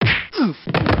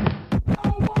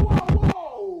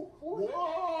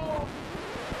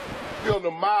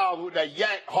on the miles with that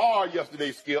yank hard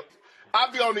yesterday, Skip. I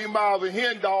be on these miles of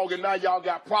hen dog, and now y'all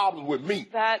got problems with me.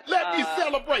 Let me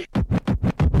celebrate.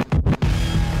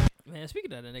 Man,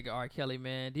 speaking of that nigga R. Kelly,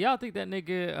 man, do y'all think that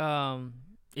nigga,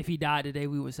 if he died today,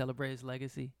 we would celebrate his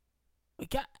legacy? The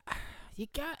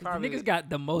niggas got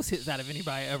the most hits out of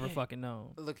anybody ever fucking known.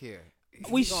 Look here.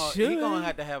 We He's should. gonna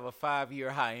have to have a 5-year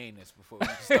hiatus before we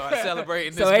can start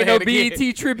celebrating this So ain't man no again.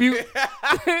 BET tribute.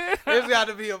 There's got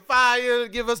to be a 5 year to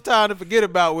give us time to forget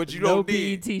about what you No don't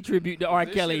need. BET tribute to R.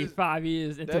 This Kelly shit is- 5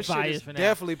 years into That 5 shit years is from now.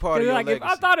 definitely part of your Like, if I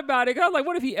legacy. thought about it, I was like,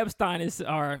 what if he Epstein is,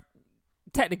 or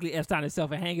technically Epstein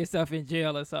himself and hang himself in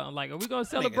jail or something? Like, are we gonna Nigga's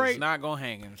celebrate not gonna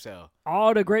hang himself.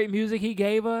 all the great music he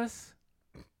gave us?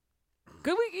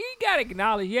 Cause he gotta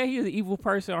acknowledge, yeah, he was an evil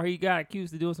person, or he got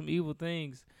accused of doing some evil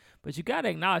things. But you gotta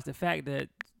acknowledge the fact that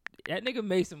that nigga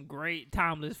made some great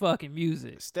timeless fucking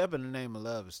music. Step in the Name of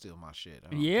Love is still my shit. I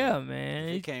don't Yeah, care. man.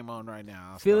 If it came on right now,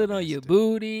 I'll Feel start it on dancing your to it.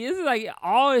 booty. It's like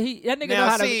all that nigga know Now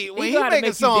how see, to. when he know how to making make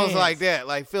you songs dance. like that,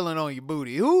 like feeling on your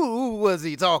booty, who was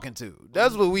he talking to?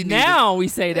 That's what we need. Now we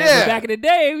say that. Yeah. But back in the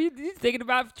day, we thinking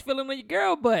about feeling on your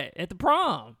girl butt at the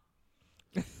prom.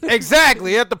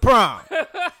 Exactly, at the prom.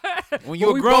 When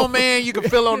you're we a grown both- man, you can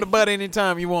feel on the butt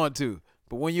anytime you want to.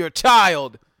 But when you're a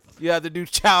child, you have to do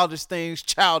childish things,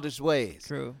 childish ways.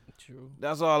 True.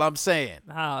 That's all I'm saying.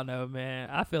 I don't know, man.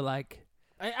 I feel like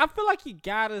I feel like you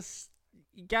gotta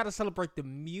celebrate the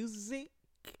music,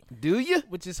 Do you?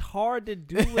 which is hard to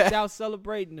do without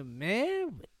celebrating the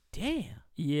man. But damn,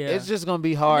 yeah, It's just gonna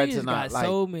be hard niggas to not got like.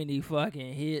 so many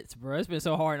fucking hits, bro. It's been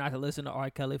so hard not to listen to R.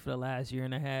 Kelly for the last year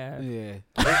and a half. Yeah.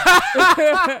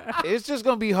 It's just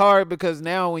gonna be hard because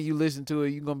now when you listen to it,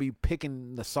 you're gonna be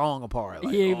picking the song apart.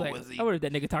 Like, Yeah, oh, like, was he- I wonder if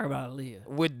that nigga talking about Aaliyah.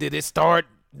 when did it start?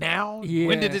 Now? Yeah.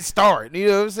 When did it start? You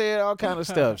know what I'm saying? All kind of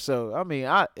stuff. So I mean,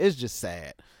 it's just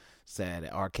sad that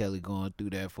R. Kelly going through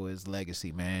that for his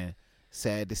legacy, man.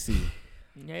 Sad to see.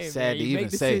 Hey, Sad man, to you even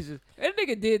make say. decisions. That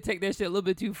nigga did take that shit a little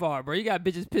bit too far, bro. You got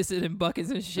bitches pissing in buckets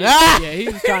and shit. Ah! yeah, he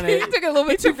was trying to. He took it a little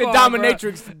He bit too took the far, bro.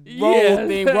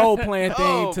 dominatrix role playing thing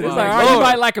Oh, to my It's the like, God. oh, you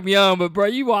might like him young, but bro,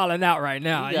 you wilding out right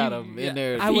now. You got him in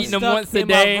there. I was eating them stuck once a in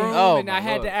day. my room Oh, and my I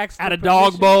had Lord. to ask for out of dog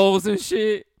permission. bowls and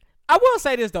shit. I will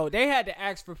say this though, they had to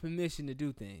ask for permission to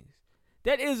do things.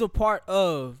 That is a part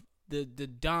of the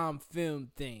Dom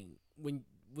film thing when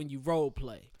you role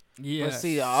play. Yeah. But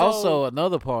see, also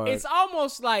another part. It's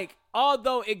almost like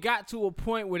although it got to a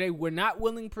point where they were not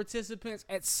willing participants,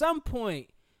 at some point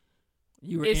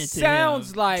you were it into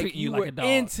sounds him, like treating you like were a dog.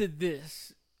 into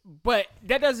this. But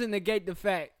that doesn't negate the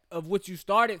fact of what you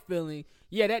started feeling.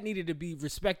 Yeah, that needed to be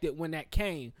respected when that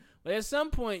came. But at some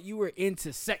point you were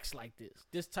into sex like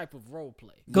this type of role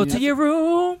play. Go to your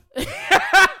room.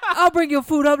 I'll bring your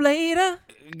food up later.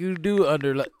 You do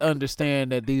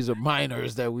understand that these are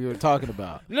minors that we were talking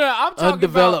about. No, I'm talking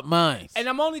Undeveloped about, minds. and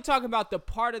I'm only talking about the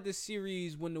part of the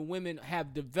series when the women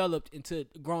have developed into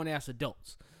grown ass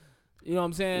adults. You know what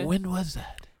I'm saying? When was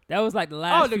that? That was like the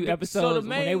last the- few so the episodes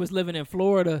when they main- was living in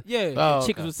Florida. Yeah. Oh,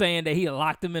 Chicks okay. was saying that he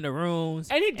locked them in the rooms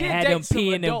And he did had date them some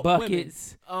peeing in adult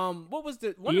buckets. women. What was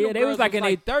the one Yeah, of the they girls was like in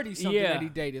like they- 30 something yeah. that he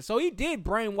dated. So he did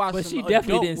brainwash But some she definitely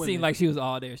adult didn't women. seem like she was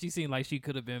all there. She seemed like she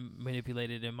could have been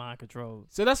manipulated and mind controlled.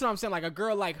 So that's what I'm saying. Like a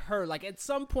girl like her, like at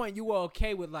some point you were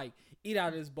okay with like eat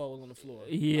out of this bowl on the floor. Like,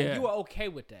 Yeah. you were okay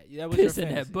with that. That was your Piss in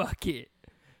fantasy. that bucket.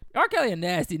 R. Kelly a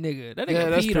nasty nigga. That Yeah, nigga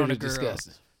that's peed on pretty a girl.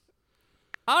 disgusting.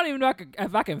 I don't even know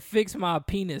if I can fix my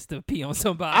penis to pee on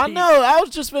somebody. I know. I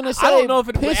was just gonna say. I don't know if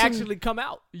it would pissing- actually come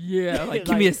out. Yeah, like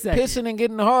give me a second. Pissing and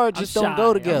getting hard just I'm don't shy. go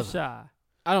I'm together. shy.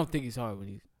 I don't think he's hard when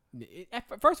he's.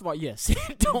 First of all, yes,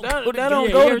 don't That- go that together. don't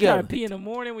Yeah, go you ever together. try to pee in the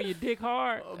morning when your dick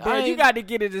hard? Bro, you got to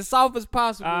get it as soft as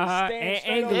possible. Uh-huh. Stand And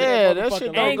straight angle over it. Yeah, that that motherfucker shit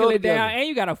like- don't Angle go it down, together. and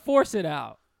you gotta force it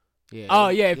out. Yeah, Oh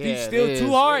yeah, if yeah, you it still is.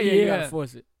 too hard, yeah, you Yeah. gotta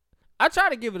force it. I try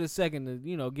to give it a second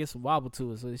to get some wobble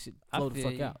to it so it should I flow the feel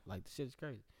fuck you. out. Like the shit is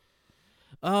crazy.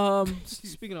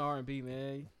 Speaking of R&B,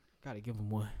 man, gotta give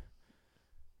him one.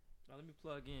 Let me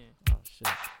plug in. Oh shit,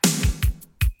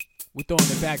 we throwing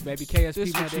it back, baby. KSP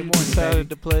This what Monday you morning, decided baby.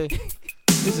 to play.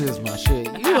 This is my shit.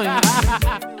 You and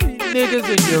niggas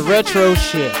and your retro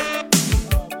shit.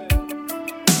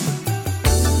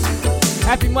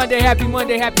 Happy Monday, happy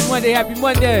Monday, happy Monday, happy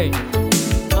Monday.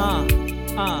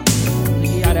 You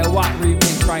hear that WAP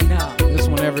remix right now. This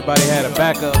one everybody had a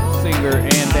backup singer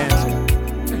and dancer.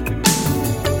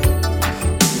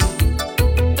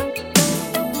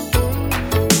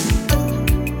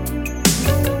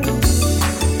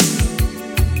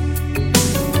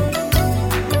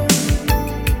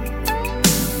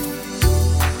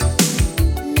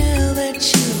 Now that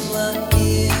you are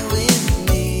here with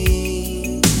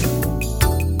me,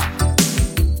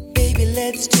 baby,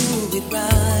 let's do it right.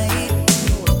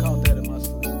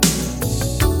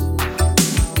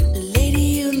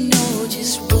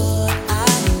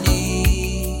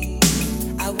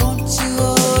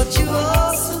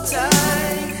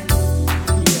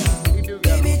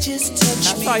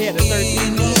 why he had the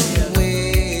 13.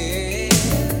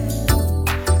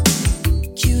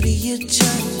 Cutie, you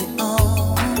turn me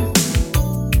on.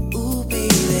 Ooh,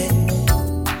 baby,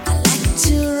 I like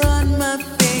to run my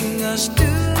fingers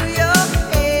through your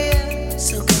hair.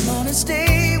 So come on and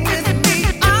stay with me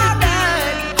all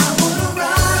night. I wanna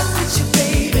rock with you,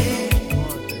 baby,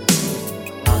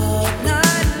 all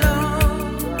night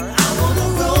long. I wanna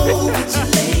roll with you,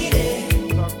 lady.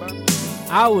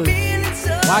 I was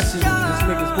watching this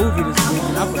nigga's movie this week,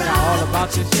 and I forgot all about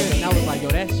this shit. And I was like, yo,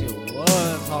 that shit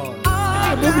was hard. The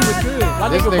movie was good. My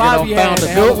This nigga nigga Bobby done had found the a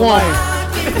hell good of a one. life.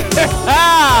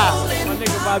 My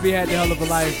nigga Bobby had the hell of a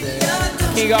life, man.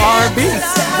 King of R&B.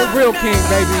 The real king,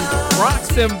 baby.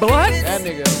 Rocks and blood. That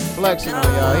nigga flexing on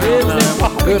y'all. He don't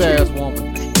have a good ass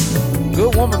woman.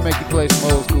 Good woman make you play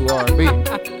some old school R&B. I've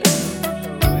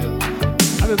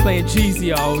been playing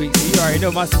Jeezy all week, so you already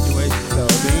know my situation. So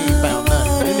he ain't found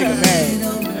nothing. That nigga mad.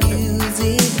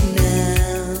 Music now.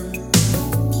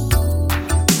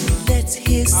 Let's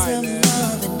hear some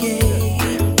Marvin Gaye.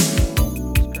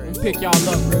 Pick y'all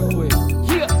up real quick.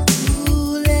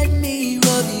 Ooh, let me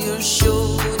rub your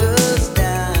shoulders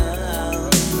down.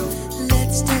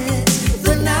 Let's dance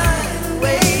the night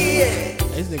away.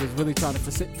 These niggas really trying to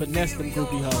finesse them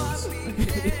groupie hoes.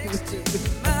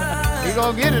 He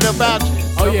gonna get it about you.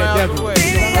 Oh yeah, Somehow, definitely.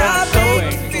 some way.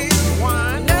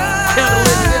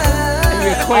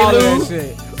 All that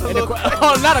shit. And the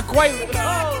oh, not a Quaalude.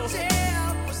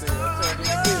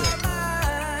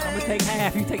 I'm gonna take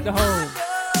half, you take the whole.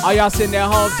 All y'all sitting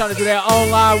at home trying to do that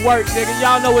online work, nigga.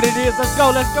 Y'all know what it is. Let's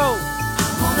go, let's go.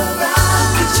 Wanna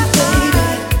rock with you, baby,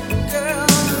 girl,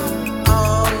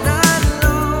 all night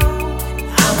long.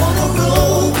 I wanna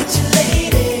roll with you,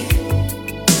 lady,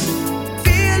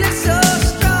 feeling so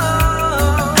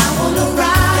strong. I wanna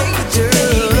ride with you,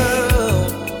 baby,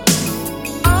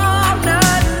 all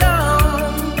night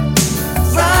long.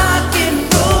 Rockin',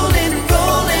 rollin',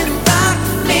 rollin', rock,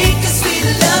 make a sweet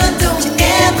love, don't you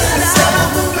ever stop.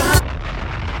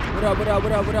 What up, what up,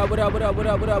 what up, what up, what up, what up, what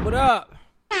up, what up, what up?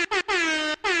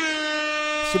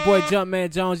 It's your boy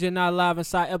Jumpman Jones. You're not live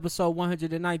inside episode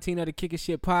 119 of the Kickin'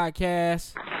 Shit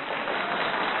Podcast.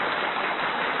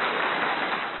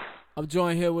 I'm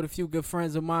joined here with a few good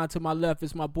friends of mine. To my left,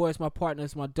 it's my boy, it's my partner,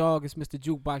 it's my dog, it's Mr.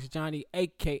 Jukebox Johnny,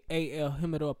 a.k.a. El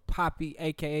Humidor Poppy,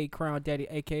 a.k.a. Crown Daddy,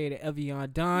 a.k.a. the Evian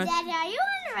Don. Daddy, are you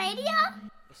on the radio?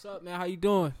 What's up, man? How you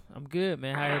doing? I'm good,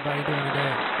 man. How everybody doing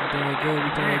today? We doing good, we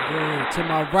doing good. To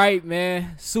my right,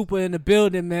 man, Super in the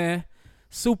building, man.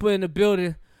 Super in the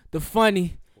building. The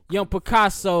funny, young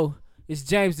Picasso. It's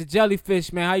James the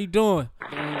Jellyfish, man. How you doing?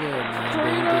 Doing good, man.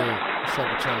 Doing good. What's up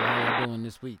with y'all? How y'all doing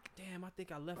this week? Damn, I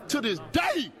think I left To this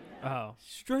day. Oh,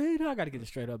 straight up. I gotta get it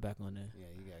straight up back on there. Yeah,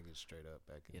 you gotta get straight up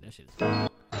back in. Yeah, that shit is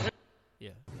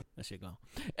yeah, that shit gone.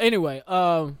 Anyway,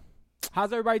 how's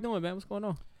everybody doing, man? What's going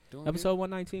on? Doing Episode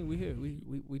 119, we here. We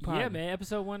yeah, potting. man.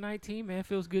 Episode 119, man.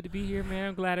 Feels good to be here, man.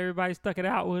 I'm glad everybody stuck it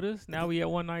out with us. Now we at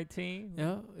 119.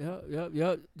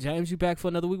 Yep. James, you back for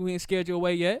another week? We ain't scared you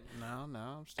away yet. No,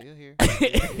 I'm still here.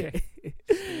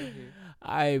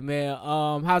 All right, man.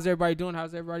 How's everybody doing?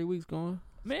 How's everybody week's going?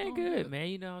 Man, good, man.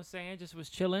 You know what I'm saying? Just was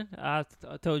chilling. I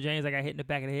told James I got hit in the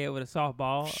back of the head with a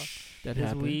softball That this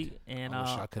happened. week, and I wish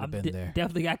I could have I'm been there.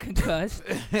 definitely got concussed.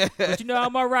 But you know,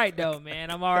 I'm all right though, man.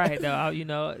 I'm all right though. You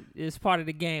know, it's part of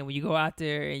the game when you go out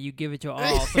there and you give it your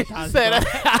all. Sometimes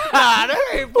That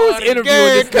ain't Who's part of the interviewing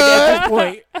game, this nigga at this cuz.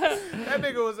 point? That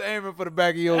nigga was aiming for the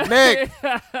back of your neck.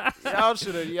 Y'all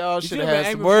should have You had should've some been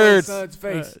aiming for his words. son's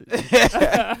face,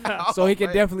 Oh, so he can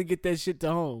man. definitely get that shit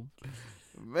to home.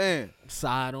 Man.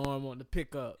 Sidearm on the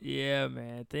pickup. Yeah,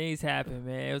 man. Things happen,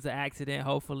 man. It was an accident,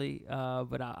 hopefully.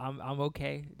 But I'm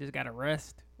okay. Just gotta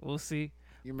rest. We'll see.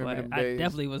 You remember But them I days?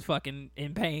 definitely was fucking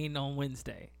in pain on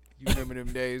Wednesday. You remember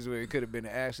them days where it could have been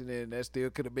an accident and that still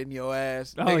could have been your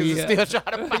ass? Oh, Niggas yeah. is still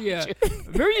trying to fight Yeah. you.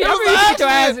 Remember you It was remember an you beat your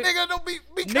ass? accident, nigga. Don't be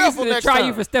Niggas careful gonna next try time.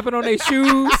 you for stepping on their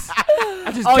shoes.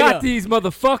 I just Oh, got yeah. these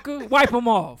motherfucker. Wipe them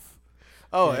off.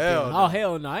 Oh, hell no. Oh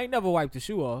hell no! I ain't never wiped the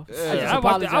shoe off. Yeah. I just I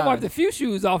apologize. wiped a few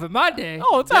shoes off in my day.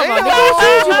 Oh, time Damn. about nigga,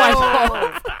 shoes you wipe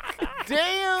off.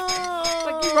 Damn.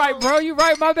 Like, you right, bro. You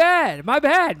right. My bad, man.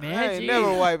 I ain't Jeez.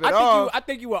 never wipe it I off.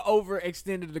 think you were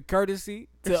overextended the courtesy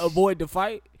to avoid the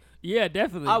fight. Yeah,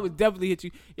 definitely. I would definitely hit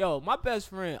you. Yo, my best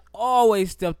friend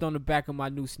always stepped on the back of my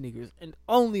new sneakers, and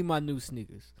only my new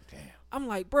sneakers. Damn. I'm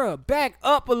like, bruh, back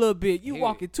up a little bit. You Yeah.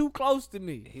 walking too close to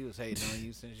me. He was hating on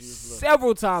you since you was little.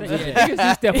 Several times yeah, a day. niggas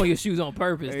just step on your shoes on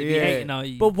purpose to be Yeah. hating on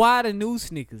you. But why the new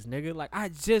sneakers, nigga? Like, I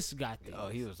just got these. Oh,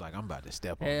 he was like, I'm about to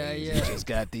step on Hell these. yeah. You just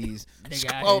got these.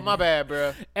 Nigga, I Oh, hate my it. bad,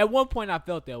 bro. At one point, I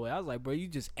felt that way. I was like, bro, you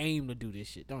just aim to do this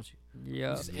shit, don't you? Yeah.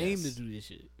 You just aim to do this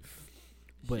shit.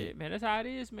 But Shit, man, that's how it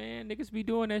is, man. Niggas be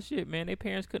doing that shit, man. Their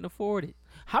parents couldn't afford it.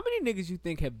 how many niggas you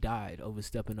think have died over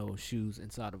stepping those shoes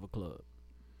inside of a club?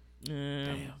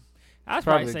 Damn. I'd Probably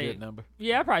probably a say, good number.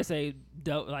 yeah, I'd probably say,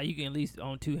 like you can at least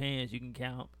on 2 hands you can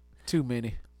count. Too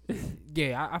many.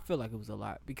 Yeah, I feel like it was a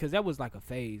lot because that was like a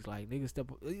phase. Like niggas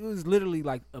step, it was literally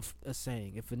like a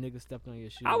saying. If a nigga stepped on your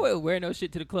shoe, I wouldn't wear no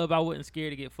shit to the club. I wasn't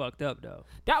scared to get fucked up though.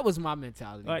 That was my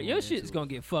mentality. Like your going shit's into gonna it.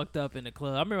 get fucked up in the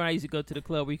club. I remember when I used to go to the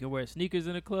club where you can wear sneakers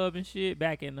in the club and shit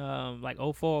back in like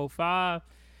 04, 05.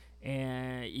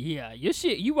 And yeah, your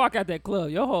shit, you walk out that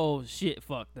club, your whole shit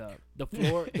fucked up.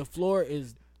 The floor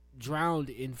is drowned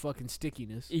in fucking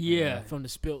stickiness. Yeah. From the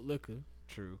spilt liquor.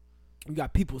 True. You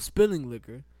got people spilling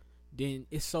liquor. Then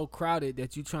it's so crowded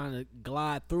that you trying to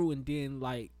glide through and then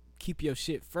like keep your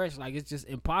shit fresh. Like it's just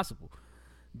impossible.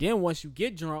 Then once you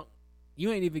get drunk,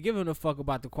 you ain't even giving a fuck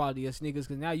about the quality of sneakers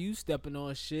because now you stepping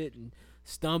on shit and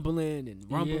stumbling and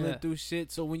rumbling through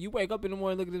shit. So when you wake up in the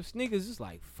morning and look at them sneakers, it's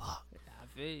like fuck. I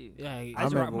feel you. Yeah, I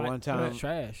remember one time.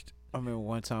 trashed. I remember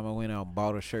one time I went out and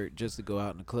bought a shirt just to go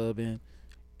out in the club in.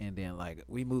 And then, like,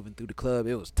 we moving through the club.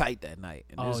 It was tight that night.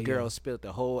 And this girl spilled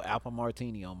the whole apple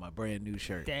martini on my brand new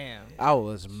shirt. Damn. I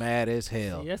was mad as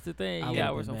hell. See, that's the thing. I You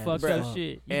gotta wear would've some been fucked mad as up fuck.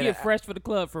 shit. You And get fresh for the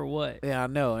club for what? Yeah, I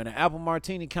know. And the apple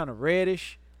martini kind of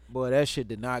reddish. Boy, that shit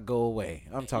did not go away.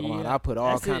 I'm talking about Yeah, I put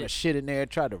all that's kind it. of shit in there,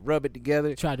 tried to rub it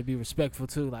together. Tried to be respectful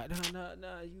too. Like, no,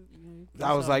 you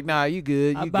I was like, nah, you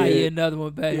good. I'll You buy you good. another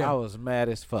one, baby. I was mad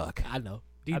as fuck. I know.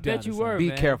 I bet you were, Be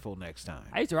man. careful next time.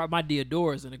 I used to rock my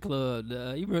Diodorus in the club. You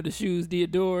remember the shoes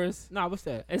Diodorus? Nah, what's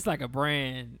that? It's like a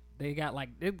brand. They got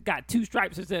 2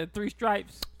 stripes instead of 3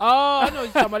 stripes. Oh, I know what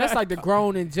you're talking about. That's like the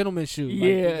grown and gentleman shoe.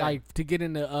 Yeah. Like to get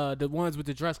in the ones with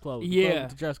the dress clothes. The Yeah. clothes with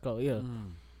the dress code. Yeah.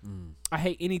 I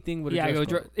hate anything with a Yeah, dress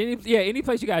go code. any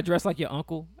place you gotta dress like your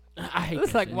uncle. I hate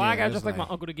It's that like shit. why I Yeah, gotta it's dress like my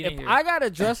like- uncle to get in If here? I gotta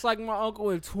dress like my uncle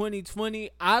in 2020,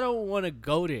 I don't want to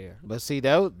go there. But see,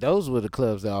 those were the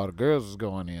clubs that all the girls was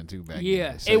going into back Yeah,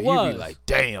 then. So it you'd was. be like,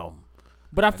 damn.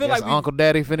 But I feel Guess like we, Uncle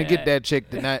Daddy finna get that chick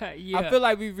tonight. yeah. I feel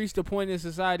like we've reached a point in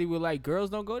society where like girls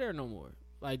don't go there no more.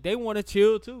 Like they want to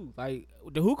chill too. Like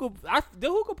the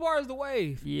hookah bar is the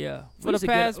wave. yeah. For We used the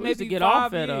to past we used to maybe get 5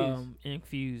 off at years.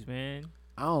 Infuse, man.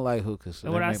 I don't like hookahs, so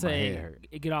And when that I make my head say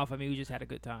hurt. get off, I mean we just had a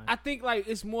good time. I think like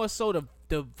it's more so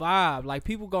the vibe. Like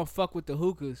people gonna fuck with the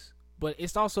hookahs, but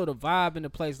it's also the vibe in the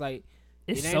place. Like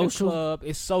It's it ain't social. a club.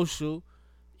 It's social.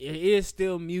 It is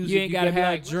still music. You ain't gotta can be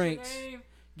have like drinks. "What's your name?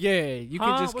 Yeah, you Huh?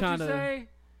 can just What'd kind you of. say?"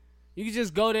 You can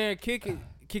just go there and kick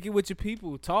it with your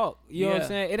people, talk. You know what Yeah. I'm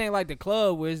saying? It ain't like the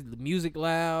club where it's the music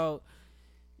loud.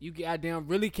 You goddamn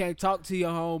really can't talk to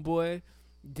your homeboy.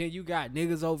 Then you got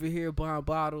niggas over here buying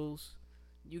bottles.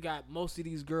 You got most of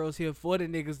these girls here for the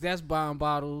niggas that's buying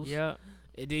bottles. Yeah.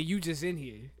 And then you just in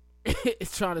here.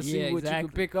 It's trying to see Yeah, what you exactly.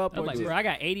 can pick up. I'm Or like, just, bro, I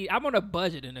got 80. I'm on a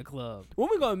budget in the club. when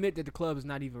we gonna admit that the club is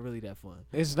not even really that fun?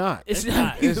 It's not. It's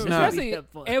not. It's not. Especially, that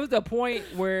fun. it was the point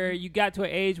where you got to an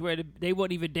age where they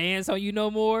wouldn't even dance on you no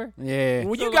more. Yeah,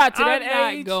 When So, you got to I'm that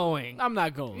not age, going. I'm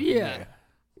not going. Yeah.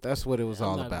 that's what it was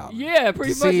all not- about. Yeah,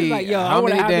 pretty To much. see It's like, yo, I how wanna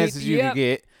many have dances you yep. can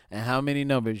get and how many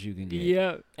numbers you can get.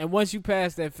 Yeah. And once you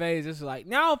pass that phase, it's like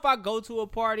now if I go to a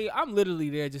party, I'm literally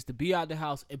there just to be out the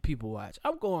house and people watch.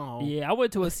 I'm going home. Yeah, I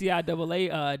went to a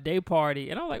CIAA day party,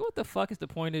 and I'm like, what the fuck is the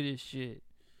point of this shit?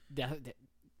 That-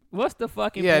 What's the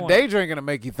fucking Yeah, point? day drinking to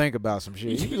make you think about some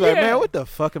shit. You be like, Yeah. man, what the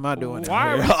fuck am I doing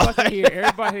Why in are here? we fucking here?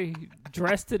 Everybody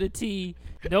dressed to the T.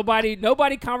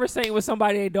 Nobody conversating with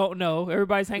somebody they don't know.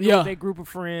 Everybody's hanging Yeah. with their group of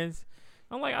friends.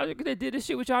 I'm like, I could have did this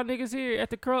shit with y'all niggas here at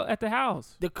the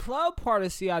house. the club part of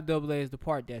CIAA is the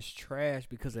part that's trash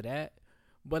because of that.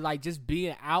 But like just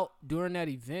being out during that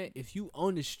event, if you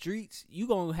on the streets, you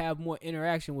gonna have more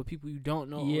interaction with people you don't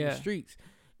know on Yeah. the streets.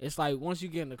 It's like once you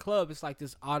get in the club, it's like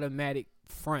this automatic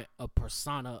front, a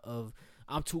persona of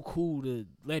I'm too cool to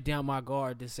let down my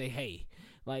guard to say hey.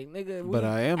 Like nigga, we But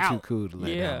I am too out. cool to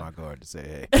let Yeah. down my guard to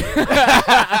say, hey.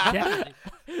 Definitely.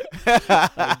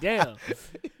 Like, damn.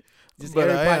 Just But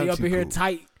I everybody am up too in here cool.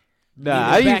 tight.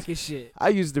 Nah, leaning back and shit. I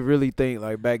used to really think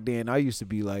like back then. I used to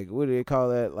be like, what do they call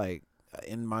that? Like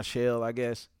in my shell, I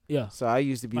guess. Yeah. So I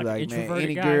used to be Like an like, man, introverted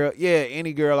any guy?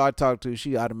 any girl I talk to,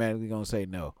 she automatically gonna say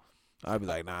no. I'd be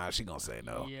like, nah, she gonna say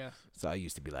no. Yeah. So I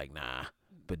used to be like, nah.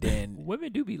 But then,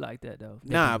 Women do be like that though.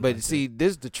 They nah. do be But like see,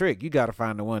 this is the trick. You got to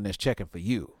find the one that's checking for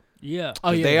you. that. Yeah. Oh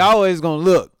 'Cause yeah. They always gonna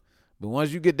look. But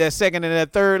once you get that second and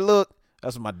that third look,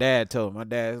 that's what my dad told me. My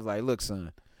dad's like, look,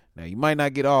 son. Now you might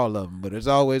not get all of them, but there's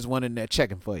always one in there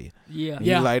checking for you. Yeah. And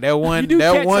you like that one. You do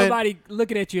that catch one. somebody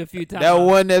looking at you a few times. That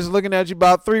one that's looking at you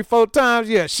about 3-4 times.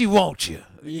 Yeah, she wants you.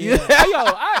 Yeah. Hey, yo,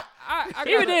 I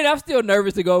Even gotta- then, I'm still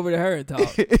nervous to go over to her and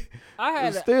talk.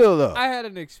 I had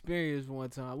an experience one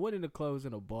time. I went into clothes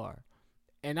in a bar,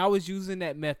 and I was using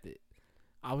that method.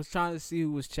 I was trying to see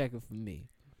who was checking for me.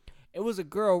 It was a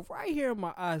girl right here in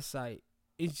my eyesight,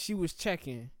 and she was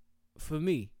checking for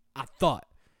me, I thought.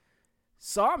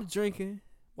 So I'm drinking,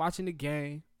 watching the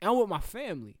game, and I'm with my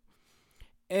family.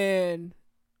 And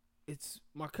it's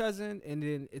my cousin, and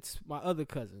then it's my other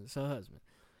cousin, it's her husband.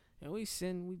 And we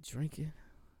sitting, we drinking.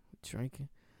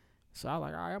 So I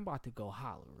like, all right, I'm about to go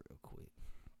holler real quick.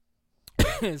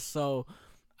 And so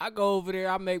I go over there,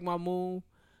 I make my move.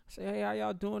 Say, hey, how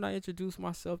y'all doing? I introduced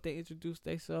myself. They introduced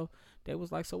themselves. They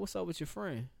was like, so what's up with your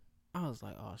friend? I was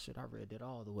like, oh, shit, I read that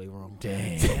all the way wrong.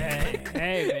 Damn.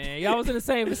 Hey, man. Y'all was in the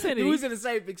same vicinity. We was in the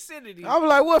same vicinity. I was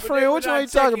like, what friend? What you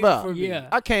talking about? Yeah.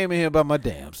 I came in here by my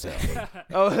damn self.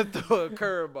 I threw a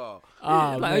curveball.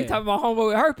 Oh, like, you talking about homeboy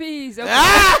with herpes? Okay.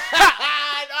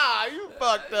 Nah, you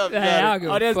fucked up.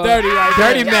 That's dirty right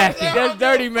there. Dirty Mackin. That's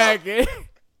dirty Mackin.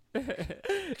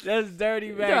 That's dirty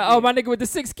Mackin. Yeah, oh, my nigga with the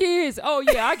 6 kids. Oh,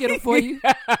 yeah, I get them for you.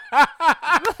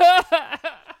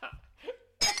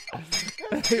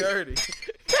 Dirty. He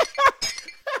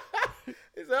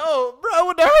said, oh, bro,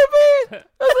 with the herpes? That's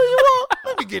what you want?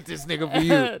 Let me get this nigga for you.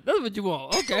 That's what you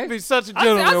want. Okay. Be such a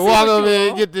gentleman. Walk over there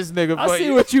and get this nigga for you. I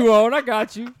see what you want. I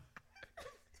got you.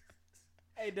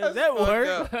 Hey, does that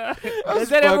work? Does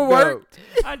that ever work?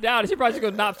 I doubt it. She probably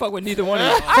gonna not fuck with neither one of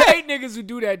them. I hate niggas who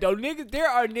do that though. There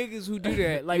are niggas who do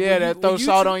that. Like that throw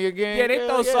salt on your game. Yeah, they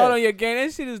throw salt on your game.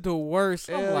 That shit is the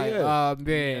worst. I'm like, oh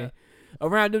man. Yeah.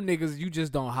 Around them niggas, you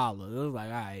just don't holler. It was like,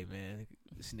 all right, man.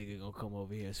 This nigga gonna come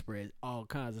over here and spread all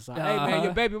kinds of stuff. Hey man,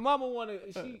 your baby mama wanna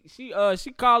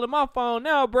she calling my phone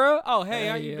now, bro. Oh hey,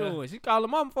 how you doing? She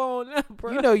calling my phone now,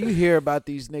 bro. You know, you hear about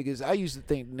these niggas. I used to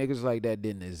think niggas like that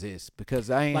didn't exist because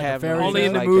I ain't have only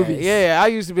in the like movies. That. Yeah, I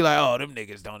used to be like, oh, them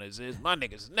niggas don't exist. My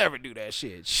niggas never do that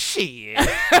shit. Shit.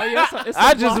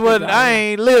 I just wasn't. I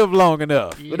ain't lived long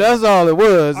enough. Yeah. But that's all it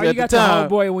was or at you the got time.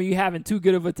 The homeboy when you having too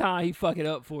good of a time, he fuck it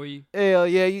up for you. Hell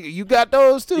yeah, you got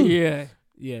those too. Yeah.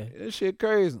 That shit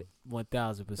crazy.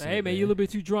 1000%. Hey man, you a little bit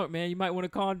too drunk, man. You might want to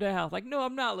calm down. Like, no,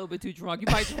 I'm not a little bit too drunk. You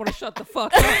might just want to shut the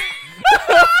fuck up.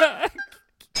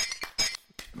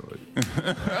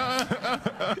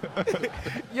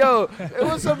 Yo, it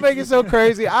was so making so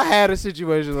crazy. I had a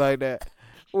situation like that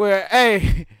where,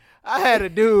 hey, I had a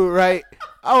dude, right?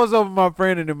 I was over my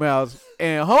friend in the house,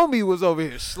 and homie was over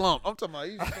here slumped. I'm talking about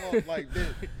he slumped like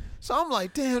this. So I'm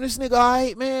like, damn, this nigga all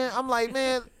right, man. I'm like,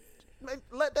 man,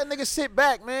 let that nigga sit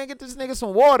back, man. Get this nigga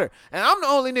some water. And I'm the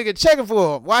only nigga checking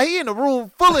for him while he in the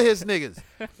room full of his niggas.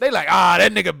 They like,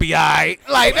 that nigga be all right.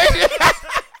 Like,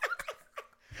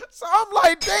 so I'm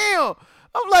like, damn.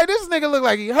 I'm like, this nigga look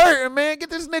like he hurting, man.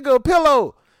 Get this nigga a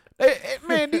pillow.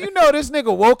 Man, do you know this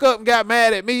nigga woke up and got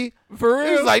mad at me? For real?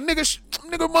 He was like,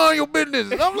 nigga, mind your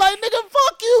business. And I'm like, nigga,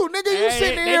 fuck you. Nigga, you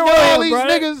sitting here with all these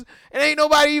niggas and ain't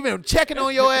nobody even checking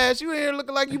on your ass. You here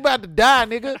looking like you about to die,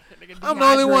 nigga. I'm the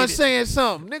only one saying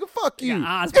something. Nigga, fuck you.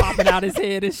 Eyes popping out his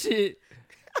head and shit.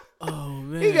 Oh,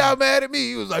 man. He got mad at me.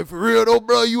 He was like, for real though,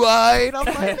 bro, you all right? I'm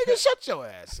like, nigga, shut your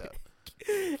ass up.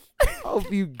 I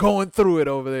hope you going through it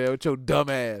over there with your dumb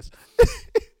ass.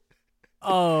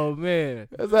 Oh, man.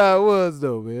 That's how it was,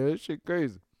 though, man. That shit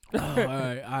crazy. Oh,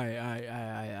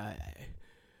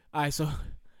 all right, so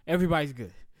everybody's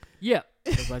good. Yeah.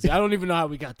 I don't even know how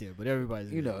we got there, but everybody's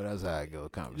good. You know, that's how I go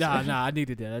conversation. Nah, I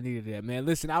needed that, man.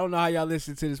 Listen, I don't know how y'all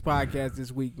listen to this podcast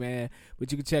this week, man,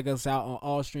 but you can check us out on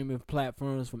all streaming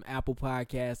platforms from Apple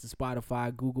Podcasts to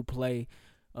Spotify, Google Play,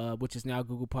 which is now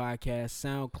Google Podcasts,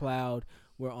 SoundCloud.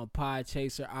 We're on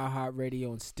Podchaser,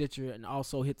 iHeartRadio, and Stitcher, and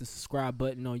also hit the subscribe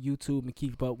button on YouTube and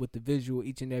keep up with the visual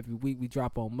each and every week. We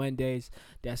drop on Mondays.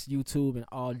 That's YouTube and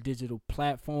all digital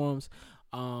platforms.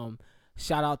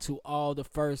 Shout out to all the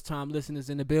first-time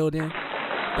listeners in the building.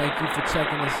 Thank you for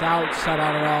checking us out. Shout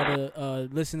out to all the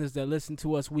listeners that listen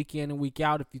to us week in and week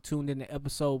out. If you tuned in to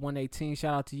episode 118,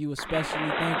 shout out to you especially.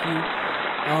 Thank you.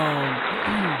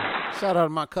 Shout out to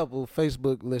my couple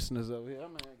Facebook listeners over here.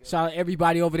 Shout out to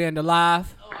everybody over there in the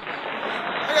live.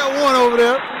 I got one over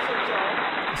there.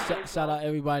 Shout out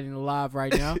everybody in the live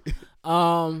right now.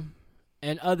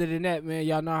 And other than that, man,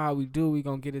 y'all know how we do. We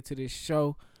gonna get into this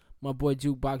show. My boy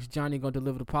Jukebox Johnny gonna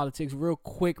deliver the politics real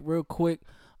quick.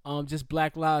 Just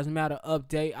Black Lives Matter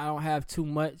update. I don't have too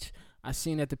much. I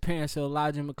seen that the parents of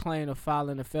Elijah McClain are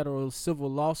filing a federal civil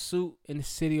lawsuit in the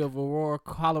city of Aurora,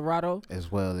 Colorado.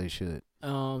 As well they should.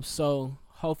 So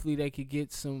hopefully they could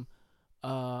get some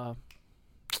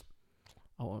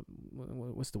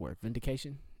what's the word?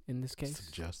 Vindication in this case?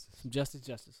 Some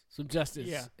justice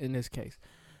yeah. in this case.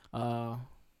 And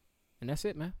that's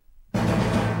it, man.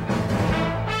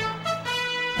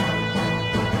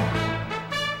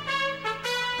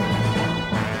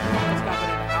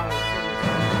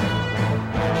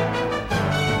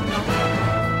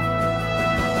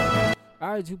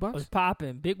 All right, Jukebox. Was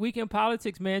popping. Big week in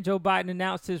politics, man. Joe Biden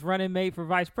announced his running mate for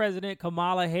vice president,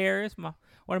 Kamala Harris, one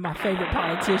of my favorite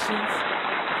politicians.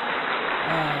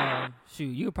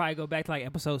 You could probably go back to like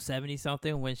episode 70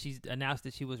 something when she announced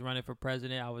that she was running for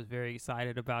president. I was very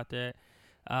excited about that.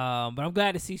 But I'm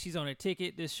glad to see she's on a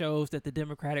ticket. This shows that the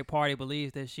Democratic Party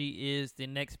believes that she is the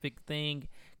next big thing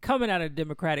coming out of the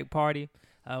Democratic Party.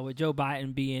 With Joe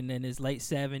Biden being in his late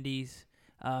 70s,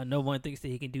 no one thinks that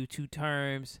he can do 2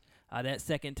 terms. That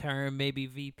second term, maybe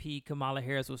VP Kamala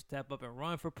Harris will step up and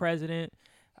run for president.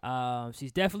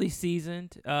 She's definitely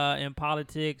seasoned in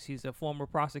politics. She's a former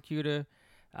prosecutor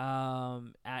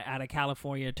out of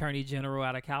California, attorney general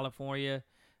out of California.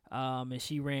 And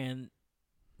she ran,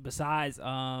 besides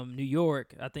New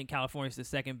York, I think California's the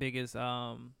second biggest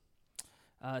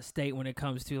state when it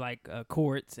comes to like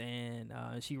courts, and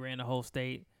she ran the whole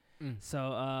state. So,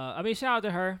 I mean, shout out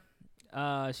to her.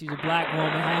 She's a black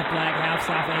woman, half black, half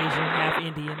South Asian, half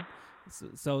Indian.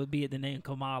 So be it the name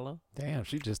Kamala. Damn,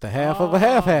 she's just a half of a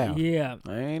half. Yeah.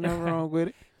 Ain't nothing wrong with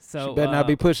it. So she better not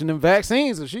be pushing them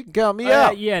vaccines so she can count me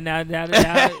out. Yeah, now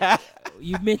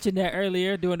you mentioned that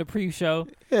earlier during the pre-show.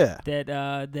 Yeah. That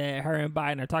her and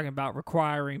Biden are talking about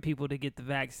requiring people to get the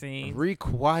vaccine.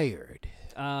 Required.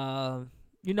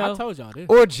 You know, I told y'all this.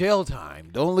 Or jail time.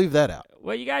 Don't leave that out.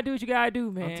 Well, you gotta do what you gotta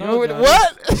do, man. told y'all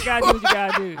What? You gotta do what you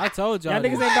gotta do. I told y'all. Y'all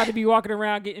niggas this. ain't about to be walking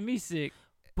around getting me sick.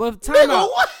 But time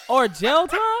out. what? Or jail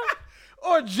time?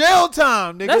 Or jail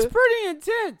time, nigga. That's pretty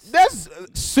intense. That's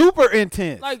super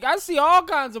intense. Like, I see all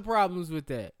kinds of problems with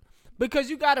that. Because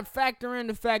you got to factor in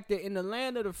the fact that in the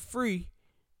land of the free,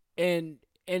 and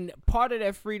part of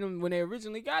that freedom when they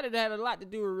originally got it had a lot to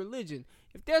do with religion.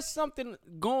 If there's something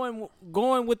going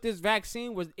with this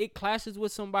vaccine where it clashes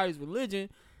with somebody's religion,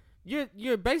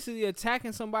 you're basically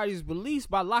attacking somebody's beliefs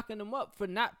by locking them up for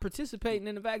not participating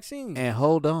in the vaccine. And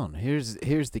hold on. Here's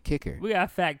the kicker. We gotta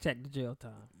fact check the jail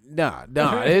time. Nah,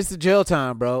 it's the jail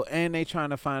time, bro. And they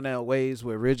trying to find out ways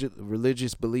where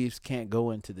religious beliefs can't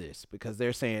go into this, because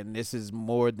they're saying this is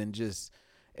more than just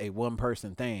a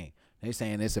one-person thing. They're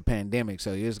saying it's a pandemic,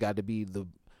 so it's got to be the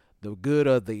good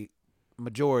of the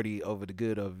majority over the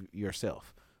good of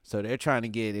yourself. So they're trying to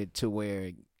get it to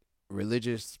where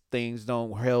religious things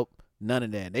don't help, none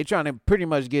of that. They trying to pretty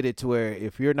much get it to where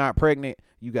if you're not pregnant,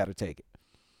 you got to take it.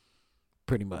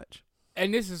 Pretty much.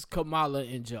 And this is Kamala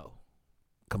and Joe.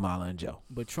 Kamala and Joe.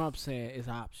 But Trump's saying it's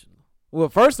optional. Well,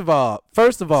 first of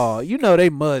all, you know they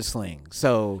mudsling.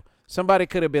 So somebody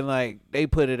could have been like, they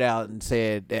put it out and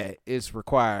said that it's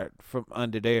required from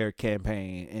under their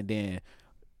campaign, and then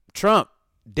Trump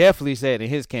definitely said in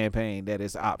his campaign that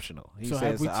it's optional. He so says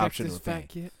have we it's checked optional this thing.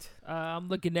 fact yet? I'm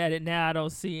looking at it now. I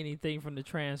don't see anything from the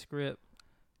transcript.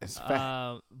 It's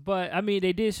fact. But I mean,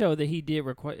 they did show that he did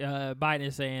require. Biden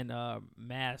is saying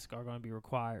masks are going to be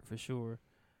required for sure.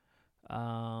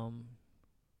 I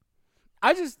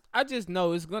just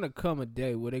know it's gonna come a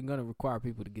day where they're gonna require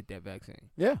people to get that vaccine.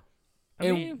 Yeah.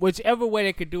 And whichever way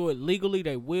they could do it legally,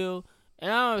 they will.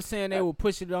 And I'm not saying they will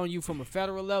push it on you from a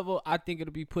federal level. I think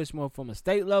it'll be pushed more from a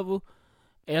state level.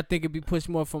 And I think it'll be pushed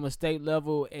more from a state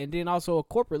level and then also a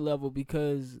corporate level,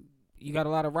 because you got a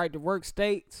lot of right to work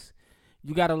states.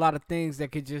 You got a lot of things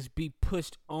that could just be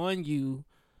pushed on you.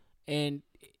 And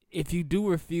if you do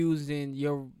refuse, then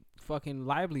your fucking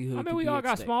livelihood. I mean, we all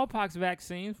got smallpox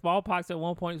vaccines. Smallpox at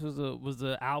one point was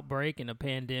a outbreak and a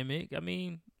pandemic. I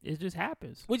mean, it just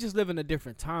happens. We just live in a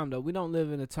different time, though. We don't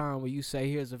live in a time where you say,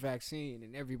 here's a vaccine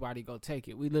and everybody go take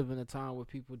it. We live in a time where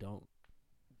people don't.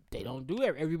 They don't do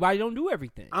everybody don't do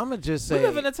everything. I'm going to just say. We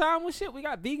live in a time where shit, we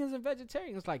got vegans and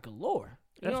vegetarians like galore.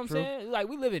 You know what I'm true. saying? Like,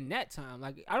 we live in that time.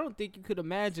 Like, I don't think you could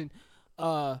imagine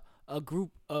a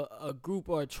group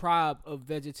or a tribe of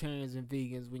vegetarians and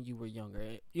vegans when you were younger.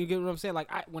 You get what I'm saying? Like,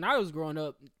 when I was growing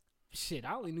up, shit,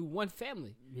 I only knew one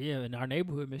family. Yeah, in our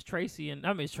neighborhood, Miss Tracy, and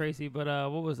not Miss Tracy, but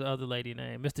what was the other lady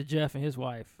name? Mr. Jeff and his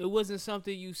wife. It wasn't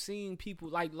something you seen people,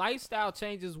 like, lifestyle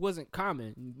changes wasn't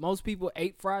common. Most people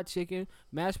ate fried chicken,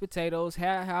 mashed potatoes,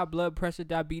 had high blood pressure,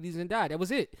 diabetes, and died. That was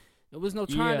it. There was no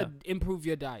trying to improve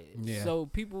your diet. Yeah. So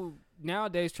people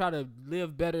nowadays try to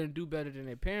live better and do better than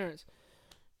their parents.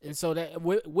 And so that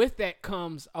with that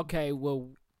comes, okay, well,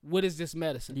 what is this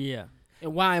medicine? Yeah.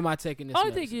 And why am I taking this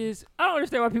Only medicine? thing is, I don't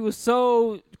understand why people are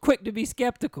so quick to be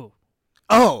skeptical.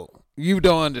 Oh, you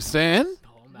don't understand?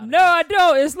 No, I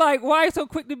don't. It's like, why so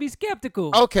quick to be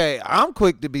skeptical? Okay, I'm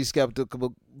quick to be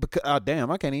skeptical because, oh,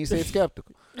 damn, I can't even say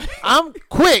skeptical. I'm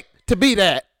quick to be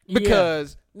that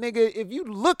because, nigga, if you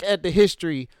look at the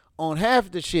history on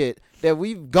half the shit that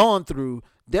we've gone through,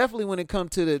 definitely when it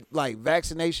comes to the, like,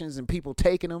 vaccinations and people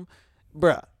taking them,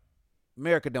 bruh,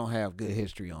 America don't have good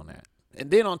history on that. And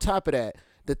then on top of that,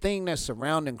 the thing that's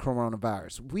surrounding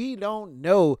coronavirus. We don't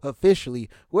know officially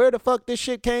where the fuck this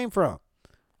shit came from.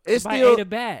 It's Somebody still ate a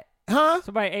bat. Huh?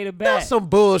 Somebody ate a bat. That's some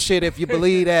bullshit if you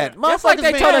believe that. That's like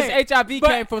they told us been- HIV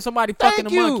came from somebody fucking a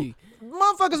Thank you. monkey.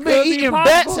 Motherfuckers been Could be eating possible.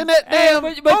 bats in that Hey, damn.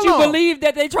 but Hold you on. believe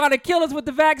that they trying to kill us with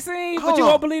the vaccine, Hold but you on.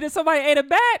 won't believe that somebody ate a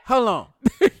bat? Hold on.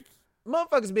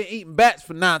 Motherfuckers been eating bats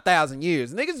for 9,000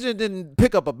 years. Niggas just didn't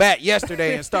pick up a bat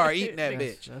yesterday and start eating that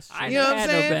bitch. That's I You know what I'm ain't had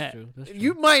no saying? bat. true. That's true.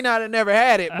 You might not have never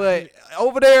had it, but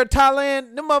over there in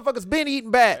Thailand, them motherfuckers been eating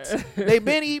bats. They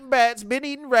been eating bats, been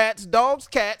eating rats, dogs,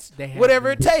 cats, They have whatever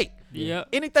it been. take. Yep.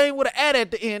 Anything with an ad at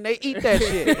the end, they eat that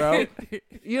shit, bro.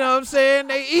 You know what I'm saying?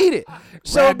 They eat it.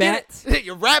 So Rabbits.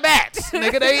 your rabbits,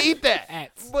 nigga, they eat that.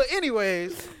 Ats. But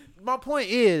anyways, my point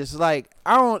is like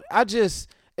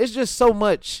it's just so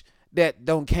much that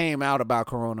don't came out about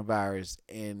coronavirus,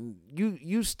 and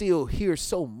you still hear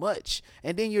so much,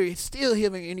 and then you're still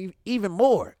hearing even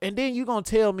more, and then you gonna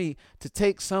tell me to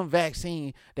take some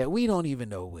vaccine that we don't even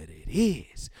know what it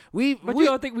is. But you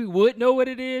don't think we would know what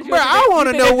it is? You Bruh, don't think I you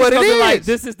wanna think know they what just it gonna be Like, is.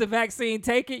 this is the vaccine.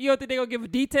 Take it. You don't think they gonna give a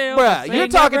detail? Bruh, you're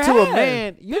talking to a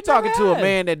man. You're They talking never to a have.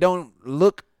 man that don't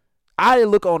look. I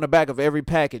look on the back of every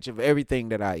package of everything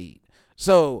that I eat.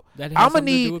 So That has I'm gonna something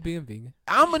to do need. with being vegan.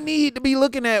 I'm gonna need to be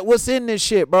looking at what's in this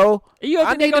shit, bro. You don't I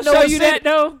think they need to gonna know show what's you in that it.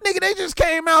 though? Nigga, they just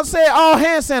came out and said all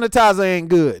hand sanitizer ain't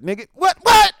good. Nigga, what?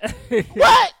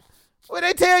 What? Well,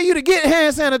 they tell you to get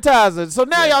hand sanitizer. So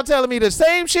now y'all telling me the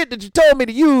same shit that you told me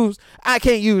to use, I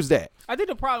can't use that. I think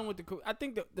the problem with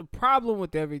the problem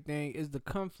with everything is the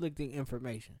conflicting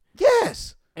information.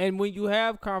 Yes. And when you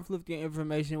have conflicting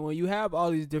information, when you have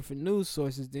all these different news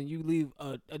sources, then you leave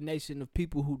a nation of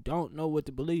people who don't know what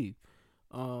to believe.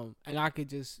 And I could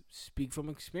just speak from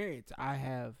experience. I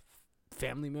have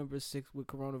family members sick with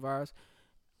coronavirus.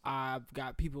 I've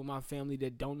got people in my family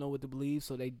that don't know what to believe,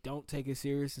 so they don't take it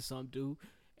serious, and some do.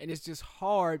 And it's just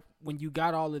hard when you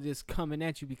got all of this coming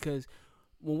at you, because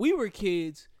when we were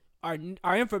kids,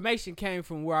 our information came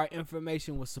from where our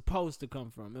information was supposed to come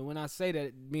from. And when I say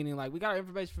that, meaning like we got our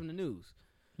information from the news.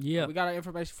 Yeah. We got our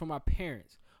information from our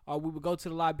parents. Or we would go to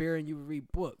the library and you would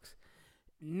read books.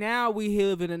 Now we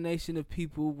live in a nation of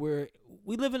people where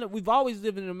we've always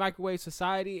lived in a microwave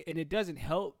society, and it doesn't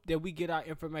help that we get our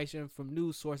information from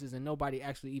news sources and nobody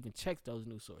actually even checks those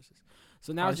news sources.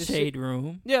 So now Our it's just shade shit,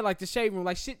 room. yeah, like the shade room,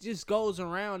 like shit just goes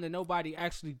around and nobody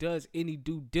actually does any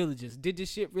due diligence. Did this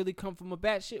shit really come from a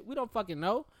bat shit? We don't fucking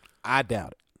know. I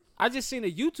doubt it. I just seen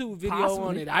a YouTube video on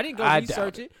Possibly. it. I didn't go I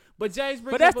research doubt it. But James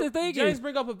brings But that's up the thing James is-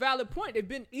 bring up a valid point. They've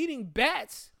been eating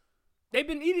bats. They've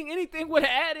been eating anything with an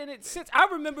ad in it since I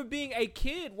remember being a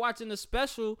kid watching a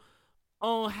special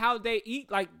on how they eat,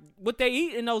 like what they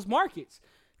eat in those markets.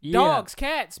 Yeah. Dogs,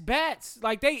 cats, bats,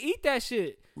 like they eat that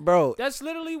shit. Bro, That's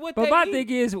literally what But they my eat. thing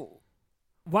is,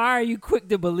 why are you quick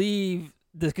to believe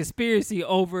the conspiracy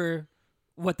over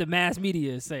what the mass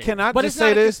media is saying? can I But just it's not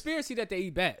say a this? conspiracy that they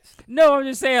eat bats. No, I'm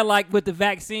just saying, like with the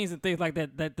vaccines and things like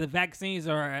that, that the vaccines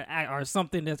are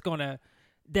something that's gonna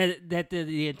that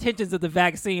the intentions of the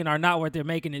vaccine are not what they're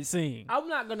making it seem. I'm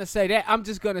not gonna say that. I'm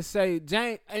just gonna say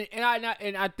James, and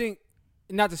I think,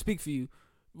 not to speak for you,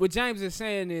 what James is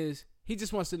saying is he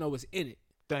just wants to know what's in it.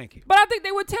 Thank you. But I think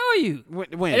they would tell you.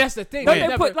 When? And that's the thing. Don't They they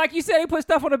never- put, like you said, they put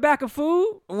stuff on the back of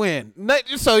food? When?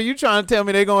 So you trying to tell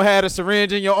me they gonna have a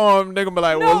syringe in your arm? They gonna be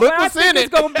like, No, well, look but I what's think in it's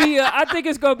it. gonna be I think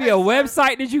it's gonna be a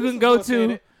website that you can go what's in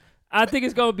to. it. I think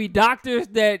it's gonna be doctors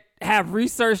that have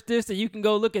researched this, and you can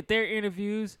go look at their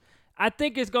interviews. I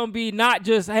think it's gonna be not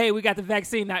just, hey, we got the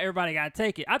vaccine, now everybody gotta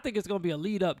take it. I think it's gonna be a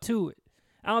lead up to it.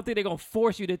 I don't think they're gonna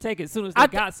force you to take it as soon as they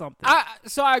got something.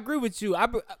 So I agree with you.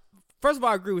 First of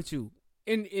all, I agree with you.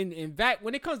 When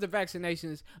it comes to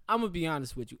vaccinations, I'm gonna be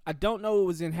honest with you. I don't know what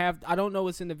was in I don't know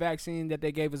what's in the vaccine that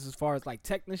they gave us as far as like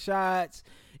tetanus shots.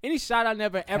 Any shot I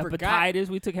never ever hepatitis,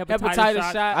 we took got.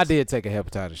 hepatitis shots. I did take a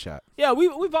hepatitis shot. Yeah,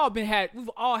 we've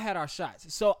all had our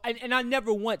shots. So and I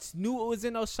never once knew what was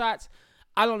in those shots.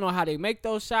 I don't know how they make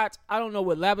those shots. I don't know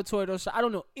what laboratory those shots. I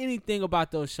don't know anything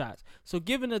about those shots. So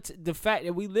given the fact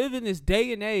that we live in this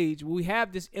day and age where we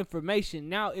have this information,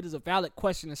 now it is a valid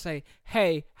question to say,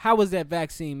 hey, how was that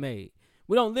vaccine made?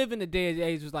 We don't live in the day and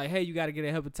age where it's like, hey, you got to get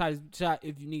a hepatitis shot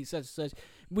if you need such and such.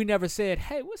 We never said,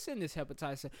 hey, what's in this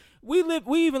hepatitis? We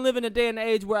even live in a day and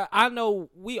age where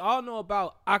we all know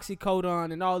about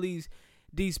oxycodone and all these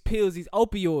pills, these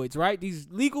opioids, right? These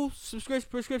legal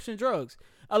prescription drugs.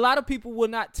 A lot of people will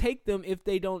not take them if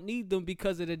they don't need them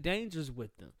because of the dangers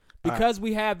with them. Because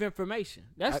we have information.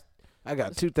 I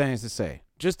got two things to say.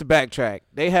 Just to backtrack,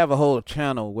 they have a whole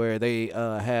channel where they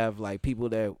have like people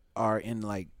that are in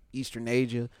like Eastern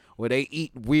Asia where they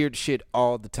eat weird shit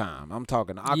all the time. I'm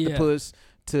talking octopus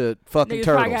to fucking Niggas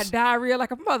turtles. probably got diarrhea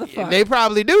like a motherfucker. They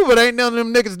probably do, but ain't none of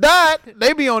them niggas died.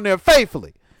 They be on there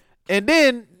faithfully. And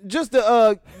then just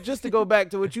to go back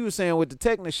to what you were saying with the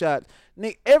tetanus shots,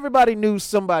 Nick, everybody knew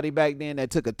somebody back then that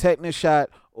took a tetanus shot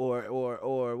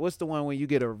or what's the one when you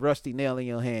get a rusty nail in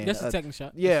your hand? That's a tetanus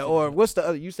shot. Yeah, or what's the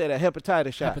other? You said a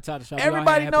hepatitis shot. Hepatitis shot. We all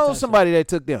Everybody had knows hepatitis somebody that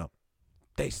took them.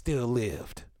 They still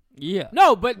lived. Yeah.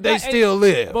 No, but They still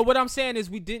live. But what I'm saying is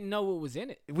we didn't know what was in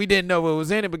it. We didn't know what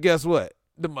was in it, but guess what?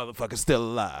 The motherfucker's still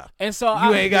alive. And so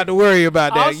You ain't got to worry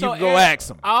about that. You go ask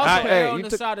him. I also Hey, err on you the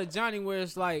took- side of Johnny where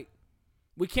it's like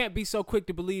we can't be so quick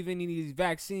to believe any of these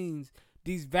vaccine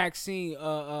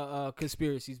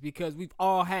conspiracies, because we've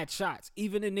all had shots.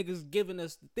 Even the niggas giving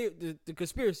us the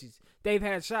conspiracies, they've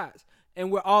had shots,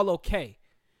 and we're all okay.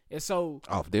 And so,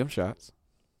 off them shots.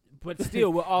 but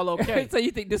still, we're all okay. So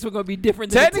you think this was gonna be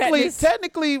different than the tetanus?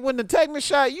 Technically, when the tetanus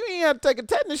shot, you ain't had to take a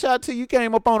tetanus shot till you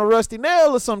came up on a rusty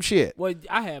nail or some shit. Well,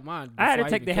 I had mine. I had to before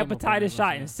take the even came up on hepatitis that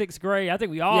shot shit. in 6th grade. I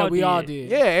think we all Yeah, did. we all did.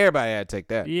 Yeah, everybody had to take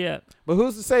that. Yeah. But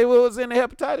who's to say what was in the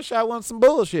hepatitis shot wasn't some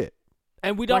bullshit?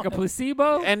 And we don't Like a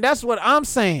placebo? And that's what I'm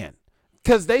saying.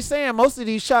 Because they saying most of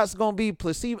these shots going to be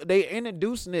placebo. They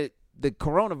introducing the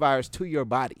coronavirus to your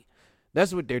body.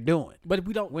 That's what they're doing But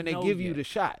we don't when they know give you yet. the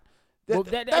shot. Well,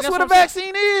 That's that's what what a I'm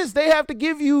saying. vaccine is. They have to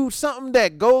give you something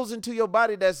that goes into your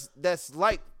body that's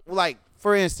like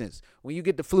for instance, when you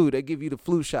get the flu, they give you the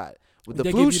flu shot. With the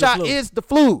They flu give you the shot flu. is the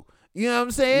flu. You know what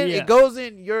I'm saying? Yeah. It goes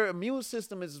in. Your immune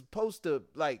system is supposed to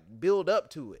like build up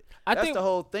to it. That's the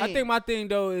whole thing. I think my thing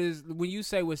though is when you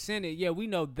say what's in it, yeah, we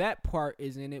know that part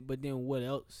is in it, but then what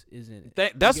else is in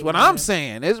it? That's You what get I'm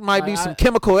saying? saying. There might be Like, some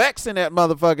chemical X in that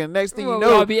motherfucker. Next thing you We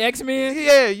know, all be X-Men?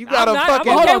 yeah, you got I'm a not-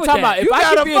 fucking. I'm Hold okay on, with talking that. about if You I got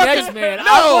could a be fucking an X-Man, no,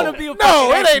 I want to be a fucking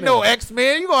no, it ain't X-Man. no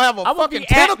X-Men. You gonna have a I wanna fucking be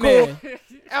tentacle Ant-Man.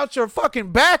 out your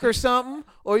fucking back or something,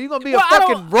 or you gonna be Well, a I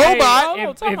fucking don't- robot. Hey,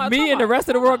 If, talk if about- me talk and the about- rest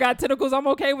of the world got tentacles, I'm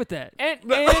okay with that. And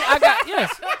I got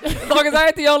yes. As long as I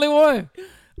ain't the only one.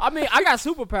 I mean, I got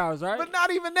superpowers, right? But not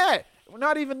even that.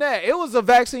 Not even that. It was a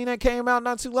vaccine that came out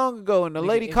not too long ago, and the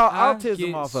lady If caught I autism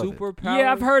get off of it. superpowers,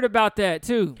 Yeah, I've heard about that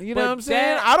too. You know but what I'm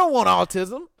saying? that- I don't want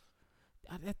autism.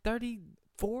 At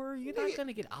 34, you're not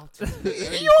gonna get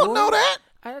autism. You don't know that.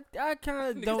 I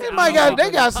kind of don't. They I might don't got they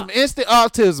know. got some instant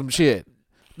autism shit.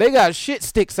 They got shit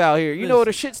sticks out here. You know what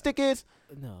a shit stick is?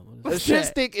 No. A shit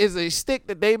stick is a stick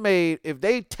that they made. If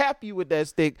they tap you with that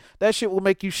stick, that shit will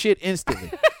make you shit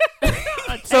instantly.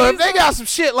 So if they got some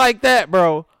shit like that,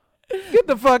 bro, get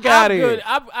the fuck out of good. here.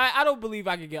 I don't believe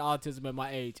I can get autism at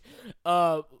my age.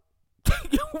 I'll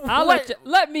what-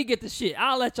 let me get the shit.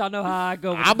 I'll let y'all know how I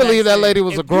go. With I the believe that vaccine. lady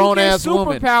was a if grown you get ass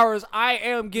woman. superpowers, I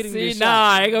am getting See, this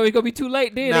nah, shot. it's gonna be too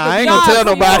late then. Nah, They I ain't gonna gonna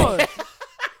be, tell "Nah, nobody."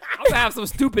 I'm gonna have some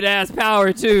stupid ass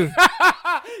power too.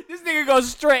 This nigga gonna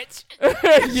stretch.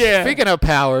 Yeah, Speaking of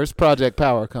powers, Project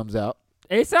Power comes out.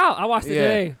 it's out. I watched it Yeah.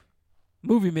 today.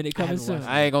 Movie minute coming haven't soon. watched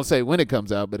I ain't gonna say when it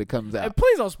comes out, but it comes And out.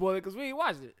 please don't spoil it because we ain't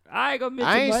watched it. I ain't gonna mention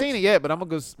I ain't much. seen it yet, but I'm gonna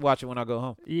go watch it when I go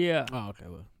home. Yeah. Oh, okay.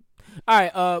 Well, all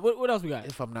right. What else we got?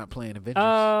 If I'm not playing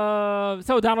Avengers.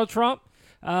 So Donald Trump.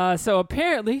 So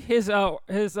apparently his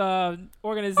organization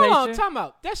Hold on, time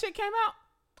out. That shit came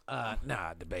out.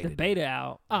 Nah, the debated. beta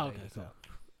out. Oh, okay. Cool.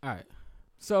 All right.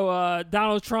 So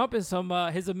Donald Trump and some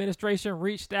his administration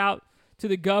reached out to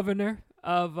the governor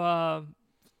of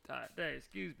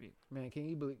excuse me. Man, can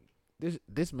you believe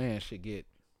this man should get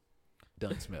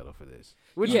dunce medal for this?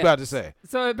 What you Yeah. about to say?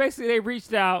 So basically they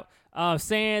reached out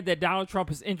saying that Donald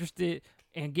Trump is interested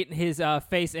in getting his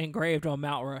face engraved on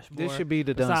Mount Rushmore. This should be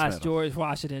the dunce besides medal. George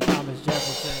Washington, Thomas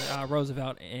Jefferson,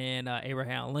 Roosevelt, and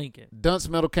Abraham Lincoln. Dunce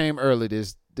medal came early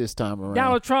this time around.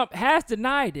 Donald Trump has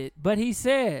denied it, but he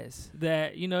says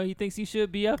that he thinks he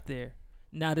should be up there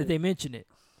now that they mention it.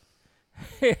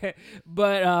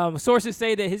 But sources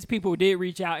say that his people did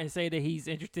reach out and say that he's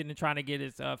interested in trying to get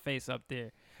his face up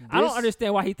there. I don't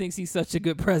understand why he thinks he's such a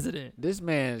good president. This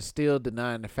man is still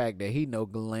denying the fact that he know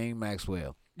Ghislaine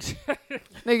Maxwell.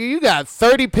 Nigga, you got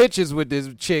 30 pictures with this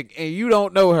chick and you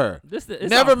don't know her.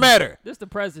 Never met her. This the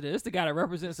president. This the guy that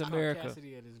represents America.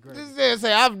 Cassidy at his grave. This man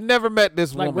say, I've never met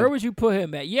this Like, woman. where would you put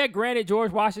him at? Yeah, granted,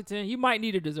 George Washington, you might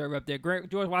need to deserve up there.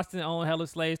 George Washington owned hella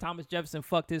slaves. Thomas Jefferson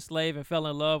fucked his slave and fell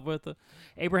in love with her.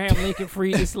 Abraham Lincoln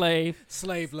freed his slave.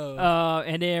 Slave love.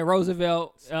 And then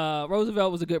Roosevelt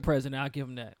was a good president. I'll give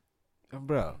him that.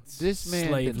 Bro, this man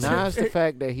Slave denies the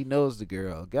fact that he knows the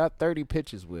girl. Got 30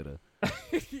 pictures with her.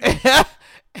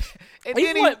 And He's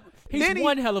then he- one, he's then he-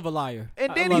 one hell of a liar.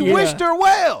 And I then love he it. wished her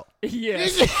well. Yeah.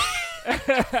 He's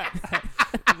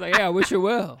like, yeah, I wish you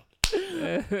well.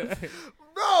 Bro,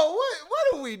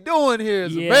 what are we doing here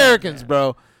as Yeah, Americans, man.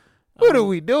 bro? What are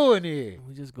we doing here?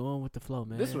 We just going with the flow,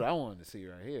 man. This is what I wanted to see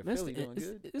right here. Man, Philly doing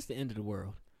good. It's the end of the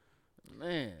world.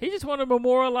 Man. He just wanted to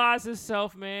memorialize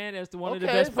himself, man, as one of the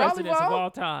best presidents of all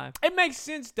time. It makes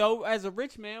sense though, as a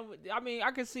rich man. I mean,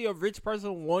 I can see a rich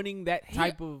person wanting that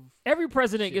type of. Every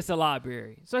president gets a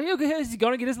library, so he's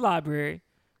gonna get his library.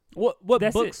 What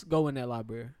That's books go in that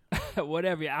library?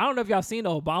 Whatever. I don't know if y'all seen the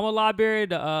Obama library,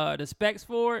 the specs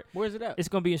for it. Where's it at? It's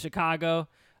gonna be in Chicago.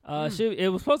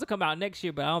 It was supposed to come out next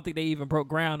year, but I don't think they even broke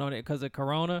ground on it because of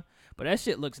Corona. But that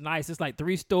shit looks nice. It's like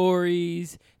 3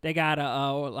 stories. They got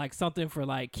like something for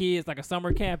like kids, like a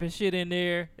summer camp and shit in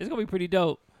there. It's gonna be pretty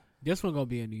dope. This one gonna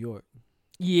be in New York.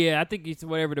 Yeah, I think it's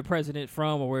wherever the president's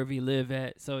from or wherever he live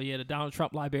at. So yeah, the Donald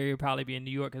Trump library will probably be in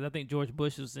New York because I think George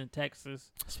Bush was in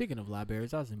Texas. Speaking of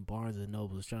libraries, I was in Barnes and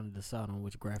Nobles trying to decide on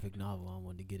which graphic novel I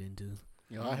wanted to get into.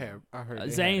 Yo, I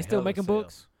heard Zane still making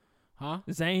books? Huh?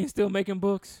 Zane still making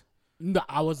books? No,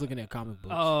 I was looking at comic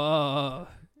books. Oh.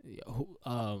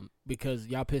 Because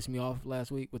y'all pissed me off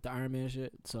last week with the Iron Man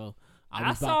shit. So I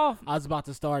was about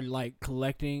to start like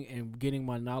collecting and getting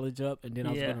my knowledge up, and then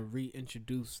I was gonna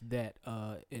reintroduce that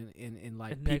in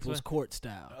like People's Court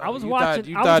style. I was watching.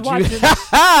 You thought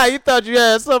you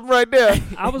had something right there.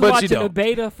 I was watching the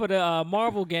beta for the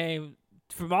Marvel game.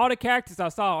 From all the characters I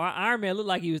saw, Iron Man looked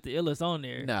like he was the illest on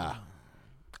there. Nah,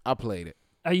 I played it.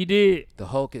 Oh, you did? The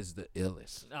Hulk is the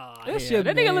illest. Oh,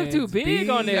 that nigga look too big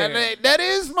on there. That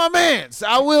is my man's.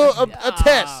 I will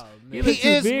attest. He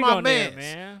is my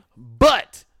man's.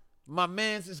 But my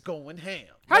man's is going ham.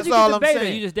 How'd you get the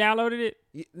beta? You just downloaded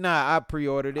it? Nah, I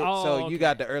pre-ordered it. Oh, you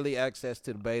got the early access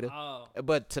to the beta. Oh.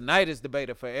 But tonight is the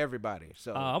beta for everybody.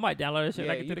 So I might download that shit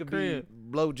like to the crib.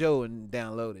 Blow Joe and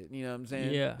download it. You know what I'm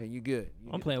saying? Yeah. And you good.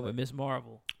 I'm playing with Miss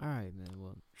Marvel. All right, man.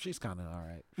 Well, she's kind of all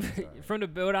right. From the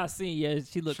build I seen, yeah,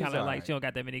 she looked kind of like she don't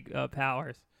got that many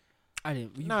powers. I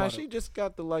didn't. Nah, she just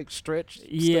got the like stretch.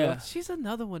 Yeah, stuff. She's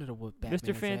another one of the Batman's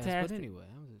Mr. Fantastic. Ass, but anyway,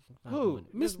 who?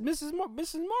 Mrs.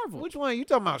 Marvel. Which one? You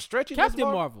talking about stretching? Captain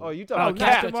Marvel. Oh, you talking about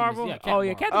Captain Marvel?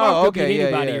 Captain Marvel could get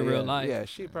anybody in real life. Yeah,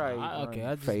 she probably.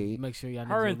 I just fade. make sure y'all.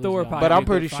 Her and Thor probably. But I'm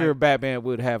pretty sure Batman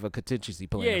would have a contingency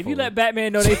plan. Yeah, if you let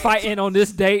Batman know they fighting on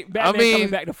this date, Batman coming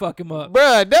back to fuck him up.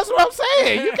 Bruh, that's what I'm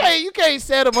saying. You can't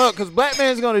set him up because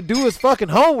Batman's gonna do his fucking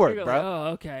homework, bro. Like, oh,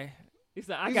 okay. He's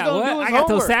like, I got what? I got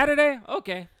till Saturday?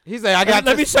 Okay. He's like,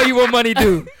 Let me show you what money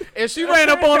do. If she ran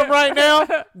up on him right now,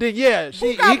 then yeah,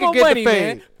 he could get money, the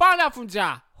fade. Man? Find out from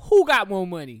Ja. Who got more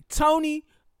money, Tony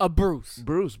or Bruce?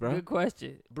 Bruce, bro. Good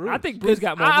question. Bruce. I think Bruce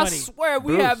got more money. I swear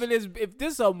we having this. If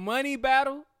this a money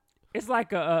battle, it's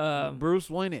like a Bruce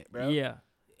win it, bro. Yeah.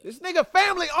 This nigga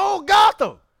family owned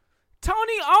Gotham.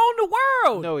 Tony owned the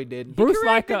world. No, he didn't. Bruce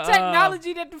like the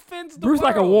technology that defends the Bruce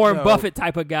world. like a Warren Buffett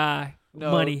type of guy.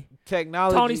 No, money.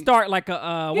 Technology. Tony Stark like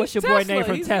a what's your boy name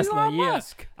from He's Tesla? Elon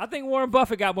Musk. I think Warren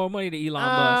Buffett got more money than Elon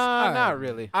Musk. Not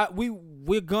really.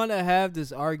 We're gonna have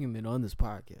this argument on this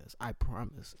podcast. I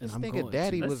promise. And This I'm nigga going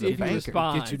daddy to. was Let's a see if he banker.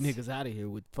 responds. Get you niggas out of here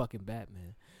with fucking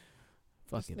Batman.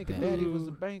 Fucking This nigga Batman. daddy was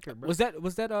a banker, bro. Was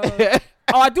that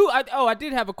I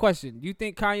did have a question. You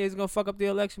think Kanye's gonna fuck up the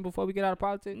election before we get out of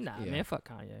politics? Nah, Yeah. man, fuck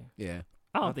Kanye. Yeah.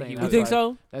 I don't think he that's would. You think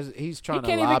so? He's trying to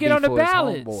can't even lobby get on the for his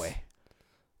ballots. homeboy.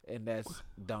 And that's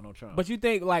Donald Trump. But you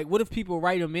think like, what if people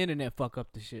write him in and then fuck up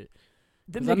the shit?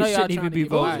 Them 'Cause I know niggas y'all shouldn't trying even to be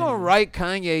get who's voting. gonna write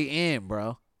Kanye in,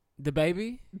 bro? The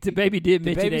baby. The baby did The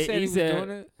mention baby that. said He he was said, doing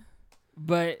it.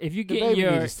 but if you The get baby need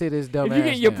your to sit his dumb if you ass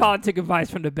get your down. politic advice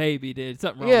from the baby, then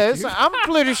something wrong. Yeah, with you. I'm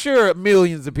pretty sure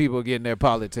millions of people getting their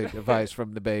politic advice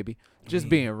from the baby. Just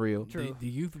being real. True. The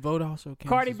youth vote also counts.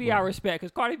 Cardi as B, well. I respect,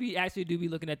 because Cardi B actually do be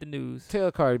looking at the news.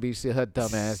 Tell Cardi B sit her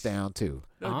dumb ass down too.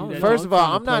 Don't do that. First of all, trying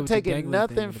to I'm play not with the taking dangling thing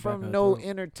nothing in the back from of no her throat.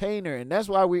 entertainer, and that's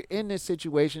why we're in this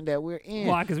situation that we're in.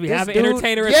 Why? Because we This have an dude-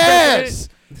 entertainer as Yes,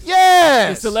 president?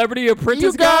 yes. The celebrity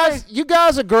apprentice guy? You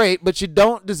guys are great, but you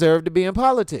don't deserve to be in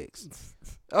politics.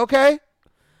 Okay?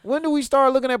 When do we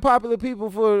start looking at popular people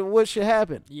for what should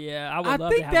happen? Yeah, I would I love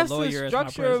to think have that's a lawyer the as my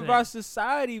structure of president. our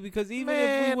society because even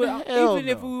Man, if we hell were,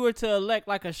 if no. we were to elect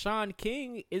like a Sean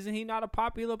King, isn't he not a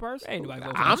popular person? Ain't nobody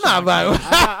voting for I'm Sean not King. voting.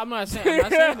 I'm not saying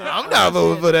that. I'm not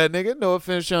voting for that nigga. No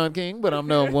offense, Sean King, but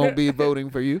won't be voting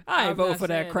for you. I ain't I'm voting not for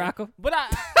that saying cracker. But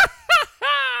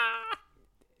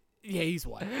yeah, he's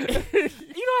white. You know,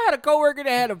 I had a coworker that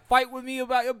had a fight with me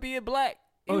about him being black.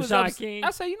 He was Sean King? I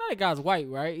said, you know that guy's white,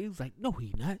 right? He was like, no,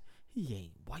 he not. He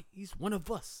ain't white. He's one of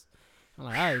us. I'm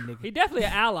like, all right, nigga. He definitely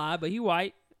an ally, but he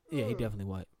white. Yeah, he definitely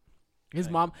white. His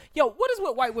mom. Yo, what is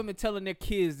with white women telling their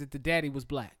kids that the daddy was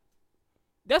black?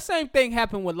 That same thing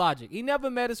happened with Logic. He never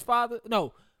met his father.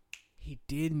 No, he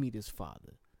did meet his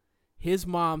father. His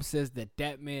mom says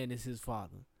that man is his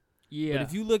father. Yeah. But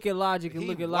if you look at Logic and He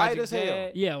look at white Logic as hell.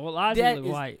 dad, Yeah, well, Logic That look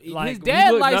is- white. his Like, dad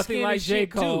you look light nothing skinned like as J.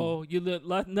 shit, too. Cole. You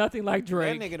look nothing like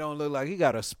Drake. That nigga don't look like he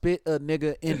got a spit a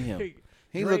nigga in him.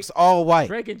 He Drake- looks all white.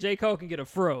 Drake and J. Cole can get a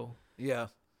fro. Yeah.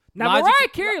 Now Logic- Mariah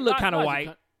Carey look kind of Logic-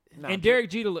 white, Nah, and Derek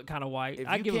Jeter look kind of white. if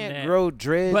I you give him can't that. grow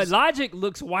dreads, But Logic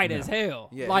looks white No. as hell.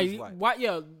 yeah, like he's white. what?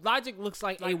 Yeah, Logic looks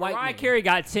like, a white Mariah man. Carey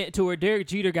got tint to her. Derek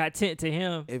Jeter got tint to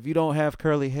him. If you don't have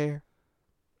curly hair,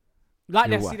 Like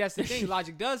You're that. See, white. that's the thing.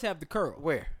 Logic does have the curl.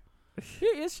 where?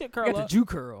 Yeah, his shit curl Got the up. Jew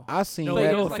curl. I seen No,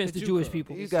 that. no it's like offense a to Jew Jewish curl.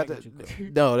 people. You It's got like the a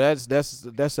Jew curl. no. That's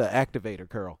an activator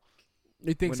curl.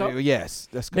 You think When so? yes,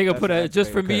 that's Nigga that's put an a just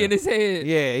activator for me curl. in his head.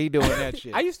 Yeah, he doing that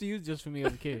shit. I used to use Just For Me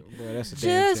as a kid. Boy, that's a damn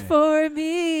Just shame. for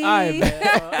me. All right,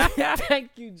 man.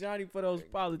 Thank you, Johnny, for those You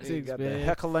politics, got the man.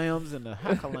 heckalams and the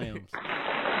hackalams.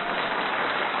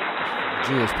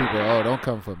 Jewish people, oh, don't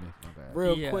come for me. My bad.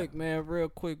 Real Yeah. quick, man. Real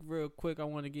quick. I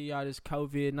want to give y'all this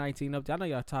COVID-19 update. I know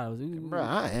y'all tired. Bro,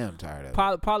 I am tired of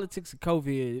it. Politics of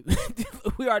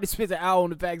COVID. We already spent an hour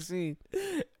on the vaccine.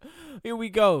 Here we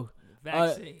go.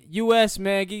 Vaccine. U.S.,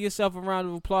 man, give yourself a round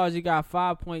of applause. You got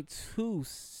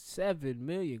 5.27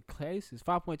 million cases.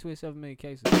 5.27 million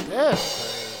cases.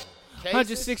 Yes.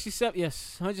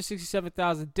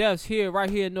 167,000 deaths here, right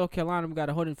here in North Carolina. We got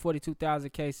 142,000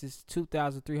 cases,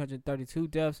 2,332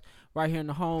 deaths. Right here in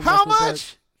the home. How Mecklenburg,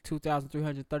 much?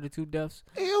 2,332 deaths.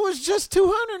 It was just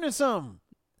 200 and something.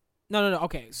 No.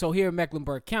 Okay, so here in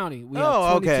Mecklenburg County, we Oh,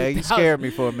 have okay. You 22,000. scared me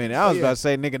for a minute. I was Yeah. about to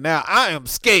say, nigga, now I am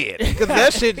scared because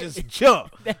that shit just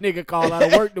jumped. That nigga call out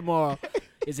of work tomorrow.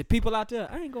 Is it people out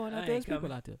there? I ain't going out I there. ain't It's people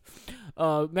coming. out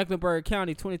there. Mecklenburg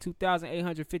County,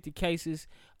 22,850 cases,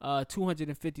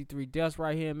 253 deaths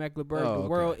right here in Mecklenburg. Oh, The okay.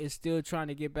 world is still trying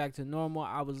to get back to normal.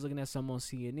 I was looking at some on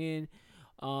CNN.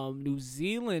 New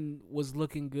Zealand was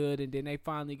looking good, and then they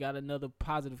finally got another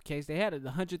positive case. They had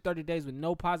 130 days with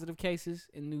no positive cases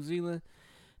in New Zealand.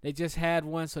 They just had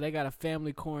one, so they got a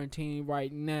family quarantine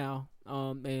right now,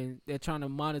 and they're trying to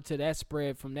monitor that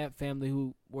spread from that family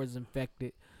who was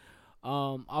infected.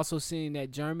 Also seeing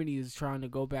that Germany is trying to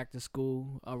go back to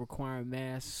school, requiring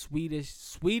masks.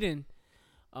 Sweden,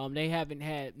 they haven't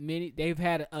had many. They've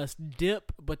had a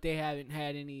dip, but they haven't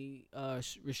had any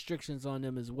restrictions on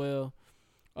them as well.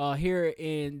 Here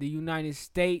in the United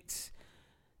States,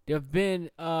 there have been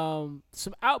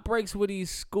some outbreaks where these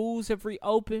schools have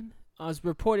reopened. It's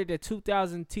reported that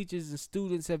 2,000 teachers and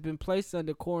students have been placed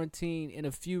under quarantine in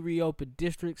a few reopened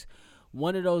districts.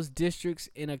 One of those districts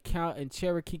in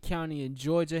Cherokee County in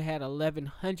Georgia had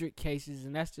 1,100 cases,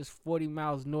 and that's just 40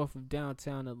 miles north of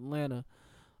downtown Atlanta.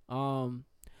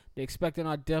 They're expecting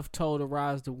our death toll to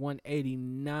rise to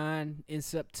 189 in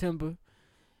September.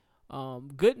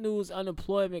 Good news,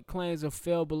 unemployment claims have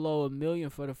fell below 1 million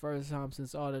for the first time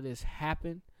since all of this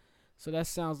happened. So that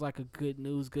sounds like a good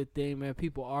thing, man.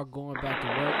 People are going back to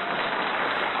work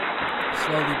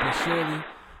slowly but surely.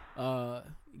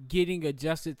 Getting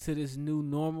adjusted to this new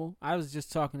normal. I was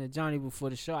just talking to Johnny before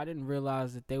the show. I didn't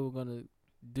realize that they were going to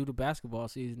do the basketball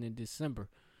season in December.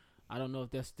 I don't know if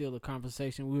that's still a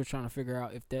conversation. We were trying to figure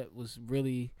out if that was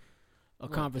really a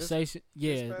conversation.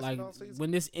 this Like basketball season?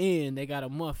 when this ends, they got a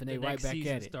month and The they right next back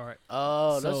season at it. start.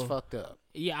 Oh, that's So- fucked up.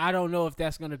 Yeah, I don't know if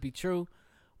that's going to be true.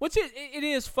 Which it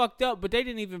is fucked up, but they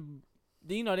didn't even,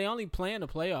 they only play in the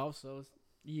playoffs, so it's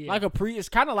Yeah. like it's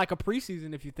kind of like a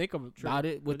preseason if you think about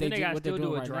it. But then they got to still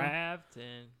do a right now. draft,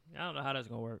 and I don't know how that's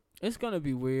gonna work. It's gonna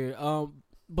be weird.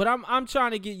 But I'm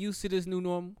trying to get used to this new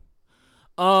normal.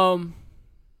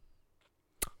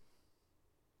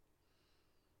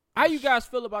 How you guys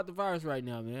feel about the virus right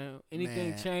now, man?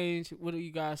 Anything Man. change? What are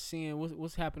you guys seeing?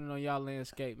 What's happening on y'all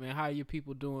landscape, man? How are your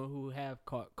people doing who have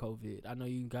caught COVID? I know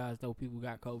you guys know people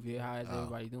got COVID. How is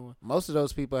everybody doing? Most of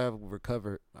those people have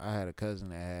recovered. I had a cousin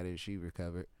that had it. She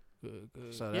recovered. Good.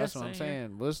 So Yeah, that's what I'm same here.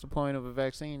 saying. What's the point of a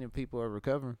vaccine if people are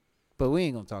recovering? But we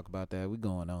ain't gonna talk about that. We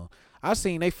going on. I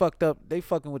seen they fucked up. They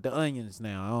fucking with the onions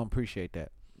now. I don't appreciate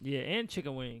that. Yeah, and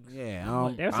chicken wings.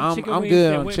 Yeah, There's some I'm chicken I'm wings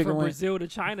good that on went chicken from wings. Brazil to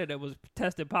China that was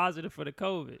tested positive for the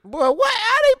COVID. Boy, what?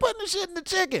 How they putting the shit in the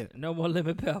chicken? No more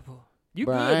lemon pepper. You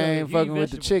Bro, good I though, ain't if you fucking eat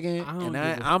with the vegetables. chicken, I don't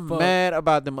and give a I'm fuck. mad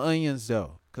about them onions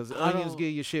though, cause I onions don't-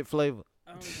 give your shit flavor.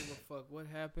 I don't give a fuck what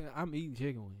happened. I'm eating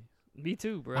chicken wings. Me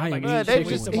too, bro. I ain't Like, eating Bro, eat they chicken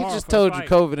chicken just, wings. he tomorrow just for a told you fight.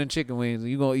 COVID and chicken wings.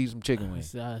 You gonna eat some chicken wings?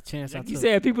 It's a chance I Like you took.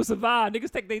 said, people survive.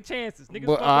 Niggas take their chances. Niggas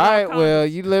Well, fuck all right. without Well,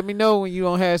 condoms. you let me know when you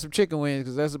don't have some chicken wings,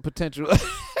 cause that's a potential.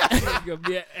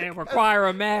 Yeah, and require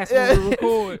a mask when we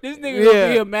record. This nigga gonna Yeah.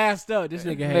 be here masked up. This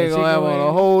nigga had They chicken gonna have on a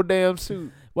wings. whole damn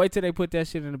suit. Wait till they put that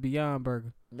shit in a Beyond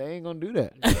Burger. They ain't gonna do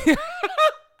that.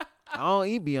 I don't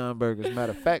eat Beyond Burgers.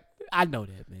 Matter of fact, I know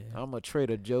that, man. I'm a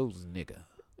Trader Joe's nigga.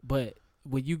 But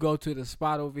when you go to the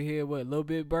spot over here, what Little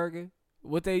Bit Burger,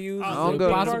 what they use? Oh, I don't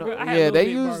Little go. Bit Burger? I had Yeah, Little they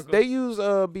Bit use Burger. they use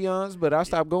Beyond's, but I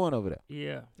stopped going over there. Yeah.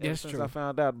 Ever That's since true. I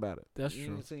found out about it. That's You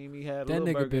true. ain't seen me had a That Little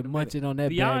nigga Burger in been a munching on that.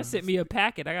 Beyond bag. sent me a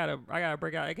packet. I gotta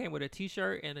break out. It came with a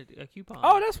T-shirt and a coupon.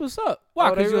 Oh, that's what's up. Why?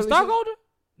 Oh, they Because you're a really sent- stockholder?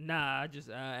 Nah, I just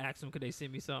asked them could they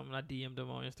send me something. I DM'd them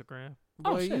on Instagram.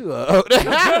 Oh, Boy, shit. you up. Y'all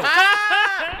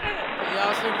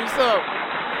send me some.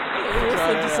 Send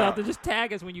that you out. something. Just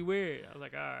tag us when you wear it. I was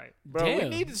like, all right. Bro, we Damn.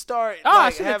 need to start. Oh, I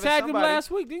like, should have having tagged him somebody-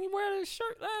 last week. Didn't you wear this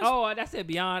shirt last? Oh, that's it.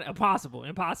 Beyond Impossible.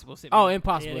 Impossible sent Oh, me.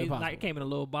 Impossible, Yeah, Impossible. Like, it came in a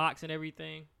little box and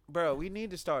everything. Bro, we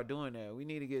need to start doing that. We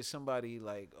need to get somebody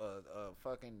like a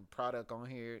fucking product on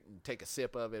here and take a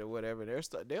sip of it or whatever.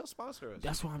 They'll sponsor us.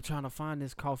 That's why I'm trying to find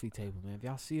this coffee table, man. If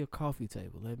y'all see a coffee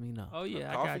table, let me know. Oh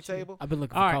yeah, I coffee got you. table. I've been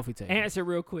looking All for right, coffee table. answer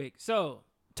real quick. So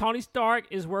Tony Stark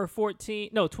is worth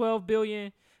 12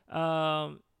 billion.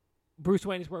 Bruce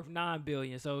Wayne is worth 9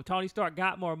 billion. So Tony Stark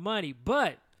got more money,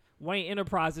 but Wayne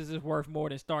Enterprises is worth more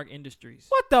than Stark Industries.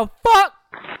 What the fuck?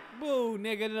 Boo,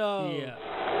 nigga, no. Yeah.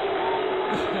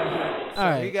 So All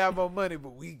right. we got more money, but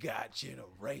we got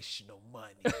generational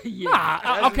money. Yeah. Nah,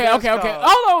 That's- okay. that's Hold called-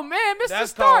 on, man. Mr.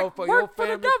 That's Stark called for your worked for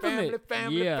the family, government.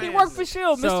 family, Yeah. He family. worked for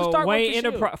Shield. Mr. So Stark Wayne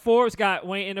worked for Shield. Forbes got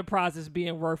Wayne Enterprises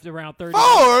being worth around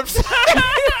Forbes.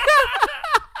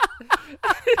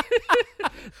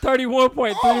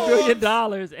 $31.3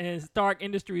 billion, and Stark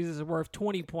Industries is worth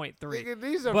 20.3. Nigga,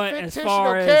 these are But as fictional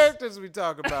far as- characters we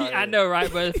talk about. I here. know,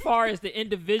 right? But as far as the That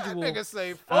individual, nigga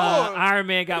say Forbes. Iron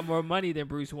Man got more money than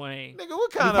Bruce Wayne. Nigga,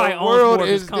 what He kind probably of owns world more of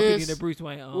his is company this than Bruce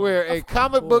Wayne owns. where a Of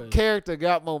comic book course. character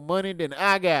got more money than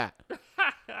I got?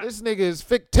 This nigga is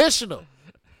fictional.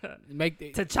 Make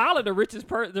the. T'Challa, the richest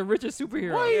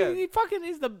superhero. Boy, Yeah. he fucking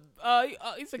is the.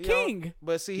 He's a He king. on-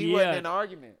 But see, he Yeah. wasn't in the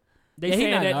argument. They Yeah, he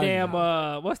saying not that an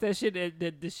damn what's that shit?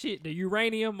 The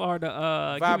uranium or the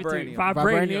Vibranium.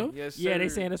 Vibranium. Yes, Yeah, they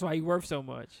sir. saying that's why he worth so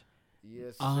much.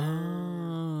 Yes, sir.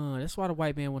 Ah, that's why the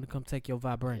white man want to come take your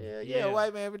vibranium. Yeah,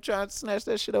 white man been trying to snatch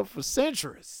that shit up for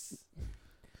centuries.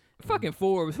 Fucking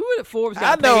Forbes. Who did Forbes I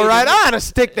got know, paid right? to- I ought to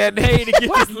stick that paid to nigga. get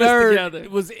What this list together? nerd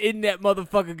was in that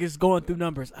motherfucker just going through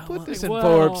numbers? I Put want- this in Well,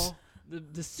 Forbes.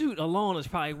 The suit alone is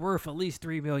probably worth at least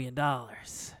 $3 million.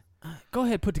 Go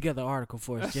ahead, put together an article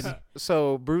for us, Jimmy.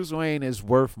 So Bruce Wayne is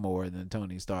worth more than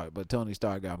Tony Stark, but Tony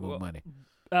Stark got more Well, money.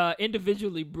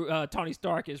 Individually, Tony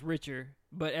Stark is richer,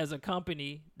 but as a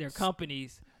company, their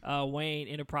companies, Wayne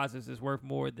Enterprises is worth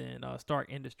more than Stark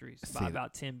Industries by See,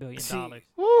 about $10 billion.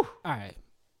 Woo! All right.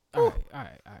 All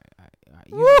right.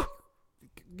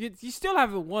 You still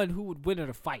haven't won who would win in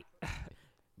a fight.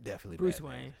 Definitely Bruce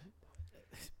Batman. Wayne.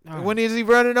 All right. When is he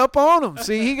running up on him?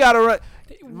 See, he got to run.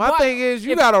 My Why- thing is,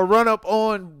 you if- got to run up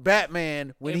on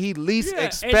Batman when he least Yeah,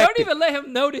 expect and don't it. even let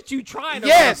him know that you trying to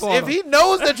Yes, run up on if him. he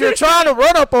knows that you're trying to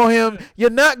run up on him, you're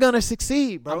not gonna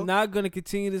succeed, bro. I'm not gonna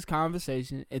continue this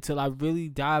conversation until I really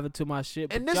dive into my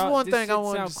shit. And but this y'all- one thing I shit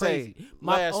wanted sound to say crazy.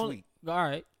 last week. All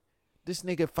right. This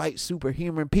nigga fights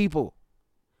superhuman people.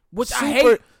 Which I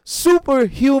hate.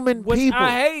 Superhuman Which people. I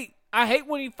hate. I hate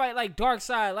when he fight like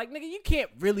Darkseid. Like, nigga, you can't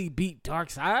really beat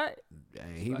Darkseid.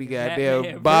 Hey, he be Fucking goddamn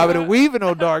Batman, bobbing bro. and weaving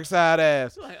on Darkseid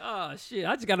ass. It's like, oh shit,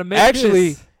 I just gotta make Actually,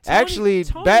 this. actually,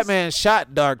 Tony's- Batman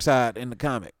shot Darkseid in the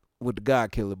comic with the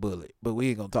God Killer bullet, but we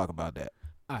ain't gonna talk about that.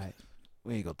 All right.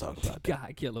 We ain't gonna talk about that.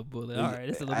 God Killer Bullet. All right,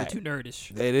 that's a little bit too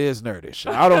nerdish. It is nerdish.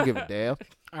 I don't give a damn.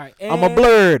 All right. I'm a and-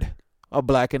 blurred, a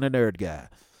black and a nerd guy.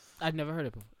 I've never heard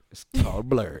it before. It's called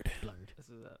blurred. Blurred. This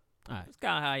is, All right. It's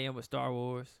kind of how I am with Star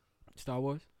Wars. Star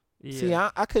Wars. Yeah, See,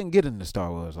 I couldn't get into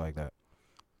Star Wars like that.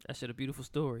 that shit a beautiful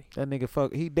story. That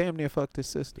nigga he damn near fucked his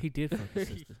sister. He did fuck his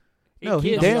sister. No,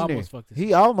 he kissed He her. damn near. almost fucked his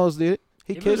He almost did it.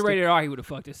 He If it was kissed her. rated R, he would have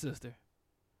fucked his sister.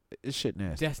 It's shit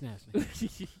nasty. That's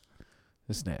nasty.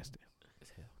 It's nasty.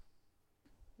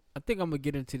 I think I'm gonna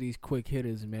get into these quick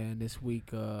hitters, man. This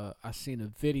week, I seen a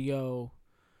video.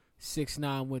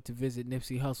 6ix9ine went to visit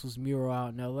Nipsey Hussle's mural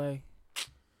out in L.A.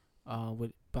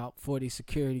 With about 40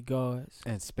 security guards.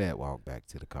 And Spat walked back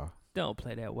to the car. Don't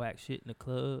play that whack shit in the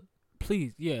club.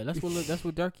 Please, yeah, that's what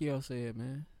Durkio said,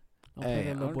 man. Don't play Hey,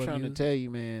 that little I'm boy trying music. to tell you,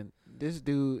 man, this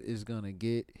dude is gonna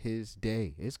get his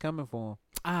day. It's coming for him.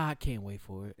 I can't wait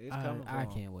for it. It's coming I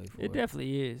for him. can't wait for It it.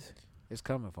 definitely is. It's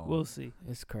coming for him. We'll see.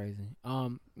 It's crazy.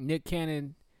 Nick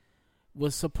Cannon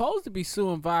was supposed to be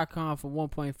suing Viacom for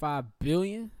 $1.5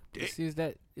 billion. See, is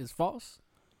that is false?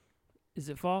 Is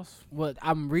it false? What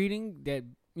I'm reading that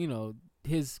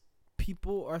his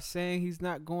people are saying he's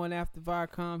not going after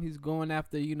Viacom. He's going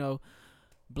after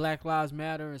Black Lives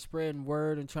Matter and spreading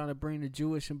word and trying to bring the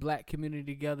Jewish and black community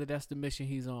together. That's the mission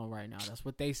he's on right now. That's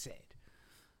what they said.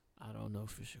 I don't know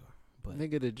for sure, But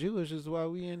Nigga, the Jewish is why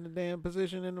we in the damn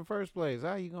position in the first place.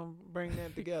 How you gonna bring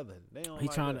that together? They don't he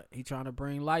like trying that. to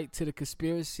bring light to the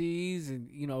conspiracies and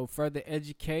further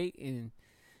educate and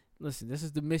listen. This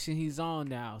is the mission he's on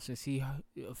now. Since he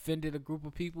offended a group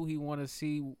of people, he want to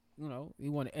see he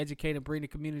want to educate and bring the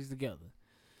communities together.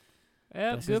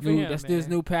 Yeah, That's good his for new. him, That's man. his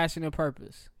new passion and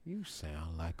purpose. You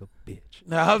sound like a bitch.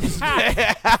 No, I'm just playing.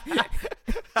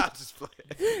 I'm just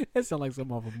playing. That sounds like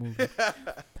something off a movie.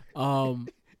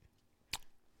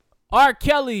 R.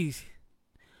 Kelly,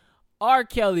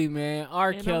 man. R.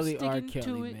 And Kelly, I'm R. sticking to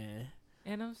Kelly, it. man.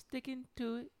 And I'm sticking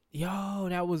to it. Yo,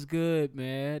 that was good,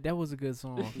 man. That was a good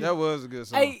song. That was a good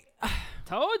song. Hey,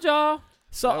 Told y'all.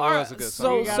 so That R. was a good So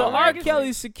song. You so gotta R. like it.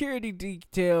 Kelly's security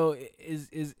detail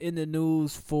is in the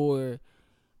news for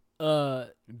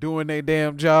Doing their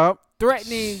damn job.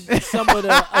 threatening some of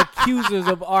the accusers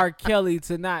of R. Kelly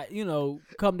to not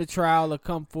come to trial or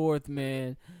come forth,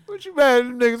 man. What you mad at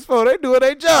them niggas for? They doing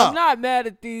their I'm job. not mad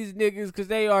at these niggas because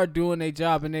they are doing their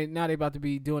job and they about to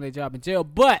be doing their job in jail.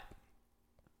 But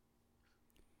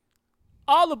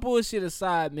all the bullshit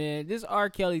aside, man, this R.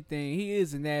 Kelly thing, he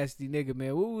is a nasty nigga,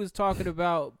 man. What we was talking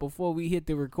about before we hit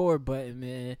the record button,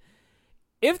 man.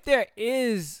 If there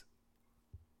is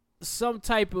some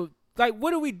type of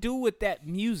what do we do with that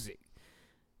music?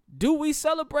 Do we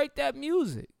celebrate that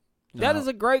music? That No. is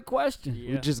a great question.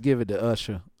 Yeah. We just give it to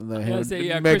Usher. Let gonna him say,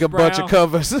 yeah, make Chris a bunch Brown. of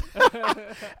covers. Is Hey,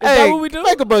 that what we do?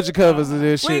 make a bunch of covers of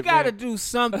this We shit. gotta man. do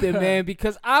something, man,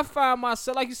 because I find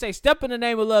myself, like you say, Step in the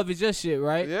Name of Love is your shit,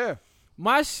 right? Yeah.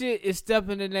 My shit is Step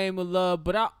in the Name of Love,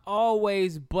 but I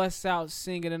always bust out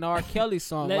singing an R. Kelly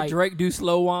song. Let like Drake do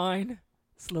slow wine.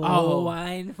 Slow Oh.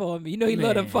 wine for me. You know he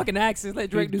love them Man. fucking accents. Let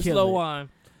Drake He'd do kill slow it. wine.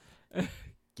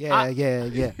 Yeah,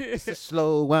 yeah. It's a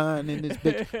slow wine in this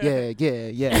bitch.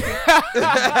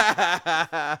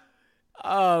 Yeah.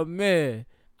 oh man,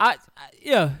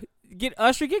 get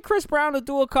Usher, get Chris Brown to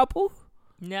do a couple.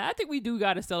 Nah, I think we do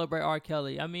gotta celebrate R.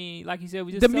 Kelly. I mean, like you said,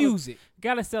 we just The music,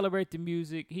 gotta celebrate the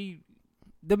music.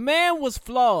 the man was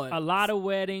flawed. A lot of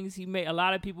weddings. A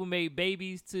lot of people made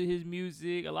babies to his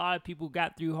music. A lot of people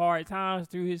got through hard times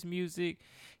through his music.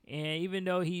 And even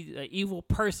though he's an evil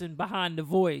person behind the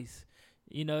voice,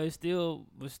 it still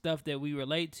was stuff that we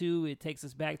relate to. It takes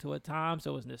us back to a time,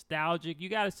 so it's nostalgic. You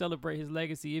got to celebrate his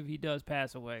legacy if he does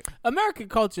pass away. American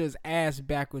culture is ass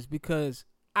backwards because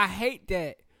I hate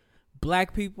that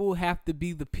black people have to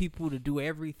be the people to do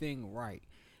everything right.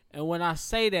 And when I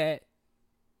say that,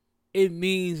 it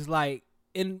means like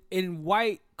in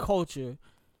white culture,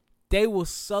 they will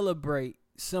celebrate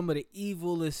some of the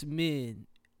evilest men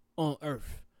on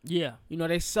earth. Yeah.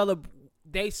 They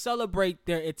celebrate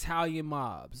their Italian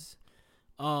mobs.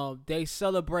 They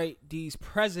celebrate these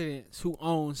presidents who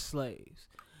own slaves.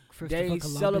 They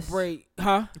celebrate,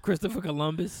 Christopher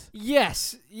Columbus.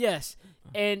 Yes,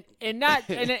 and not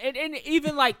and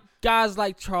even like guys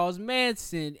like Charles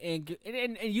Manson and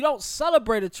you don't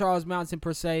celebrate a Charles Manson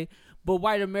per se, but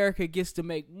white America gets to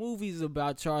make movies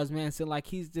about Charles Manson like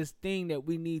he's this thing that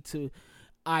we need to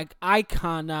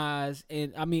iconize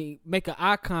and make an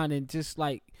icon and just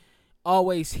like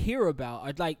always hear about.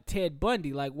 Or like Ted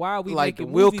Bundy, like why are we Like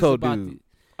making the movies Wilco about dude. this?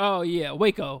 Oh, yeah.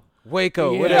 Waco.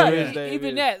 Waco, Yeah. whatever Yeah, his name even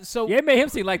is. that. So Yeah, it made him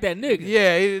seem like that nigga.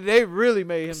 Yeah, they really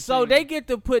made him. So sing. they get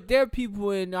to put their people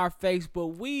in our face, but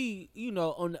we,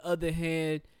 on the other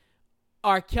hand,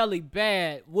 R. Kelly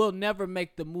bad. We'll never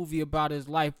make the movie about his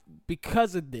life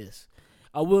because of this.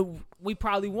 We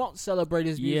probably won't celebrate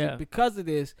his music Yeah. because of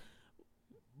this.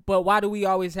 But why do we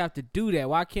always have to do that?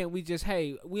 Why can't we just,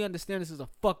 hey, we understand this is a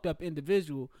fucked up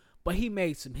individual, but he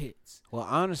made some hits. Well,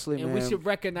 honestly, And man. we should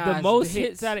recognize The most the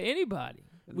hits out of anybody.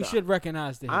 We should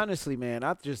recognize the hits. Honestly, man,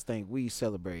 I just think we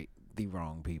celebrate the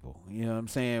wrong people. You know what I'm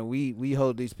saying? We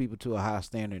hold these people to a high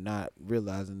standard, not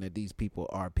realizing that these people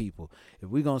are people. If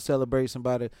we're going to celebrate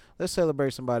somebody, let's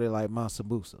celebrate somebody like Mansa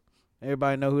Musa.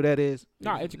 Everybody know who that is?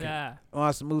 Nah, educate. Nah.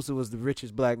 Mansa Musa was the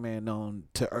richest black man known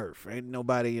to earth. Ain't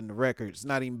nobody in the records,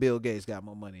 not even Bill Gates, got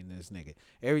more money than this nigga.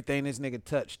 Everything this nigga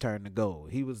touched turned to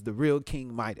gold. He was the real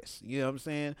King Midas. You know what I'm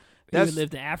saying? He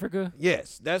lived in Africa.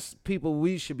 Yes, that's people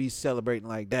we should be celebrating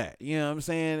like that. You know what I'm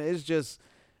saying? It's just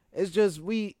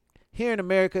we here in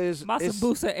America is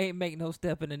Masabusa ain't make no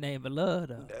step in the name of love,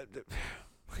 though.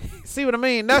 see what I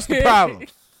mean? That's the problem.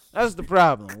 That's the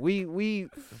problem. We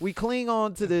cling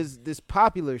on to this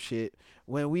popular shit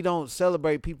when we don't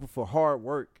celebrate people for hard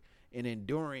work and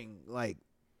enduring like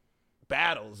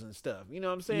battles and stuff. You know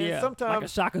what I'm saying? Yeah, Sometimes like a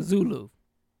Shaka Zulu.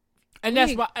 And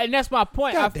that's my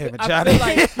point. God damn it, I Johnny.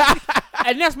 feel like,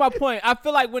 and that's my point. I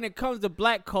feel like when it comes to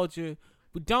black culture,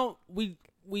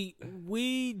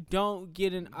 we don't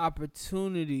get an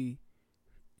opportunity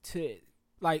to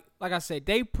like I said,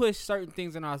 they push certain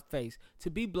things in our face. To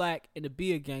be black and to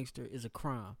be a gangster is a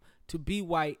crime. To be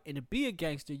white and to be a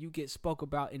gangster, you get spoke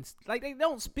about. Like, they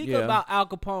don't speak about Al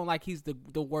Capone like he's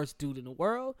the worst dude in the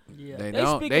world. Yeah. They They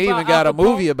don't. speak They about even got Al a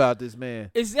movie Capone. about this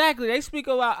man. Exactly. They speak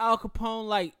about Al Capone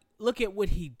like, look at what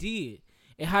he did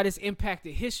and how this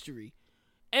impacted history.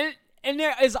 And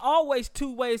there is always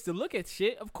two ways to look at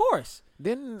shit, of course.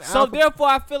 So therefore,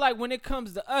 I feel like when it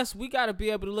comes to us, we got to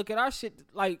be able to look at our shit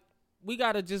like, we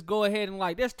got to just go ahead and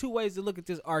like, there's two ways to look at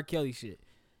this R. Kelly shit.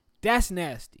 That's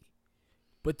nasty.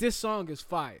 But this song is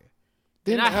fire.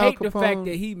 And I hate the fact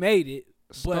that he made it.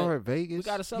 Started Vegas. We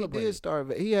gotta celebrate He did it.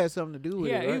 start. He had something to do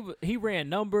with it. Right? he ran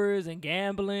numbers and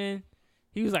gambling.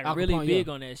 He was like Al really Capone, big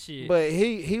yeah. on that shit. But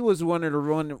he was one of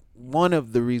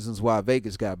the reasons why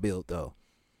Vegas got built, though.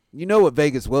 You know what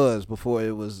Vegas was before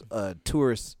it was a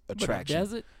tourist attraction. What, a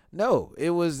desert? No,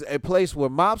 it was a place where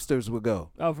mobsters would go.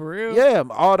 Oh, for real? Yeah,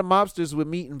 all the mobsters would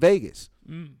meet in Vegas.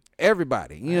 Mm.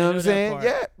 Everybody, you I know what know I'm that saying? part.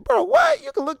 Yeah, bro. What?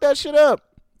 You can look that shit up.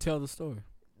 Tell the story.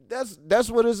 That's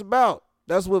what it's about.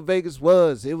 That's what Vegas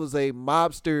was. It was a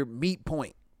mobster meet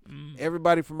point.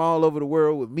 Everybody from all over the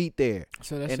world would meet there.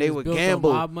 So that And shit they was would built on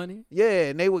gamble. mob money? Yeah,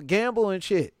 and they would gamble and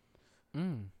shit.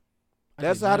 I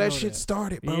That's did how not that know shit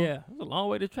started, bro. Yeah. It was a long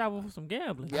way to travel for some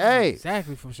gambling. Hey,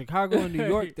 Exactly. From Chicago and New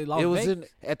York to Las it was Vegas.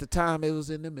 at the time. It was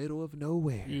in the middle of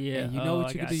nowhere. Yeah. And you know Oh, what I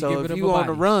you can got do. you. So give if it up you a on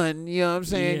the body. run, you know what I'm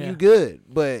saying, Yeah. you good.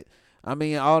 But I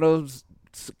mean, all those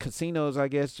casinos, I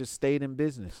guess, just stayed in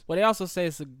business. Well, they also say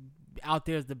out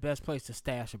there is the best place to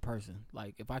stash a person.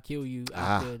 Like, if I kill you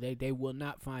out there, they will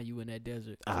not find you in that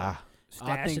desert. I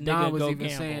Stash think a nigga Don and was go even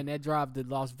gamble. saying that drive to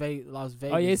Las Vegas.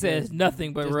 Oh, yeah, he said it's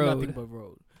nothing but road. Nothing but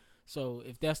road. So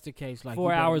if that's the case, like 4 you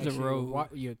better hours make of sure road.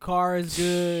 your car is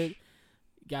good. You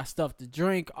got stuff to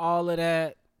drink, all of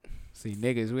that. See,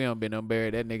 niggas, we don't been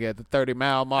unburied that nigga at the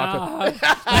 30-mile marker.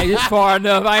 Hey, it's far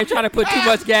enough. I ain't trying to put too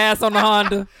much gas on the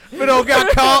Honda. We don't got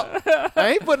caught. I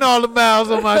ain't putting all the miles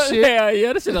on my shit.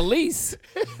 Yeah, this shit a lease.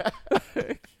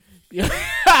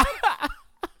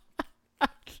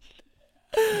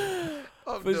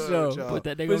 For sure. Put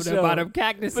that nigga For over there by sure. them For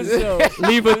cactuses. sure.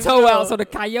 Leave a toe out so the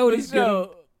For coyotes get 'em.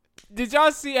 sure.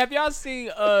 Have y'all seen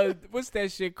what's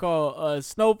that shit called?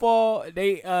 Snowfall?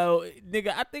 They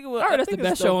nigga, I think it was I heard that's the think it's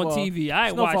best show on Snowfall. TV. I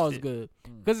ain't Snowfall watched is it. good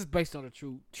because it's based on a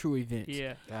true event.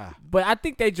 Yeah. But I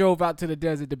think they drove out to the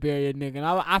desert to bury a nigga, and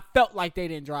I felt like they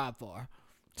didn't drive far.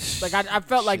 Like I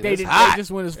felt like Shit, they it's didn't. hot. They just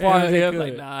went as far as they I'm could.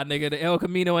 like, nah, nigga, the El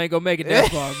Camino ain't gonna make it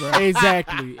that far, bro.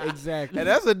 Exactly. And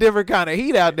that's a different kind of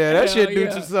heat out there. That Hell shit do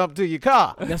yeah. something to your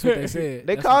car. That's what they said.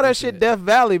 They That's call what that shit said. Death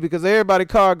Valley because everybody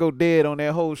car go dead on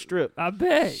that whole strip. I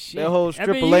bet. That whole I strip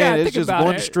mean, of you land gotta is think just about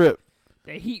one it. strip.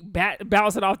 The heat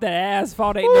bouncing off that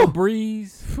asphalt, ain't no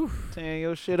breeze. Tearing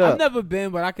your shit I've up. never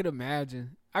been, but I could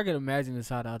imagine. it's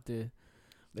hot out there.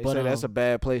 They but, say that's a um,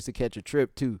 bad place to catch a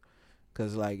trip too.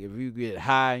 Cause like if you get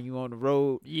high and you on the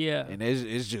road Yeah. and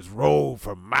it's just road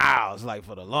for miles, like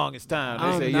for the longest time. They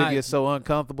I'm say not- you get so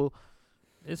uncomfortable.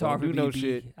 It's Don't hard for do me no to be.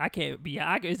 shit. I can't be.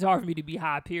 It's hard for me to be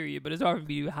high, period. But it's hard for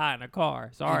me to be high in a car.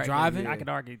 It's all right. driving? I can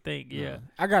already think. Yeah.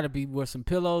 I gotta be where some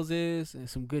pillows is and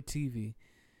some good TV.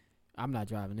 I'm not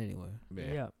driving anywhere.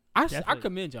 Yeah. I Definitely.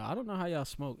 commend y'all. I don't know how y'all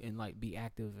smoke and like be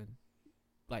active and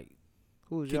like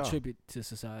Who's y'all? contribute to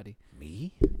society.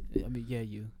 Me? I mean, yeah,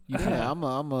 you. Yeah, I'm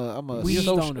a Weed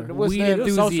social, stoner. what's Weed that? You're a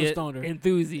social enthusiast. stoner.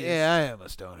 Enthusiast. Yeah, I am a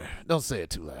stoner. Don't say it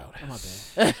too loud. Oh, my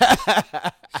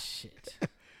bad. Shit.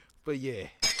 But yeah,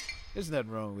 there's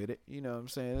nothing wrong with it. You know what I'm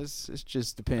saying? It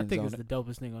just I depends think on it's it. the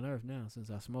dopest thing on earth now.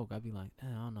 Since I smoke, I'd be like, I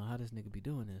don't know how this nigga be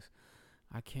doing this.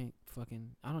 I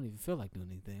don't even feel like doing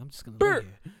anything. I'm just gonna lay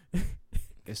here.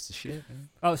 It's the shit, man.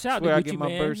 Oh, shout out Where I to get Gucci my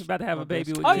Man. burst- He's about to have my a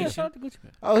baby burst- with Oh yeah, Keisha. shout out to Gucci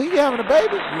Man. Oh, he having a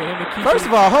baby? Yeah, him and Keisha. First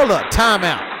of all, hold up. Time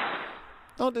out.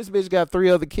 Don't this bitch got 3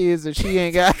 other kids that she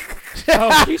ain't got?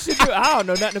 Oh, she should do. I don't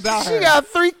know nothing about her. She got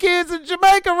 3 kids in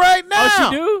Jamaica right now. Oh,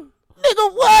 she do.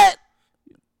 Nigga, what?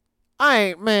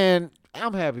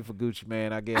 I'm happy for Gucci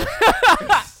Man, I guess.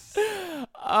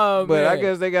 Oh, But I man.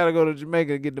 guess they gotta go to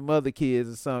Jamaica to get the mother kids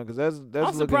or something, because that's I'm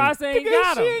looking, surprised they ain't Nigga,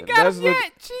 got she him. ain't got That's him look-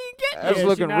 yet. She ain't get that's Yeah, she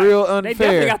looking not- real They definitely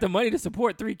unfair. got the money to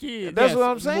support 3 kids. That's Yes, what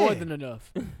I'm saying. More than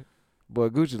enough. Boy,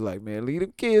 Gucci's like, man, leave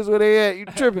them kids where they at. You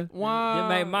tripping?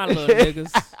 Them ain't my little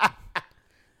niggas.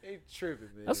 They tripping,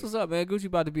 man. That's what's up, man. Gucci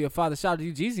about to be a father. Shout out to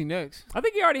you, Jeezy next. I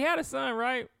think he already had a son,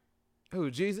 right? Who,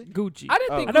 Jeezy? Gucci. I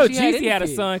didn't think I know Gucci had Jeezy any had a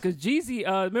kids. son because Jeezy.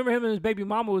 Remember him and his baby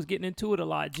mama was getting into it a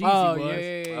lot. Jeezy Oh was.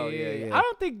 yeah. Oh, yeah. I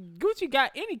don't think Gucci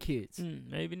got any kids.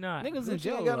 Maybe not. Niggas in Gucci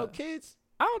jail. ain't got a no lot. kids?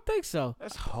 I don't think so.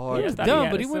 That's Yeah, hard. it's to not- do. he Dumb,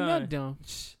 had but a he wasn't son. that dumb.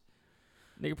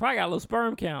 Nigga probably got a little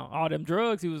sperm count. All them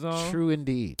drugs he was on. True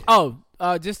indeed. Oh,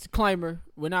 just disclaimer: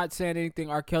 we're not saying anything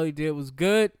R. Kelly did was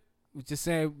good. We're just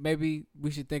saying maybe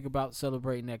we should think about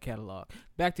celebrating that catalog.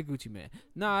 Back to Gucci Mane.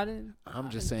 No, I didn't. I'm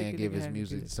just saying, give his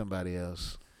music to somebody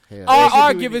else. Hell,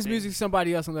 Or give his music to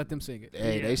somebody else and let them sing it.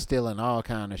 hey, they stealing all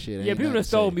kind of shit. Yeah, Ain't people nothing have to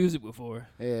stole say. music before.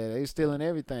 Yeah, they stealing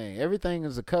everything. Everything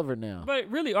is a cover now. But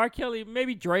really, R. Kelly,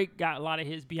 maybe Drake got a lot of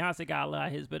his, Beyonce got a lot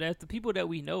of his, but as the people that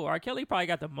we know, R. Kelly probably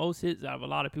got the most hits out of a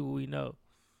lot of people we know.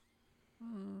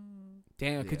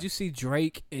 Damn, could you see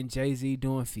Drake and Jay-Z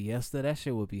doing Fiesta? That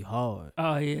shit would be hard.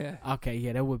 Oh, yeah. Okay,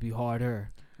 yeah, that would be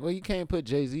harder. Well, you can't put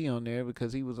Jay-Z on there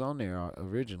because he was on there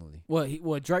originally. Well,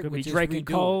 Drake Could would be just Drake and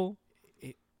redo Cole.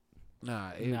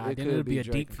 Nah, Then it it could would be a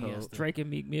Drake deep and Cole. Fiesta. Drake and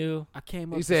Meek Mill. I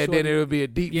came up. He to said Shorty- then it would be a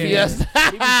deep Yeah. Fiesta.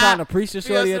 He was trying to preach to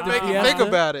Shorty at the make you Fiesta. think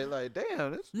about it. Like,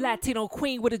 damn, this. Latino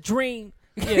queen with a dream.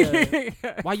 Yeah.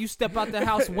 Why you step out the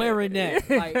house wearing that?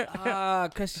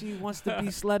 Like, cause she wants to be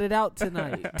slutted out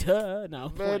tonight. Duh. No.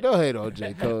 Man, don't hate on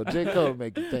J. Cole. J. Cole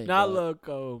make you think. Not dog. look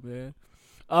cold, man.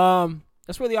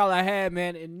 That's really all I had,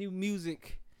 man. And new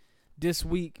music this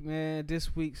week, man.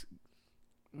 This week's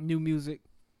new music.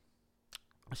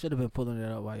 I should have been pulling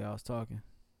it up while y'all was talking.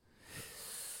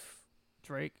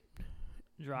 Drake.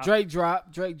 Drake drop.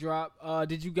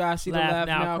 Did you guys see the Laugh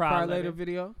Now, Cry Later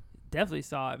video? Definitely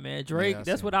saw it, man. Drake, Yeah, I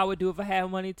that's seen what it. I would do if I had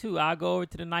money, too. I'll go over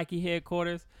to the Nike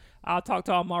headquarters. I'll talk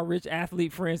to all my rich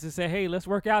athlete friends and say, hey, let's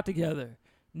work out together.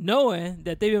 Knowing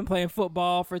that they've been playing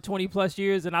football for 20-plus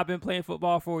years and I've been playing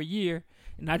football for a year,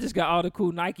 and I just got all the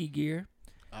cool Nike gear.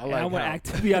 I And like I want how,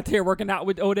 to be out there working out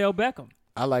with Odell Beckham.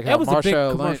 I like That how was a big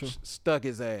Marshawn commercial. Lynch stuck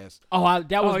his ass. Oh,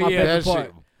 that was Oh, my yeah. That favorite part.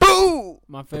 shit. Boo!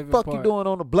 My favorite Fuck part. you doing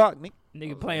on the block, nigga?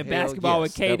 Nigga playing hell basketball yes,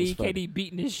 with that was KD. funny. KD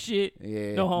beating his shit.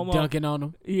 Yeah. No homo. Dunking on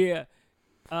him. Yeah.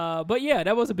 But yeah,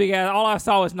 that was a big ass. All I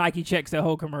saw was Nike checks that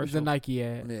whole It was commercial. a Nike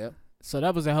ad. Yeah. So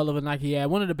that was a hell of a Nike ad.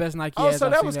 One of the best Nike Oh, ads so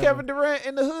I've that seen was ever. Kevin Durant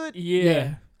in the hood?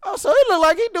 Yeah. Oh, so he look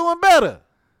like he doing better.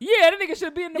 Yeah, that nigga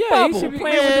should be in the Yeah, he bubble should be-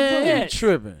 playing with the Man, you Nets.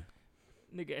 tripping.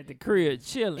 Nigga at the crib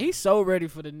chilling. He's so ready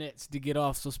for the Nets to get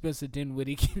off so Spencer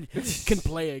Dinwiddie can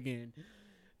play again.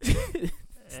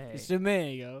 It's your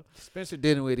man, yo. Spencer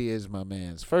Dinwiddie is my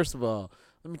man's. First of all,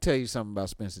 let me tell you something about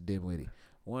Spencer Dinwiddie.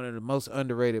 One of the most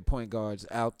underrated point guards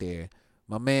out there.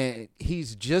 My man,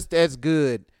 he's just as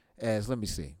good as, let me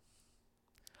see.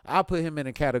 I'll put him in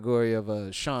a category of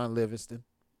Sean Livingston.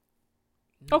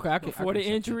 Okay, I Before the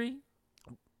accept injury.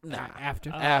 Nah,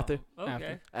 After. after.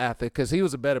 Okay. After, because he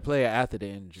was a better player after the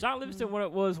injury. Sean Livingston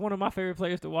was one of my favorite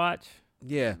players to watch.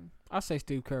 Yeah. I say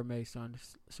Steve Kerr made Sean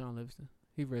Livingston.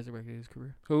 He resurrected his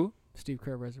career. Who? Steve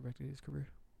Kerr resurrected his career.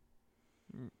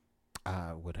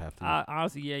 I would have to.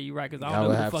 Honestly, yeah, you're right. Because I I don't know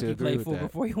would who the have fuck to he agree played with for that.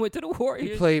 before he went to the He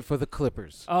Warriors. played for the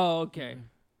Clippers. Oh, okay.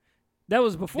 That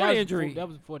was before the injury. That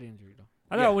was before the injury, though.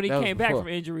 I know yeah, when he that was came back before.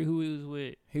 from injury, who he was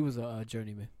with. He was a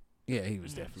journeyman. Yeah, he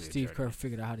was definitely a Steve Kerr journeyman.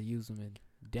 figured out how to use him, and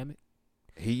damn it,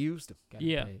 He used him. got him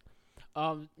Yeah. paid.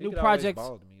 He New could always projects.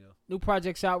 ball to me, though. New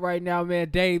projects out right now, man.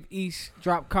 Dave East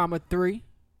dropped comma 3.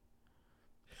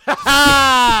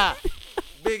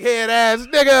 Big head ass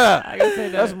nigga. I gotta say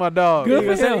that. That's my dog. Good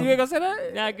You for him. ain't gonna say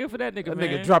that? Nah, good for that nigga, That man.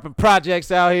 nigga dropping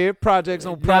projects out here. Projects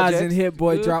on Nas projects. and Hit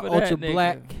Boy Good drop for that Ultra nigga.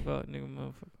 Black. Fuck,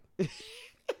 nigga, motherfucker.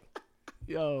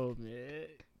 Yo, man.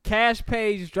 Cash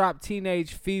Page dropped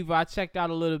Teenage Fever. I checked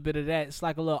out a little bit of that. It's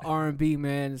like a little R&B,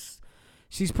 man.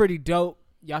 She's pretty dope.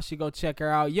 Y'all should go check her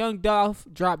out. Young Dolph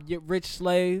dropped Get Rich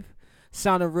Slave.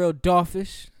 Sounded real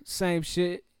Dolphish. Same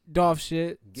shit. Dolph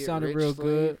shit. Get Sounded Rich real Slave?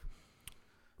 good.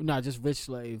 Nah, just Rich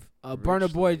Slave. Rich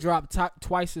Burna Boy Slave. dropped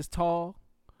Twice as Tall.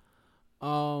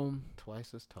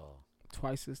 Twice as tall.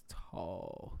 Twice as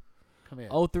Tall. Come here.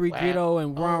 03 Ghetto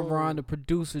and Ron Oh. Ron, the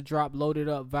producer, dropped Loaded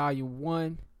Up Volume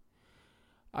 1.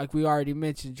 Like we already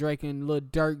mentioned, Drake and Lil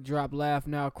Durk dropped Laugh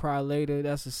Now, Cry Later.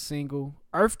 That's a single.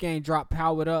 Earth Gang dropped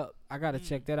Powered Up. I got to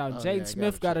check that out. Oh, Jaden yeah, I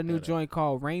Smith gotta got a check new that out. joint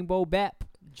called Rainbow Bap.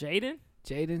 Jaden?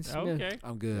 Jaden Smith. Okay.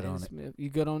 I'm good Jaden on it. Smith. You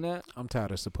good on that? I'm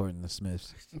tired of supporting the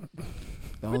Smiths.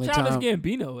 The Where only Childish time,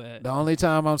 Gambino at? the only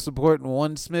time I'm supporting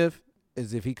one Smith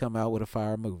is if he come out with a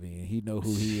fire movie and he know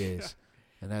who he is,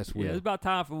 and that's Yeah, Will. it's about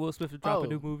time for Will Smith to drop Oh. a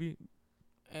new movie.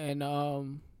 And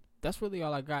that's really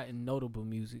all I got in notable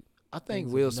music. I think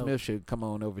things Will of note. Smith should come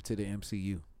on over to the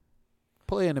MCU.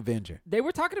 Play an Avenger. They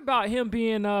were talking about him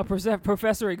being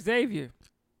Professor Xavier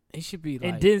He should be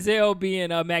like and Denzel being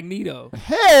Magneto.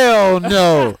 Hell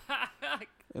no.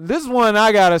 This one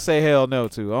I gotta say hell no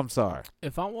to. I'm sorry.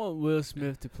 if I want Will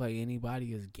Smith to play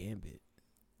anybody as Gambit.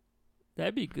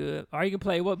 That'd be good. Or you can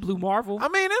play what, Blue Marvel? I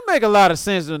mean, it make a lot of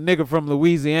sense. A nigga from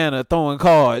Louisiana throwing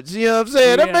cards. You know what I'm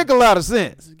saying? Yeah. That make a lot of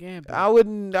sense. This is Gambit. I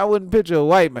wouldn't picture a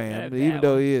white man, Yeah, even that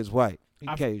though one. he is white. I-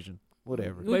 Caucasian.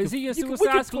 Whatever. But is he in we can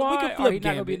Suicide flip- Squad? we can Or flip he not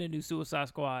gonna be in Gambit. the new Suicide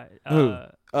Squad? Who?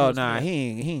 Oh Will nah, Smith?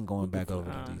 he ain't going back over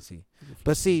to Uh, DC.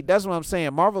 But see, that's what I'm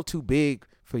saying. Marvel too big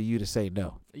for you to say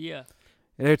no. Yeah,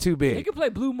 They're too he big. can play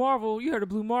Blue Marvel. You heard of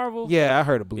Blue Marvel? Yeah, I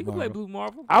heard of Blue he can Marvel. play Blue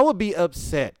Marvel. I would be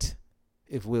upset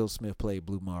if Will Smith played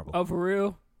Blue Marvel Oh, for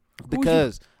real?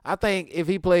 because I think if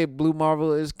he played Blue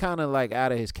Marvel, it's kind of like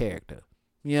out of his character.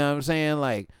 You know what I'm saying?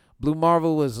 Like Blue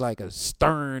Marvel was like a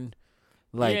stern,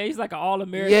 like yeah, he's like an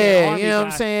all-American. yeah, Army you know what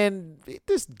guy. I'm saying?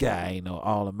 This guy ain't no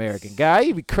all-American guy.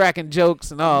 He be cracking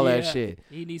jokes and all that Yeah. shit.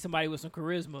 He needs somebody with some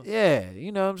charisma. Yeah,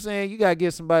 you know what I'm saying? You got to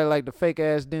get somebody like the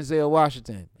fake-ass Denzel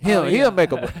Washington. Oh, yeah. He'll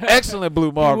make an excellent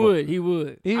Blue Marvel. He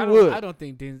would. He I would. don't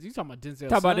think Denzel. You talking about Denzel?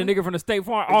 Talk about the son? nigga from the State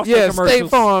Farm. All Yeah, State commercials. State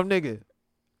Farm nigga.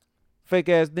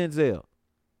 Fake-ass Denzel.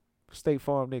 State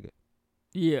Farm nigga.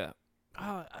 Yeah.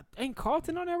 Ain't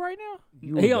Carlton on there right now?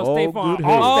 You He in on all State Farm. good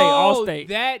All hands. State, Allstate.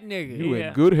 That nigga. You Yeah.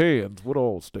 in good hands with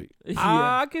Allstate.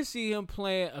 Yeah. I can see him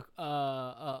playing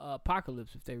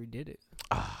Apocalypse if they redid it.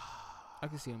 I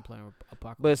can see him playing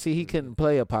Apocalypse. But see, he couldn't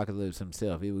play Apocalypse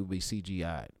himself. It would be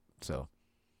CGI. So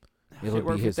it Shit would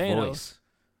worked be for his Thanos. voice.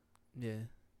 Yeah.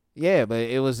 Yeah, but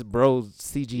it was bro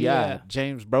CGI. Yeah.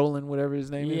 James Brolin, whatever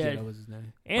his name Yeah. is. That was his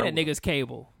name. And that Bro. nigga's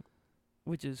Cable,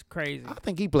 which is crazy. I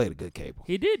think he played a good Cable.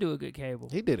 He did do a good Cable.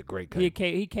 He did a great He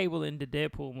Cable. he Cable in the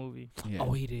Deadpool movie. Yeah.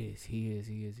 Oh, he is. He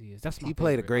is. That's my He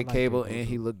played a favorite. great I like Cable, Deadpool and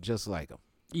he too. looked just like him.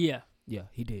 Yeah. Yeah,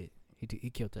 he did. He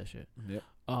killed that shit. Yep.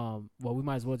 Well, we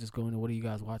might as well just go into what are you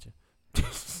guys watching?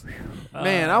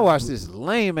 Man, I watched this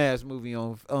lame ass movie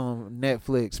on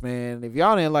Netflix. Man, if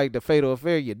y'all didn't like The Fatal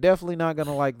Affair, you're definitely not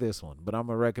gonna like this one. But I'm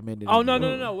gonna recommend it. Oh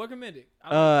anyway. no. Recommend it.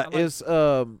 I like It's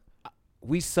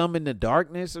We Summon the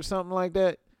Darkness or something like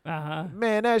that.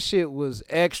 Man, that shit was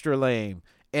extra lame.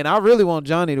 And I really want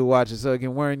Johnny to watch it so he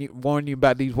can warn you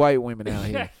about these white women out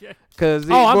here. Cause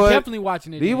I'm definitely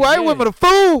watching it. these then. white Yeah. women a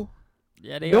fool.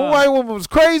 Yeah, they Them are. white women was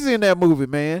crazy in that movie,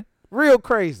 man. Real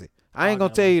crazy. I ain't Oh, gonna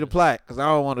no, tell you the plot because I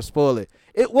don't want to spoil it.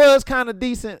 It was kind of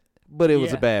decent, but it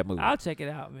was Yeah. a bad movie. I'll check it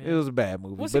out, man. It was a bad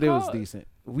movie, What's but it it was called? decent.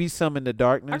 We Summon the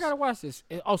Darkness. I gotta watch this.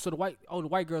 So the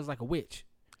white girl's like a witch.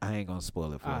 I ain't gonna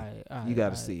spoil it for you. Alright, You gotta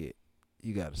alright. see it.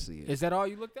 You gotta see it. Is that all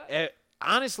you looked at?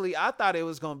 Honestly, I thought it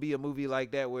was gonna be a movie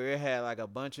like that where it had like a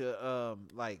bunch of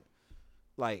like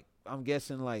I'm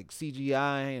guessing like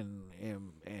CGI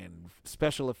and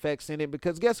special effects in it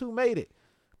because guess who made it?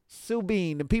 Sue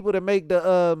Bean, the people that make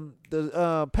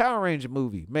the Power Ranger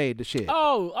movie made the shit.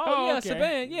 Oh yeah, okay.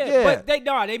 Saban, yeah. Yeah. But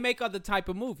they make other type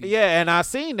of movies. Yeah, and I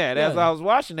seen that as Yeah. I was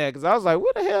watching that because I was like,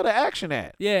 where the hell the action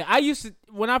at? Yeah, I used to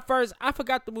when I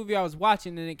forgot the movie I was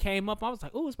watching and it came up. I was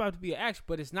like, "Oh, it's about to be an action,"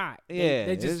 but it's not. Yeah,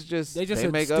 they just they a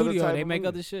make other studio. type They of make movies.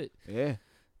 other shit. Yeah.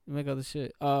 They make other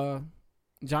shit.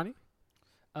 Johnny.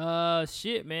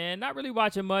 Shit, man. Not really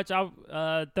watching much.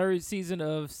 Third season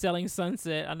of Selling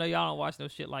Sunset. I know y'all don't watch no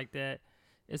shit like that.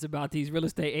 It's about these real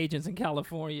estate agents in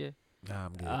California. Nah,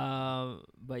 I'm good.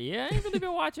 But yeah, I ain't really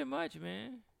been watching much,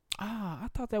 man. I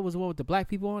thought that was the one with the black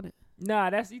people on it. Nah,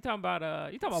 that's you talking about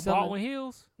Selling- Baldwin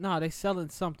Hills? No, they selling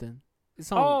something.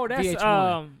 It's on Oh, that's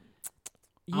VH1.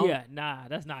 yeah, nah,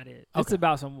 that's not it. It's Okay.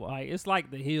 about some like it's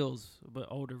like the Hills, but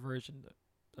older version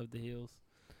of the Hills.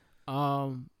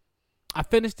 I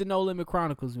finished the No Limit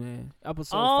Chronicles, man.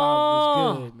 Episode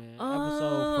 5 was good, man.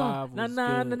 Episode 5 was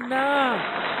good.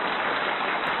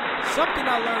 Something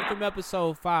I learned from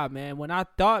episode 5, man. When I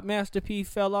thought Master P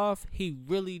fell off, he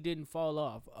really didn't fall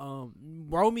off.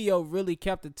 Romeo really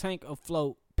kept the tank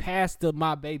afloat past the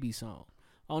My Baby song.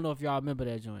 I don't know if y'all remember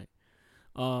that joint.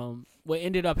 What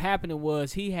ended up happening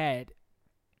was he had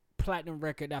platinum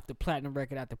record after platinum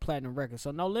record after platinum record.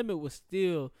 So No Limit was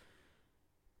still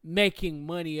making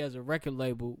money as a record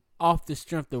label off the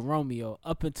strength of Romeo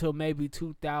up until maybe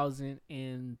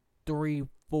 2003,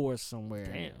 4 somewhere.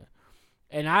 Damn.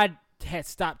 And I had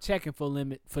stopped checking for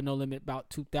No Limit about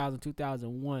 2000,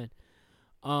 2001.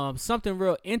 Something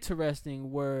real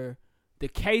interesting were the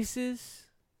cases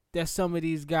that some of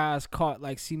these guys caught,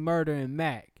 like C Murder and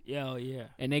Mac. Yeah, yeah.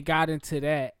 And they got into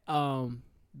that.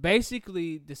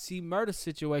 Basically, the C Murder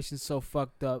situation so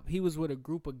fucked up. He was with a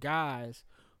group of guys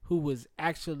who was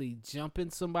actually jumping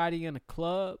somebody in a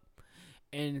club,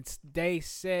 and they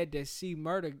said that C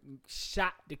Murder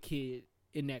shot the kid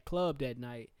in that club that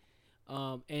night.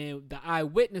 And the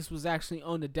eyewitness was actually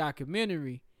on the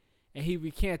documentary, and he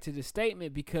recanted the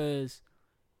statement because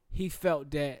he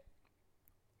felt that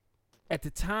at the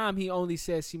time he only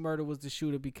said C Murder was the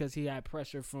shooter because he had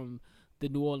pressure from the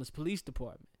New Orleans Police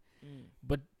Department.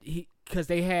 But because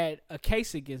they had a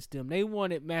case against them, they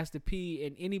wanted Master P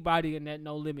and anybody in that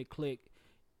No Limit clique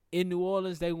in New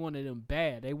Orleans. They wanted them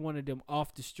bad. They wanted them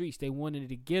off the streets. They wanted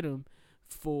to get them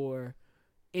for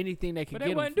anything they can But get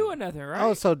they him wasn't for. doing nothing, right?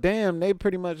 Oh, so damn, they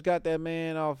pretty much got that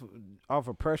man off of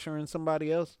pressuring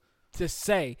somebody else. To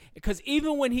say, because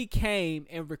even when he came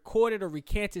and recorded a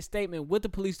recanted statement with the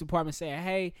police department saying,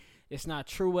 hey, it's not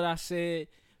true what I said,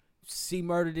 C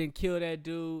Murder didn't kill that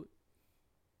dude,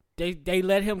 they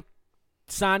let him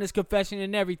sign his confession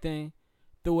and everything,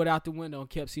 threw it out the window and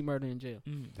kept C Murder in jail.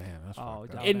 Damn, that's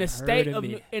fucked up. In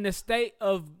the state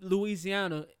of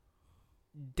Louisiana,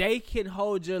 they can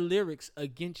hold your lyrics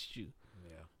against you.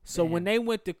 Yeah. So when they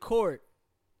went to court,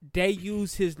 they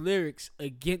used his lyrics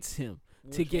against him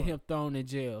to get him thrown in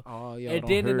jail. Oh, yeah. And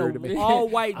then in the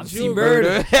all-white I'm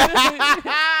jury,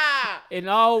 in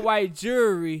all-white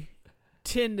jury,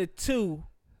 10-2,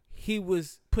 he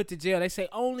was put to jail. They say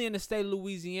only in the state of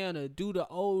Louisiana, due to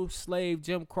old slave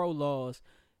Jim Crow laws,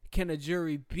 can a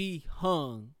jury be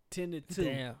hung 10-2.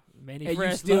 Damn. Manny And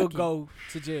Fresh you still lucky. go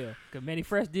to jail. Cause Manny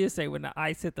Fresh did say when the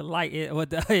ice hit the light, it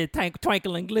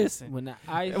twinkle and glisten. When the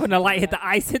ice, When the light hit the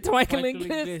ice, it twinkle and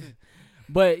glisten. glisten.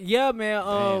 But yeah,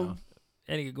 man.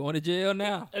 That nigga going to jail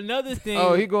now. Another thing.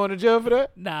 Oh, he going to jail for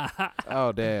that? Nah.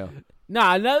 Oh, damn.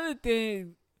 Nah, another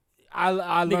thing. I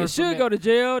learned Nigga should go to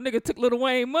jail. Nigga took Lil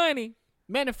Wayne money.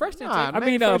 Man, the first thing. Nah, I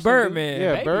mean, Manny Fresh Birdman. did-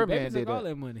 Yeah, Baby Birdman took did all that.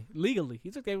 that money legally.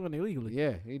 He took that money legally.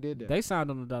 Yeah, he did that. They signed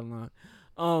on the dotted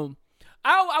line.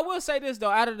 I will say this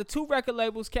though. Out of the two record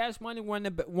labels, Cash Money won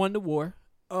the war.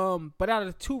 But out of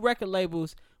the two record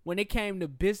labels, when it came to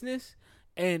business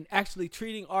and actually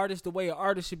treating artists the way an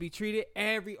artist should be treated,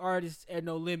 every artist at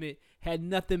No Limit had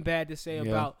nothing bad to say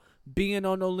about being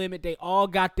on No Limit. They all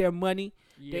got their money.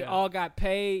 Yeah. They all got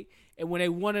paid. And when they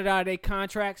wanted out of their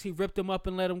contracts, he ripped them up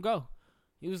and let them go.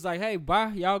 He was like, hey,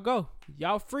 bye, y'all go.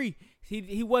 Y'all free.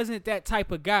 He wasn't that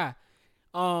type of guy.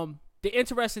 The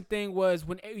interesting thing was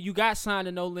when you got signed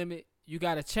to No Limit, you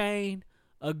got a chain,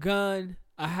 a gun,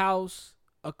 a house,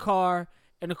 a car,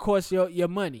 and of course your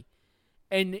money.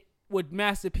 And what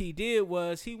Master P did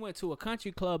was he went to a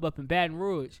country club up in Baton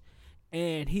Rouge,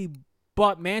 and he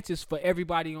bought mansions for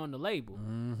everybody on the label.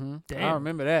 Mm-hmm. Damn. I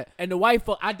remember that. And the white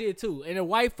folk, I did too. And the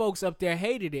white folks up there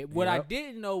hated it. What I Yep.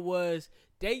 didn't know was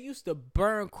they used to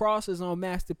burn crosses on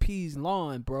Master P's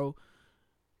lawn, bro.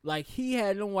 Like, he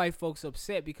had them white folks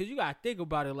upset because you gotta think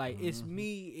about it. Like, it's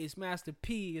me, it's Master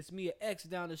P, it's me, an X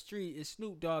down the street, it's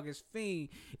Snoop Dogg, it's Fiend,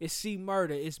 it's C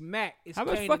Murder, it's Mac, it's How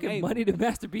much Kane fucking and Abel. money did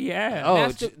Master B have? Oh,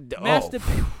 Master P.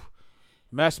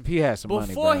 Master P had some money,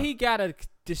 Before bro. he got a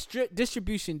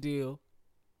distribution deal,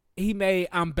 he made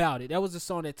I'm Bout It. That was the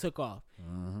song that took off.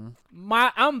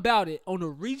 My I'm Bout It on the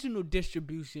regional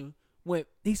distribution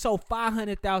he sold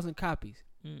 500,000 copies.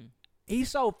 He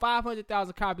sold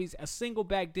 500,000 copies. A single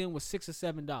back then was $6 or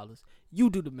 $7. You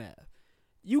do the math.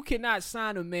 You cannot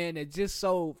sign a man that just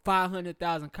sold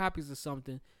 500,000 copies or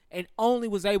something and only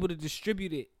was able to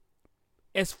distribute it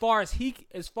as far as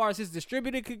his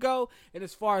distributor could go and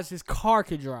as far as his car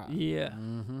could drive. Yeah.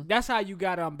 That's how you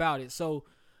got on Bout It. So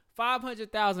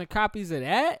 500,000 copies of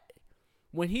that.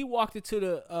 When he walked into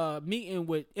the meeting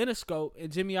with Interscope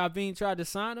and Jimmy Iovine tried to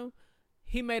sign him,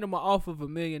 he made him an offer of $1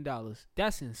 million.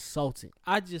 That's insulting.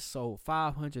 I just sold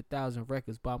 500,000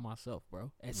 records by myself,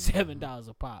 bro, at $7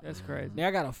 a pop. That's crazy. Now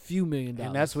I got a few $1 million.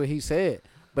 And that's what he said.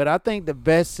 But I think the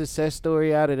best success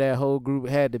story out of that whole group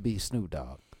had to be Snoop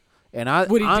Dogg. And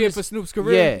what he did for Snoop's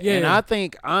career. Yeah, and I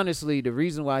think honestly the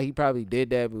reason why he probably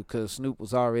did that because Snoop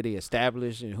was already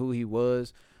established in who he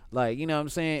was. Like, you know what I'm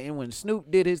saying? And when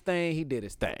Snoop did his thing, he did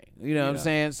his thing. You know what I'm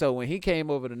saying? So when he came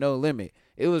over to No Limit,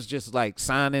 it was just like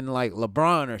signing like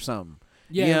LeBron or something.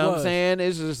 Yeah, you know it what I'm was. saying?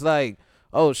 It's just like,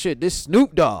 oh shit, this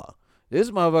Snoop Dogg.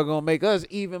 This motherfucker gonna make us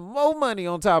even more money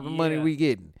on top of money we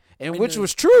getting. And which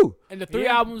was true. And the three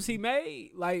albums he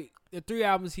made,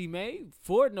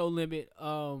 for No Limit,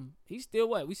 he still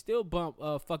what? We still bump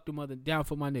Fuck the Mother Down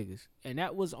for My Niggas. And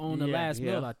that was on the last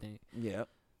mill, I think. Yeah.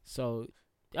 So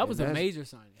that was a major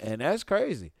signing. And that's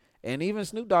crazy. And even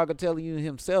Snoop Dogg will tell you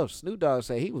himself. Snoop Dogg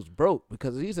said he was broke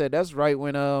because he said that's right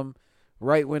when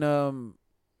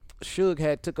Suge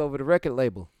had took over the record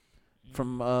label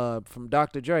from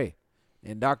Dr. Dre.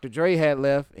 And Dr. Dre had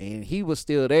left and he was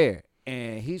still there.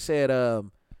 And he said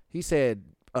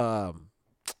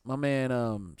my man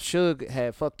Suge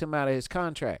had fucked him out of his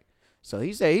contract. So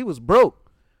he said he was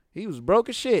broke. He was broke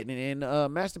as shit. And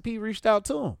Master P reached out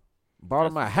to him. Bought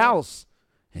him a house.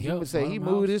 And he would say he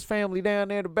moved his family down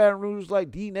there to Baton Rouge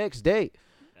like the next day.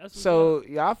 So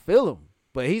yeah, I feel him.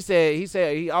 But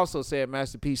he also said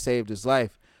Master P saved his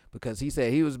life because he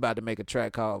said he was about to make a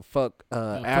track called Fuck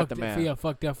Aftermath.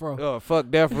 Fuck Death Row. Oh, fuck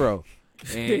Death Row.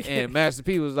 and Master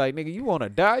P was like, nigga, you want to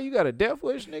die? You got a death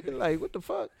wish, nigga? Like, what the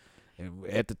fuck? And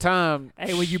at the time,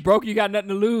 Hey, when you broke, you got nothing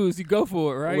to lose. You go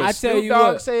for it, right? what I tell Snoop you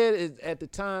Dogg what. said is, at the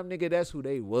time, nigga, that's who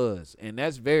they was, and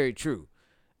that's very true.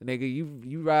 Nigga,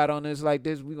 you ride on this like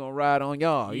this, we gonna ride on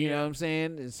y'all. You know what I'm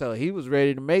saying? And so he was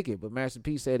ready to make it, but Master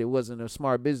P said it wasn't a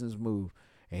smart business move,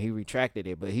 and he retracted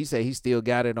it. But he said he still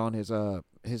got it on his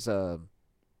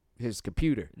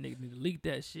computer. Nigga need to leak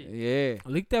that shit. Yeah.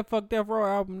 Leak that Fuck Death Row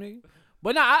album, nigga.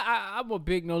 But no, I'm a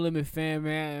big No Limit fan,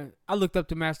 man. I looked up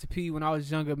to Master P when I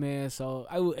was younger, man. So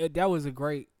that was a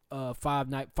great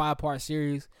 5-part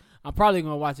series. I'm probably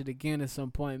gonna watch it again at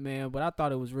some point, man. But I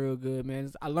thought it was real good,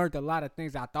 man. I learned a lot of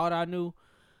things I thought I knew.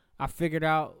 I figured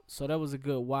out, so that was a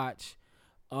good watch.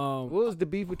 What was the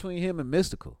beef between him and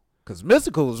Mystical? Because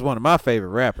Mystical was one of my favorite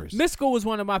rappers. Mystical was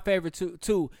one of my favorites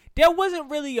too. There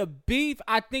wasn't really a beef.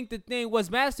 I think the thing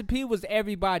was Master P was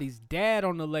everybody's dad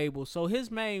on the label, so his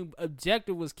main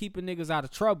objective was keeping niggas out of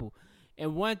trouble.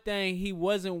 And one thing he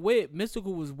wasn't with,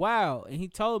 Mystical was wild, and he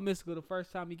told Mystical the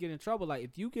first time he get in trouble, like,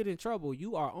 if you get in trouble,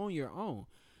 you are on your own.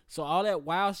 So all that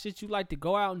wild shit you like to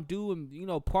go out and do and, you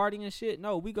know, party and shit,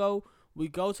 no, we go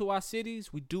to our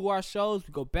cities, we do our shows,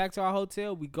 we go back to our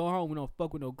hotel, we go home, we don't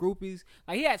fuck with no groupies.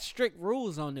 Like, he had strict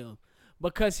rules on them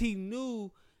because he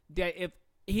knew that if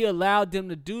he allowed them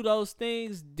to do those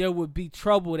things, there would be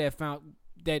trouble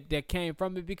that came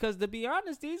from it. Because to be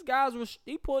honest,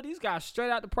 he pulled these guys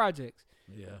straight out the projects.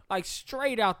 Yeah. Like,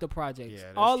 straight out the projects. Yeah,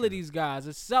 that's all true. of these guys,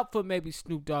 except for maybe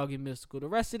Snoop Dogg and Mystical. The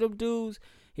rest of them dudes,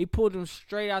 he pulled them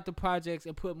straight out the projects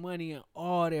and put money in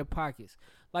all their pockets.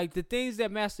 Like, the things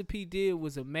that Master P did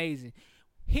was amazing.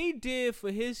 He did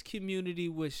for his community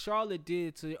what Charlotte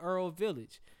did to Earl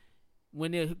Village.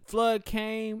 When the flood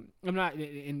came,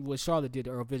 and what Charlotte did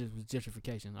to Earl Village was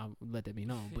gentrification. I'll let that be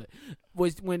known. But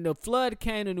when the flood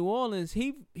came to New Orleans,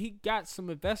 he got some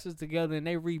investors together and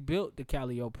they rebuilt the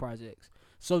Calio projects.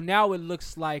 So now it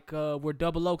looks like where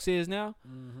Double Oaks is now.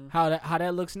 Mm-hmm. How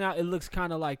that looks now, it looks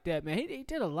kind of like that, man. He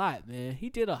did a lot, man. He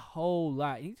did a whole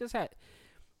lot. He just had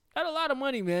a lot of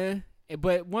money, man.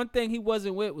 But one thing he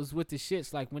wasn't with was with the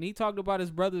shits. Like, when he talked about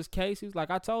his brother's case, he was like,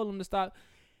 I told him to stop.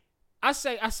 I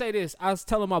say this. I was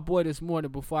telling my boy this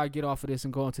morning before I get off of this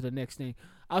and go on to the next thing.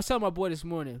 I was telling my boy this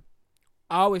morning,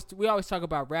 we always talk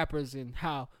about rappers and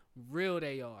how real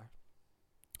they are.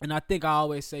 And I think I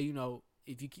always say, you know,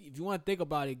 if you want to think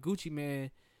about it, Gucci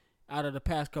Mane, out of the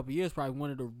past couple of years, probably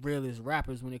one of the realest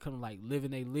rappers when it comes to like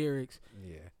living their lyrics,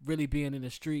 really being in the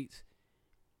streets.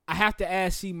 I have to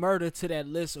add C Murder to that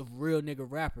list of real nigga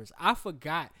rappers. I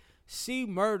forgot C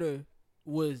Murder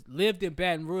lived in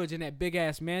Baton Rouge in that big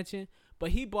ass mansion,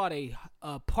 but he bought a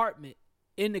apartment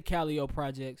in the Calio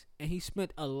projects, and he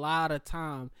spent a lot of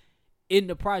time in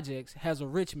the projects as a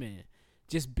rich man,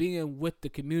 just being with the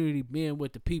community, being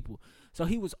with the people. So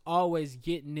he was always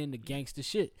getting into gangster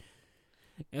shit.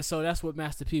 And so that's what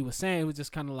Master P was saying. It was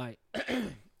just kind of like,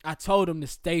 I told him to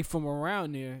stay from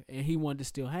around there, and he wanted to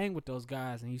still hang with those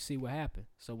guys, and you see what happened.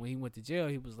 So when he went to jail,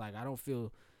 he was like, I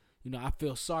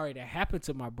feel sorry that happened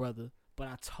to my brother, but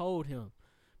I told him.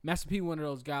 Master P one of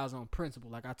those guys on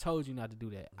principle. Like, I told you not to do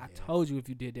that. Yeah. I told you if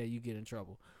you did that, you get in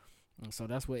trouble. And so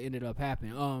that's what ended up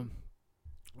happening.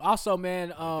 Also, man,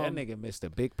 that nigga missed a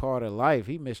big part of life.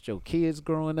 He missed your kids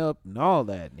growing up and all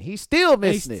that. And he's still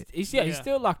missing it. He's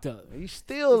still locked up. He's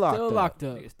still locked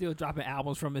up. He's still dropping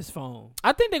albums from his phone.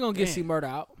 I think they're gonna get C Murder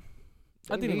out.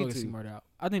 I think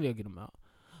they'll get him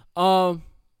out.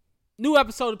 New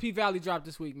episode of P Valley dropped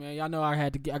this week, man. Y'all know I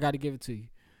got to give it to you.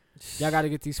 Y'all got to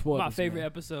get these spoilers. My favorite man.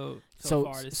 episode so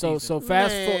far this season. So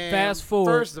fast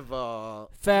forward. First of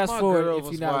all, fast my forward girl if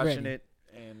was you're not watching ready. it,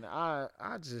 and I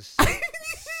just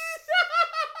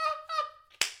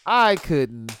I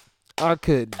couldn't.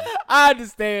 I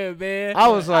understand, man. I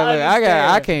was like,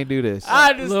 I can't do this. I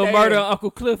understand. Little Murder on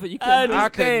Uncle Clifford. You couldn't. I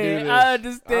couldn't do this. I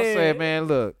understand. I said, man,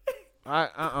 look,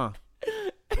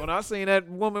 When I seen that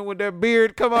woman with that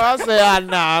beard come on, I said,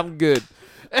 nah, I'm good.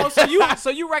 Oh, so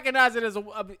you recognize it as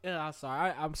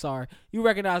I'm sorry. You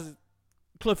recognize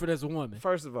Clifford as a woman.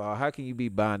 First of all, how can you be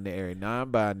binary,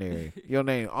 non-binary? Your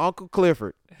name Uncle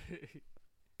Clifford,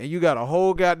 and you got a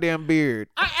whole goddamn beard.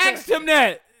 I asked him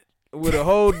that. With a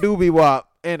whole doobie wop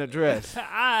and a dress.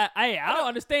 I don't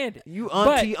understand it. You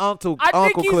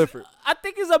Uncle Clifford. I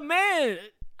think he's a man.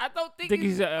 I don't think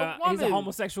he's a woman. he's a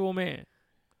homosexual man.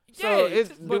 So yeah,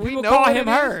 do we people know call what him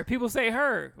it her. is? People say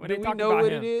her when Do they we talk know about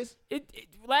what him. it is?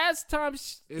 Last time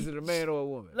Is it a man or a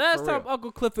woman? Last For time real.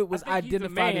 Uncle Clifford was I think he's a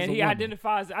identified man. as a He woman.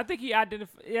 identifies. I think he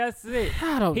identifies. Yes, that's it.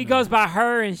 I don't He know. goes by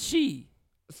her and she.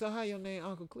 So how your name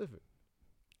Uncle Clifford?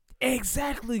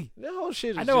 Exactly. That whole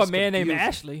shit is I know a just man named confusing.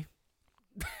 Ashley.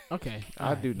 Okay,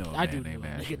 I do know. I do know named a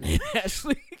Ashley. nigga named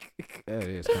Ashley. That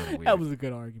is kind of weird. That was a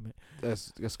good argument.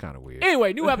 That's kind of weird.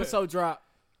 Anyway, new episode drop.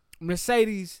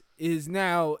 Mercedes is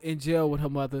now in jail with her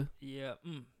mother. Yeah.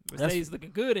 Mercedes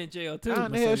looking good in jail too. How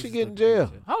in the hell she Mercedes get in looking jail?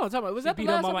 good. Hold on, talk about was that the beat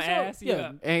her last mama episode? ass,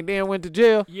 yeah. And then went to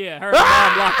jail. Yeah, her and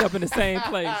mom locked up in the same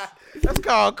place. That's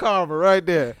called karma right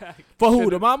there. For who?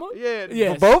 The mama? Yeah,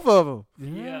 Yes. for both of them.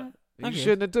 Yeah. You Okay.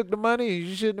 shouldn't have took the money.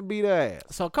 You shouldn't have beat her ass.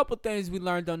 So a couple things we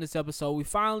learned on this episode. We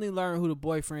finally learned who the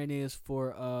boyfriend is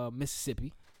for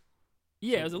Mississippi.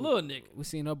 Yeah, it was a little nigga. We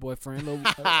seen her boyfriend.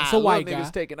 It's a white guy.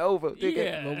 Niggas taking over.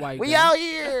 Yeah. Little white We guy. out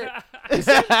here.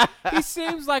 He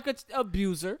seems like an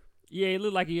abuser. Yeah, he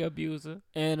looked like he an abuser.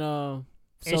 And And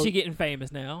so she getting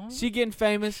famous now. she getting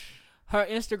famous. Her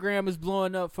Instagram is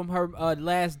blowing up from her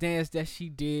last dance that she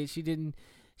did. She did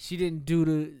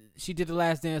the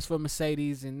last dance for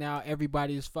Mercedes, and now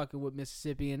everybody is fucking with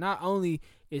Mississippi. And not only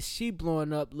is she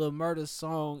blowing up, Lil Murda's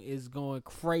song is going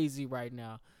crazy right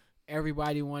now.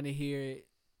 Everybody want to hear it.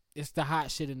 It's the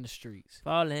hot shit in the streets.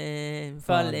 Falling.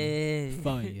 Fun, yeah.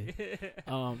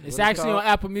 It's actually on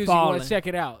Apple Music. You want Falling. to check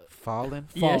it out. Falling.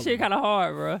 Yeah, shit kind of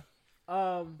hard, bro.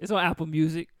 It's on Apple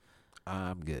Music.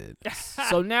 I'm good.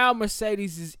 So now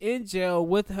Mercedes is in jail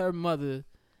with her mother,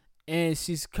 and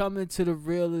she's coming to the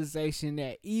realization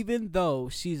that even though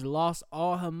she's lost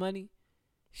all her money,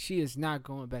 she is not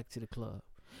going back to the club.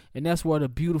 And that's where the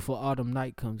beautiful Autumn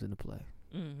Night comes into play.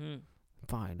 Mm-hmm.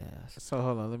 Fine ass. So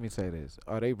hold on, let me say this.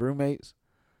 Are they roommates?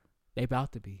 They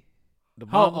about to be. The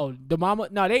mama? Oh, the mama?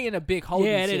 No, they in a big holding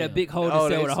Yeah, they cell. in a big holding Oh,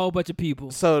 cell they- with a whole bunch of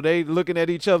people. So they looking at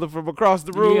each other from across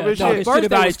the room Yeah, and talking shit. shit First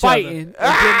about they was each other. fighting.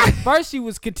 And then first she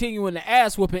was continuing the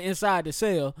ass whooping inside the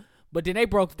cell, but then they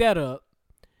broke that up.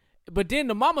 But then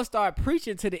the mama started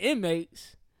preaching to the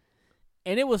inmates,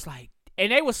 and it was like,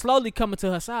 and they were slowly coming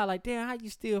to her side, like, damn, how you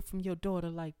steal from your daughter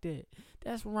like that?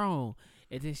 That's wrong.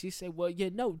 And then she said, well, you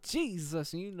know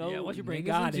Jesus, and you know. Yeah, once you bring niggas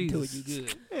God and into it, Jesus. you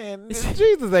good. Man,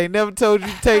 Jesus ain't never told you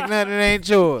to take nothing that ain't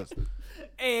yours.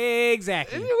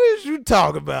 Exactly. What you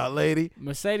talking about, lady?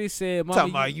 Mercedes said, Mama,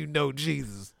 Talking about you know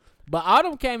Jesus. But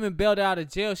Autumn came and bailed her out of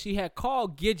jail. She had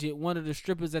called Gidget, one of the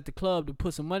strippers at the club, to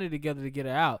put some money together to get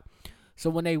her out. So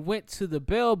when they went to the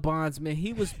bail bondsman,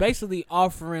 he was basically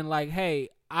offering like, hey,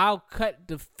 I'll cut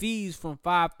the fees from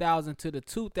 $5,000 to the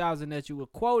 $2,000 that you were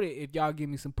quoted if y'all give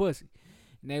me some pussy.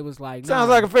 And they was like, Sounds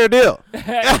nah. like a fair deal.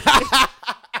 I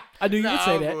knew you would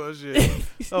say that. Bullshit.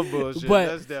 I'm bullshit. But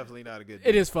That's definitely not a good deal.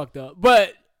 It is fucked up.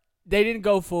 But they didn't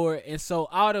go for it. And so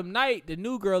Autumn Night, the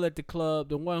new girl at the club,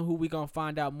 the one who we going to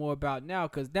find out more about now,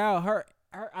 because now her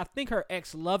I think her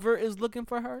ex-lover is looking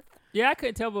for her. Yeah, I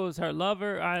couldn't tell if it was her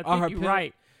lover. I Or think her you're pimp.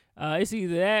 right. It's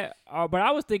either that, but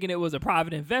I was thinking it was a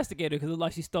private investigator because it looked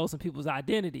like she stole some people's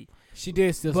identity. She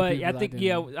did steal some But people's I think,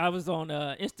 identity. I was on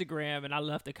Instagram and I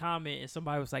left a comment and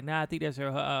somebody was like, nah, I think that's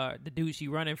her. The dude she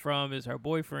running from is her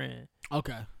boyfriend.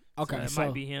 Okay. Okay. So it So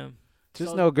might be him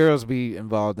Just So- know girls be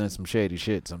involved in some shady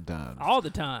shit sometimes. all the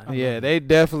time. Yeah, they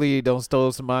definitely don't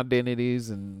stole some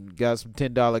identities and got some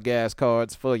 $10 gas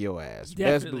cards for your ass. Best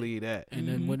Definitely. believe that. and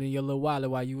then went in your little wallet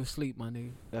while you was asleep, my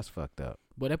nigga. That's fucked up.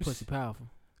 Boy, that pussy powerful.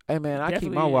 Hey man, I keep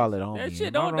Definitely my is. wallet on That me.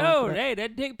 shit Am I don't wrong know. for that? Hey,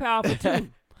 that dick powerful too.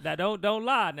 Now don't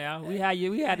lie. Now we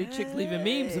had the chicks leaving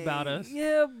memes about us.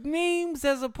 Yeah, memes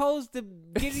as opposed to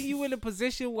getting you in a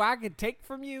position where I can take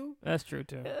from you. That's true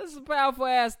too. That's a powerful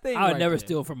ass thing. I would right never there.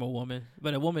 steal from a woman,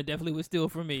 but a woman definitely would steal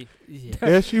from me. Yeah.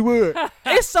 Yes, she would.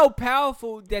 It's so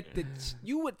powerful that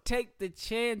you would take the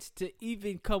chance to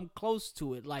even come close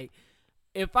to it. Like,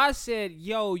 if I said,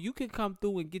 yo, you can come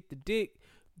through and get the dick,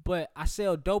 but I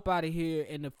sell dope out of here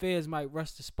and the feds might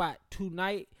rush the spot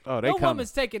tonight. Oh, they no coming.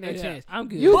 woman's taking that Yeah, chance. I'm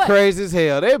good. You But- crazy as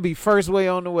hell. They'll be first way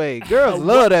on the way. Girls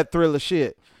love that thriller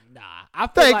shit. Nah, I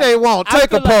feel Think like, they won't. I Take a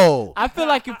feel like- poll. I feel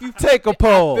like if you Take a flip that-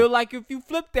 poll. I feel like if you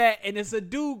flip that and it's a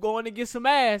dude going to get some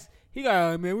ass, he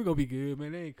got, oh, man, we're gonna be good,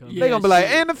 man. They ain't coming. Yeah, They gonna be like,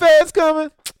 shit. and the feds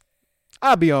coming?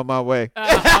 I'll be on my way.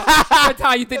 What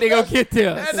time you think they gonna get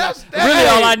there? that's- Really,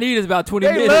 all hey, I need is about 20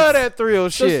 They minutes. love that thrill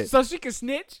so, shit. so she can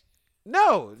snitch.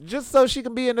 No, just so she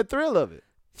can be in the thrill of it.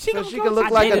 She, So gonna she go- can look I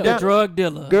like a dated a down- drug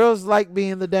dealer. Girls like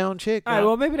being the down chick. All right,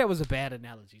 well, maybe that was a bad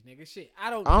analogy, nigga. Shit, I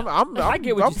don't. I'm know. I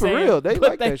get what I'm you're for saying, real. They but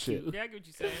like that thank shit. you. Yeah, I get what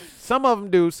you're saying. Some of them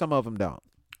do, some of them don't.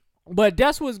 But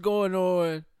that's what's going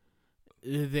on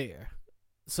there.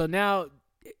 So now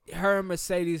her and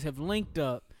Mercedes have linked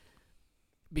up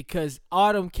because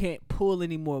Autumn can't pull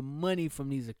any more money from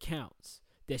these accounts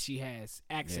that she has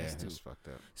access to. fucked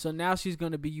up. So now she's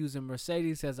going to be using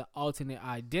Mercedes as an alternate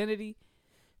identity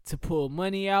to pull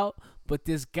money out. But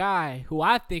this guy, who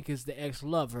I think is the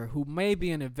ex-lover, who may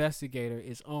be an investigator,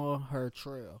 is on her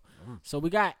trail. So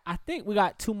I think we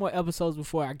got 2 more episodes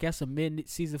before, I guess, a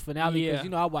mid-season finale.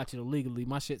 Because, I watch it illegally.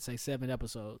 My shit say 7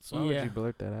 episodes. So Why would you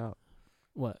blurt that out?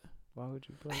 What? Why would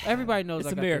you blurt that Everybody knows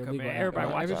It's I got America, the illegal man.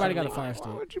 app. Everybody got a watches fire Why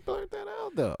stick. would you blurt that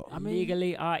out, though? I mean,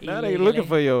 Legally or Now illegally. they looking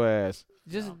for your ass.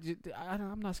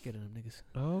 I'm not scared of them niggas.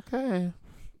 Okay.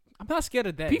 I'm not scared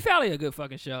of that. P Valley a good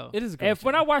fucking show. It is a good And show.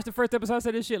 when I watched the first episode, I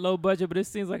said this shit low budget, but it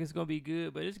seems like it's gonna be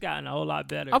good. But it's gotten a whole lot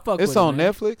better. I fuck It's with it, on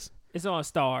man. Netflix? It's on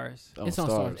Stars. It's on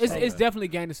Stars. It's definitely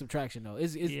gaining some traction though.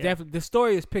 It's Yeah. definitely, the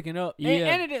story is picking up. Yeah.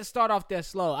 And it didn't start off that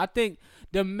slow. I think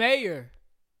the mayor.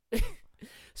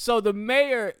 So the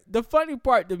mayor. The funny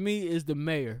part to me is the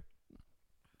mayor.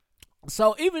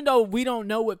 So even though we don't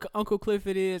know what Uncle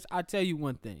Clifford is, I tell you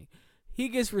one thing: he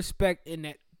gets respect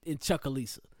in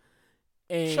Chucalissa.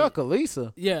 And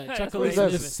Chucalissa? yeah, That's Chucalissa, where it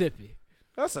is. Mississippi.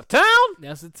 That's a town?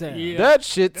 That's the town. Yeah. That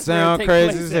shit That's where it sound take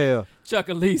crazy place as at. hell.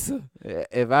 Chuckalisa.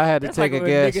 If I had to That's take like a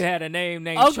when guess. nigga had a name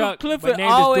named Uncle Chuck, Clifford but named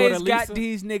his always daughter got Lisa.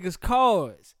 these niggas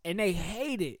cards, and they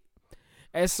hate it.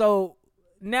 And so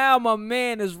now my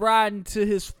man is riding to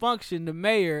his function, the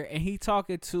mayor, and he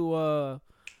talking to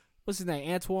what's his name,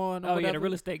 Antoine? Or Oh yeah, whatever? the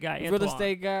real estate guy. The Antoine. real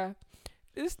estate guy.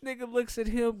 This nigga looks at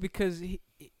him because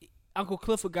Uncle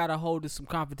Clifford got a hold of some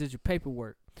confidential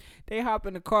paperwork. They hop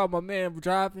in the car, my man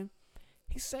driving.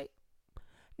 He say,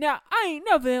 "Now I ain't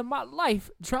never in my life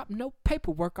dropped no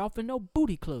paperwork off in no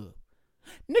booty club.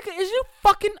 Nigga, is you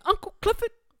fucking Uncle Clifford?"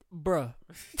 Bruh.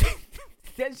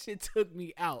 That shit took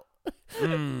me out.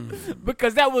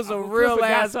 Because that was Uncle a real Clifford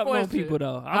got ass something question. on people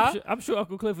though. Huh? I'm sure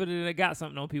Uncle Clifford done got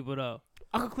something on people though,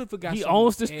 Uncle Clifford got He something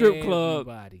owns the on strip club.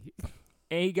 everybody.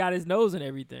 and he got his nose and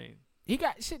everything. He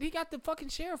got the fucking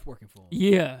sheriff working for him.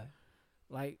 Yeah,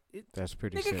 Like, That's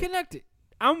pretty nigga sick. connected.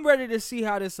 I'm ready to see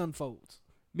how this unfolds.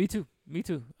 me too. I'm I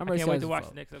ready can't to wait see to how watch this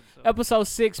the next episode. Episode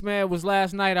 6, man, was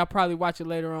last night. I'll probably watch it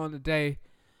later on today.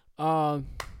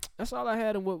 That's all I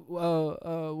had. And what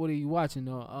are you watching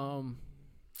though?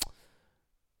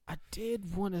 I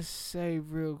did want to say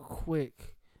real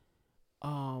quick.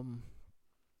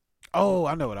 Oh,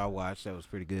 I know what I watched. That was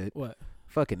pretty good. What?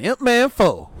 Fucking Imp Man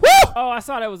 4. Woo! Oh, I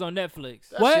saw that was on Netflix.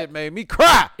 That What? shit made me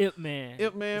cry. Imp Man.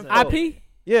 Imp Man It's a- 4. IP?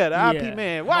 Yeah, the Yeah. IP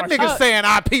Man. Why Marshall- niggas saying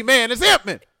IP Man? It's Imp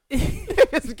Man.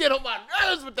 Niggas get on my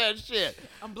nerves with that shit.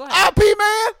 I'm black. IP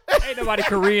Man? Ain't nobody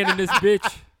Korean in this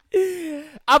bitch.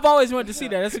 I've always wanted to see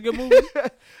that. That's a good movie.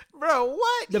 Bro,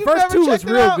 what? The You first never 2 was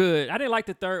checked it real out? good. I didn't like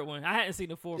the third one. I hadn't seen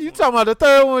the fourth You one. talking about the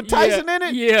third one, Tyson Yeah, in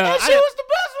it? yeah. That I shit didn't- was the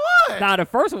best one. Nah, the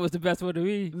first one was the best one to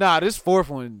me. Nah, this fourth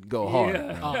one go hard.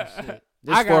 Yeah. Oh shit.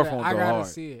 This I fourth gotta, one I go gotta hard.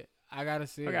 see it. I gotta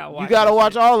see I it. gotta You watch gotta that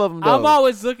watch shit. all of them though. I'm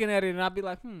always looking at it and I'll be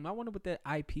like, I wonder what that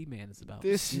IP man is about.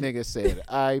 This nigga said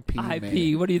IP man.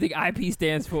 IP. What do you think IP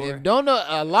stands for? If don't know,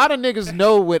 a lot of niggas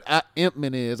know what Imp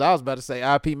Man is. I was about to say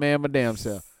IP Man, my damn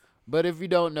self. But if you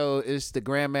don't know, it's the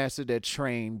Grandmaster that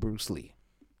trained Bruce Lee.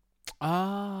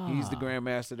 Ah. He's the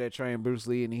Grandmaster that trained Bruce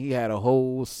Lee, and he had a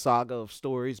whole saga of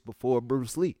stories before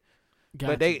Bruce Lee.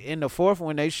 But they in the fourth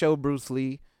one, they show Bruce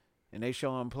Lee, and they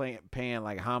show him paying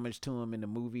like homage to him in the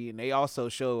movie, and they also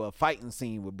show a fighting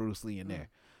scene with Bruce Lee in there,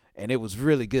 and it was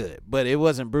really good. But it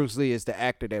wasn't Bruce Lee; it's the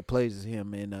actor that plays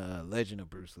him in Legend of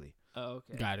Bruce Lee. Oh,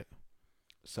 okay. Got it.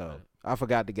 So I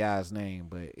forgot the guy's name,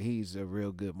 but he's a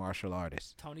real good martial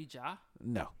artist. Tony Jaa?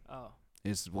 No, Oh.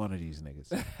 it's one of these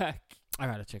niggas. I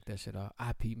gotta check that shit out.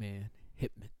 IP man.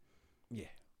 Hitman. Yeah,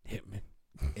 Hitman.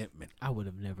 Imp Man. I would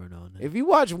have never known that. If you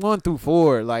watch 1 through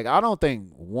 4, like I don't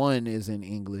think 1 is in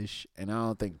English, and I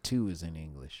don't think 2 is in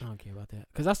English. I don't care about that.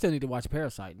 Because I still need to watch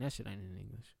Parasite, and that shit ain't in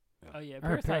English. Oh, yeah. I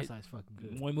heard Parasite. Parasite's fucking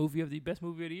good. One movie of the best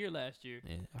movie of the year last year.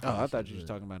 Yeah, Oh, I heard thought that you was shit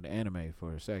talking about the anime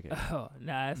for a second. Oh,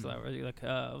 nah, that's not really like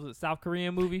was it a South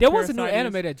Korean movie? good. There was a new Parasite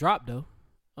anime is? that dropped though.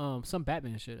 Some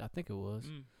Batman shit. I think it was.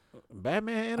 Mm.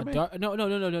 Batman A anime?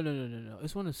 no.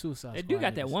 It's one of the Suicide They do Squad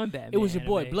got that niggas. one Batman. It was your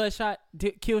boy, anime. Bloodshot,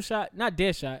 Killshot, not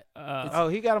Deadshot. Oh,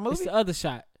 he got a movie? It's the other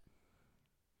shot.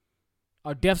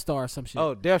 Or Death Star or some shit.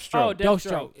 Oh, Deathstroke.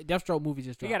 Deathstroke. Deathstroke movie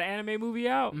just They dropped. got an anime movie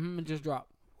out. It just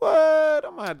dropped. What?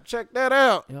 I'm going to have to check that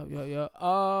out. Yep.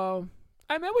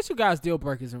 Hey man, what's your guys' deal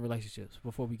breakers in relationships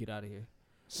before we get out of here?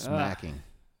 Smacking.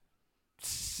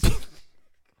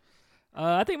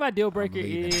 I think my deal breaker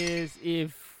leaving. is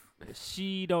if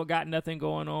she don't got nothing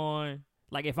going on.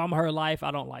 Like if I'm her life,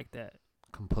 I don't like that.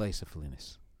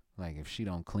 Complacentness. Like if she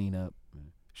don't clean up,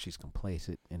 she's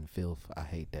complacent in filth. I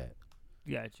hate that.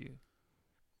 Got you.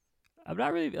 I'm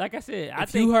not really like I said.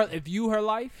 If you her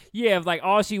life, Yeah, if like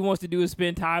all she wants to do is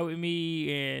spend time with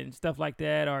me and stuff like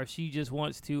that, or if she just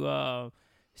wants to,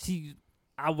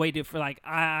 I waited for like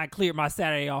I cleared my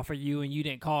Saturday off for you and you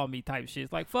didn't call me type shit.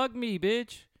 It's like fuck me,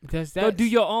 bitch. Go do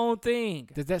your own thing.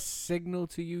 Does that signal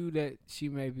to you that she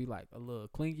may be like a little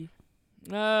clingy?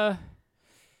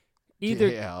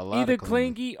 Either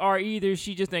clingy or either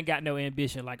she just ain't got no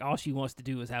ambition. Like all she wants to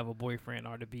do is have a boyfriend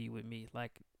or to be with me.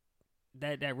 Like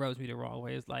that rubs me the wrong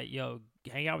way. It's like, yo,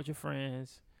 hang out with your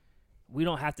friends. We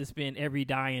don't have to spend every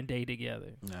dying day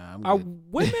together. Nah, I'm Are good.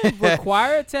 women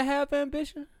required to have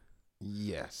ambition?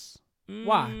 Yes.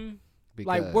 Why? Because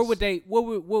Like,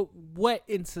 what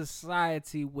in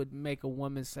society would make a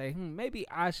woman say, maybe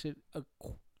I should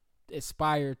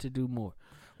aspire to do more?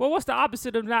 Well, what's the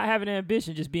opposite of not having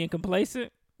ambition? Just being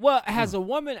complacent? Well, as a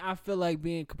woman, I feel like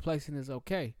being complacent is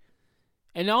okay.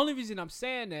 And the only reason I'm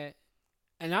saying that,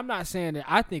 and I'm not saying that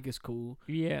I think it's cool,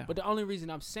 Yeah. but the only reason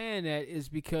I'm saying that is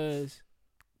because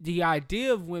the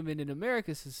idea of women in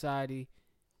American society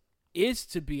is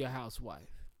to be a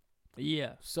housewife.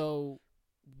 Yeah. So,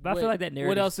 But I feel like that narrative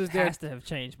what else is there? has to have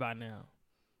changed by now.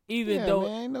 Even though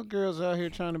man, ain't no girls out here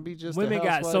trying to be just Women a got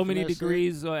housewife so and many that's it.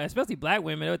 degrees, especially black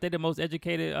women. They're the most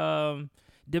educated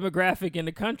demographic in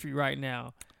the country right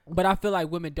now. But I feel like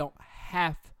women don't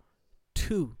have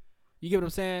to. You get what I'm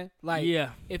saying? Like, yeah.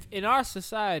 if in our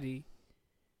society,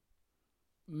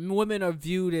 women are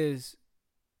viewed as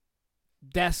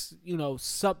that's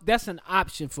an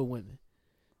option for women.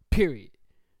 Period.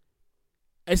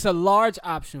 It's a large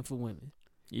option for women.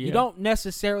 Yeah. You don't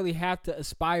necessarily have to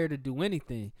aspire to do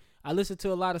anything. I listen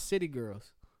to a lot of city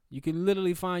girls. You can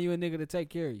literally find you a nigga to take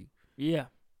care of you. Yeah.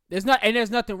 There's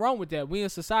nothing wrong with that. We in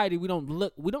society, we don't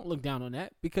look down on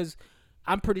that because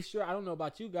I'm pretty sure, I don't know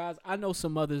about you guys, I know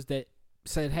some mothers that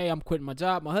said, "Hey, I'm quitting my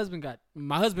job. My husband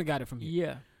got it from here."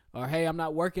 Yeah. Or, "Hey, I'm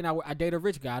not working. I date a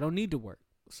rich guy. I don't need to work.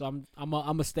 So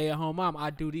I'm a stay-at-home mom. I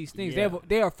do these things." Yeah.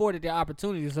 They are afforded the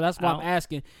opportunity. So that's why I'm don't-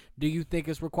 asking, do you think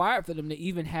it's required for them to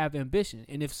even have ambition?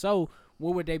 And if so,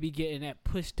 where would they be getting that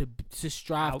push to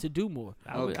strive to do more?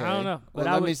 I don't know. But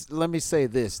Well, I let me say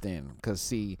this then, because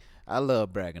see, I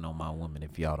love bragging on my woman.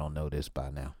 If y'all don't know this by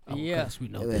now, Yeah. Yes, we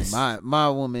know And this. my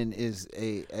woman is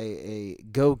a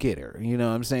go getter. You know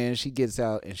what I'm saying? She gets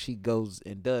out and she goes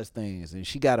and does things, and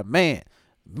she got a man,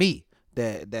 me,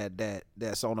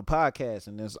 that's on a podcast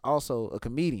and is also a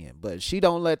comedian. But she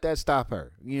don't let that stop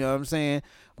her. You know what I'm saying?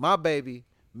 My baby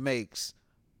makes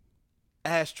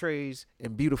ashtrays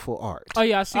and beautiful art. Oh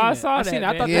yeah, I seen I that. saw I seen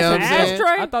that, that. I thought man. You know that what shit I'm was saying? dope.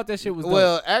 Ashtray? I thought that shit was dope.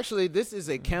 Well, actually, this is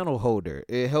a candle holder.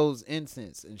 It holds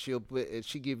incense, and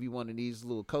she give you one of these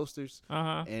little coasters,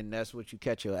 and that's what you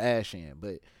catch your ash in.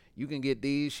 But you can get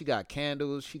these. She got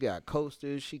candles. She got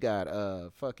coasters. She got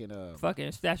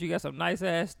fucking statue got some nice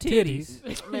ass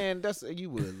titties. man, that's you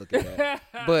would look at that.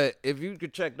 But if you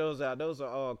could check those out, those are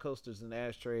all coasters and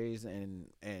ashtrays and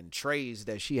trays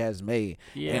that she has made.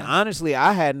 Yeah. And honestly,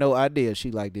 I had no idea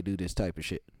she liked to do this type of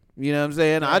shit. You know what I'm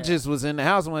saying? I just was in the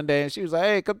house one day and she was like,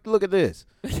 "Hey, come look at this."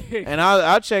 And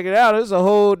I check it out. It's a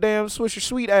whole damn Swisher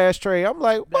Sweet ashtray. I'm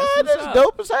like, what? what's That's up.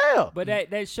 dope as hell. But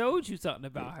that showed you something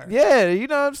about her. Yeah, you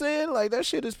know what I'm saying? Like that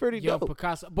shit is pretty Yo, dope.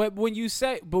 Picasso. But when you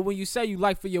say you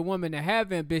like for your woman to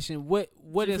have ambition, what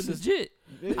It's is legit.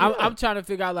 I'm trying to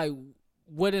figure out like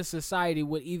what in society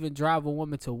would even drive a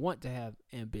woman to want to have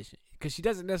ambition, because she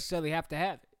doesn't necessarily have to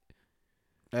have it.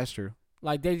 That's true.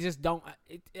 Like they just don't.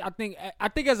 I think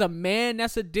as a man,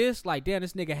 that's a diss. Like, damn,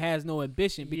 this nigga has no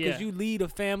ambition because Yeah. you lead a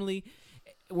family.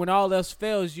 When all else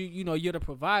fails, you know you're the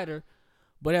provider.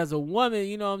 But as a woman,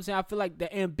 you know what I'm saying, I feel like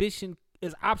the ambition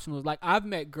is optional. Like I've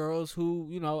met girls who,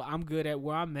 you know, I'm good at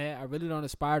where I'm at. I really don't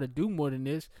aspire to do more than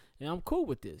this, and I'm cool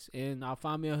with this. And I'll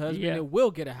find me a husband Yeah. and will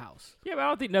get a house. Yeah, but I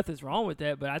don't think nothing's wrong with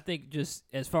that. But I think just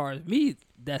as far as me,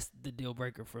 that's the deal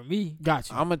breaker for me.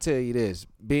 Gotcha. I'm gonna tell you this: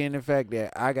 being the fact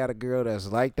that I got a girl that's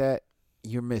like that,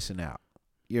 you're missing out.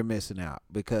 You're missing out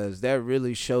because that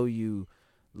really show you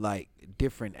like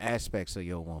different aspects of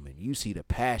your woman. You see the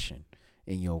passion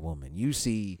in your woman. You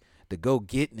see the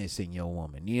go-getness in your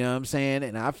woman. You know what I'm saying?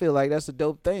 And I feel like that's a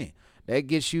dope thing. That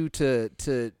gets you to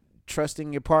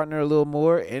trusting your partner a little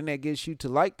more, and that gets you to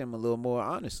like them a little more,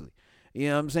 honestly. You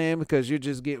know what I'm saying? Because you're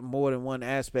just getting more than one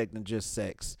aspect than just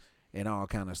sex and all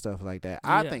kind of stuff like that.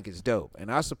 I Yeah. think it's dope,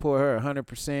 and I support her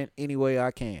 100% any way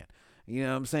I can. You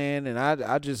know what I'm saying? And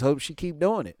I just hope she keep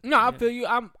doing it. No, I feel you.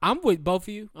 I'm with both of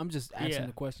you. I'm just asking Yeah.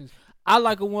 the questions. I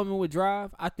like a woman with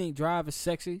drive. I think drive is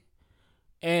sexy.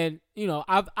 And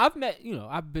I've met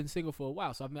I've been single for a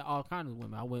while, so I've met all kinds of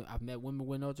women. I've met women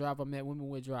with no drive. I've met women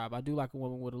with drive. I do like a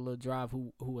woman with a little drive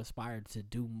who aspired to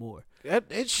do more.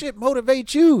 That shit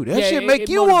motivates you. That shit make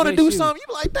you want to do something.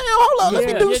 You like, damn, hold on,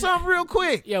 let me do something real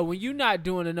quick. Yeah, when you're not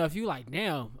doing enough, you like,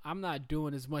 damn, I'm not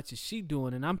doing as much as she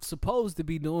doing, and I'm supposed to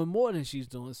be doing more than she's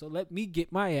doing. So let me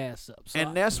get my ass up. So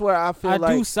and that's where I feel like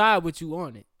I do side with you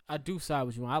on it. I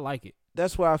like it.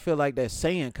 That's where I feel like that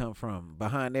saying come from.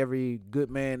 Behind every good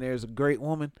man, there's a great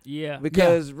woman. Yeah.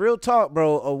 Because real talk,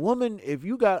 bro, a woman, if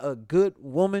you got a good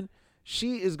woman,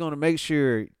 she is going to make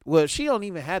sure, well, she don't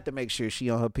even have to make sure she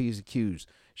on her P's and Q's.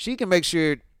 She can make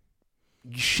sure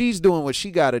she's doing what she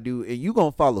got to do, and you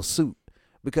going to follow suit.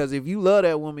 Because if you love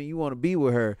that woman, you want to be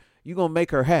with her, you going to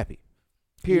make her happy.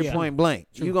 Period, point blank.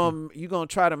 You gonna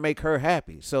try to make her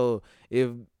happy. So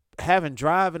if having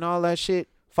drive and all that shit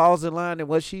falls in line with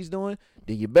what she's doing,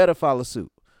 then you better follow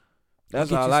suit.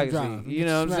 That's all I can see. You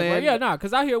know what I'm saying? Yeah,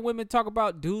 because I hear women talk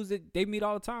about dudes that they meet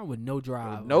all the time with no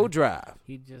drive. No drive.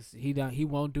 He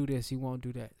won't do this. He won't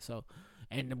do that. So,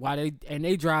 and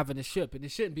they driving the ship, and it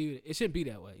shouldn't be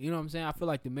that way. You know what I'm saying? I feel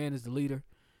like the man is the leader,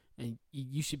 and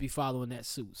you should be following that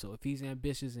suit. So if he's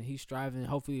ambitious and he's striving,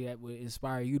 hopefully that would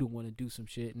inspire you to want to do some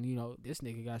shit. And this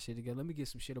nigga got shit together. Let me get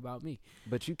some shit about me.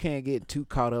 But you can't get too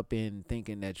caught up in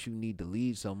thinking that you need to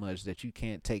lead so much that you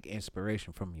can't take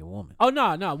inspiration from your woman. Oh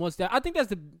no. Once that, I think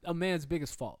that's a man's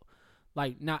biggest fault,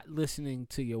 like not listening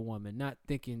to your woman, not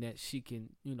thinking that she can,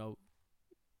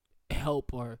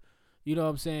 help or. You know what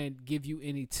I'm saying? Give you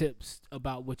any tips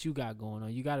about what you got going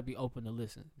on. You got to be open to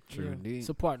listen. True, indeed. It's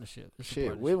a partnership.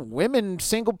 Women,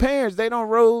 single parents, they don't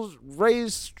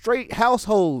raise straight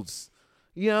households.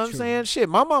 You know what I'm saying? Shit,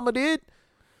 my mama did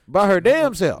by her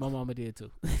damn self. My mama did too.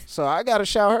 So I got to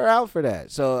shout her out for that.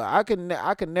 So I could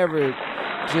never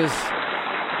just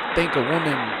think a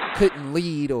woman couldn't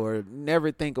lead or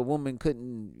never think a woman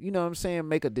couldn't,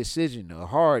 make a decision, a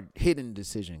hard hitting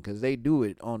decision, because they do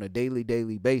it on a daily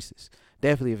basis.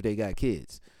 Definitely if they got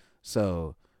kids.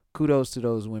 So kudos to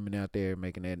those women out there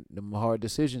making them hard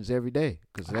decisions every day,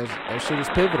 because that shit is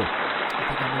pivotal. I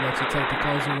think I'm going to let you take the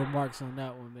closing remarks on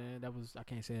that one, man. I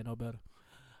can't say it no better.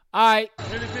 All right.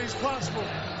 Anything's possible.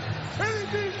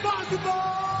 Anything's possible.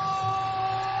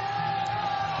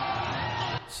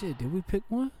 Shit, did we pick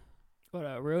one? What,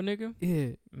 a real nigga?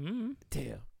 Yeah. Mm-hmm.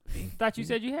 Damn. Thought you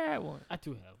said you had one. I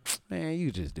do have one. Man,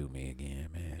 you just do me again,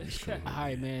 man. All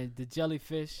right, man. The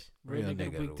jellyfish. Real nigga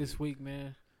of the week this week,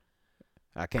 man.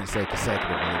 I can't say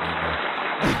consecutively anymore.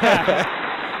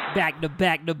 Back to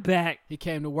back to back. He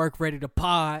came to work ready to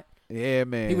pod. Yeah,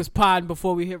 man. He was podding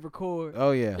before we hit record.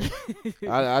 Oh, yeah.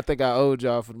 I think I owed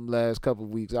y'all for the last couple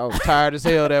of weeks. I was tired as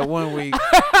hell that 1 week.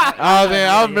 I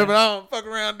remember I don't fuck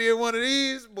around did one of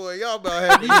these. Boy, y'all about to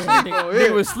have me sleep on here.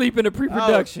 He was sleeping in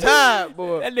pre-production. I was tired,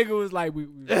 boy. That nigga was like,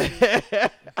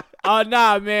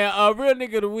 nah, man. Real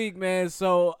nigga of the week, man.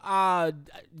 So,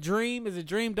 Dream, is it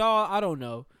Dream Doll? I don't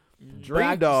know.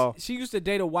 Dream Doll. She used to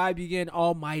date a YBN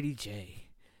Almighty J.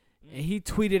 And he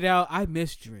tweeted out, I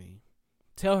miss Dream.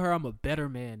 Tell her I'm a better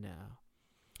man now.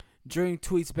 Dream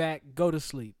tweets back, go to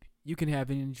sleep. You can have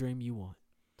any dream you want.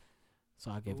 So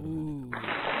I gave it a minute.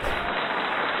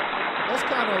 That's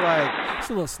kind of like... It's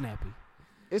a little snappy.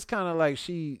 It's kind of like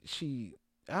she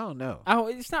I don't know.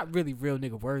 It's not really real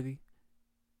nigga worthy.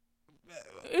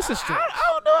 It's a stretch. I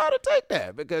don't know how to take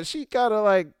that, because she kind of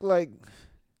like nigga,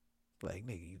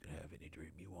 you can have any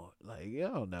dream you want. Like, I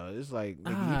don't know. It's like, nigga,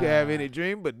 you can have any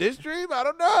dream, but this dream, I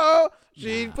don't know. She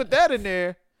didn't put that in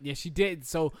there. Yeah, she did.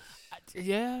 So,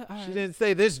 yeah. Right. She didn't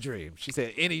say this dream. She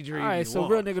said any dream. All right, so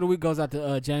want. real nigga of the week goes out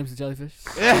to James the Jellyfish.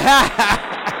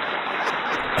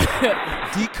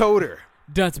 Decoder.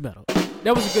 Dunce Metal.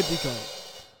 That was a good decoder.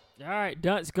 All right,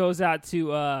 Dunce goes out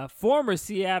to former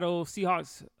Seattle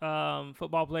Seahawks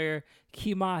football player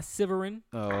Kemah Siveryn.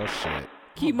 Oh, shit.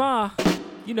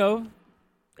 Kemah,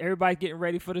 everybody getting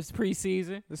ready for this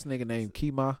preseason. This nigga named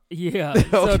Kemah. Yeah. Okay.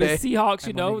 So the Seahawks,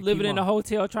 living Kemah. in a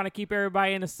hotel trying to keep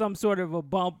everybody in some sort of a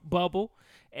bubble.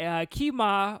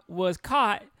 Kemah was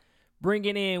caught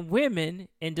bringing in women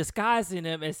and disguising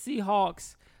them as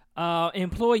Seahawks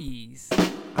employees.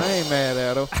 I ain't mad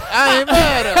at him.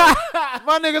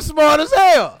 My nigga smart as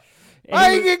hell.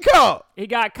 Why he get caught? He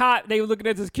got caught. They were looking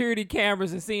at the security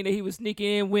cameras and seeing that he was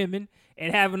sneaking in women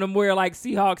and having them wear like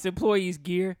Seahawks employees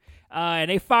gear.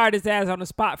 And they fired his ass on the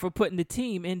spot for putting the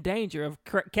team in danger of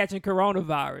catching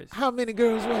coronavirus. How many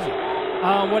girls was it?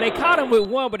 Well, they caught him with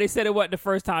one, but they said it wasn't the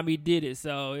first time he did it,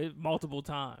 so multiple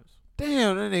times.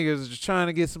 Damn, that nigga was just trying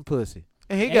to get some pussy.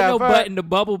 And he Ain't got no fired. butt in the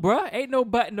bubble, bruh. Ain't no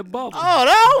butt in the bubble. Oh,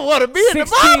 I don't want to be in the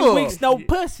 16 bubble. weeks, no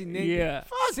pussy, nigga. Yeah.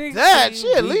 Fuck that.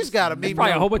 She at least got to There's meet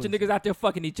probably me. a whole bunch of niggas out there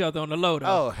fucking each other on the low,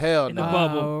 though. Oh, hell in the no.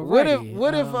 bubble.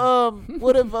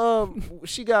 What if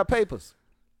she got papers?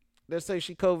 Let's say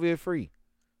she COVID free.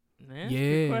 Man, Yeah.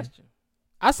 good question.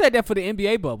 I said that for the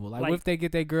NBA bubble. Like, Like- what if they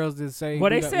get their girls to say? Well,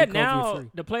 we they got- said we COVID now free?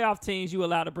 the playoff teams you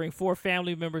allowed to bring 4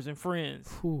 family members and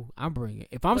friends. Whew, I'm bringing.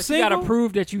 If I'm But you single, gotta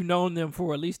prove that you've known them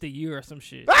for at least a year or some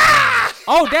shit.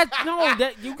 oh,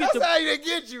 that you get the. how they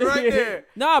get you right there.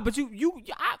 Nah, but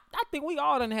I think we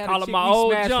all done had Call a it chick my we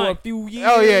old smashed for a joint. few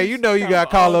years. Oh, yeah, you know you got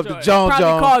to call up the Jones. John Probably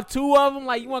John. called 2 of them.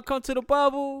 Like, you want to come to the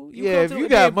bubble? Yeah, come if to you the-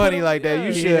 got then put money 'em- like that, you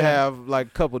yeah. should have like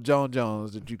a couple John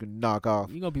Jones that you can knock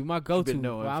off. You gonna be my go-to. been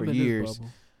knowing while I'm for in this years.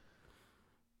 bubble.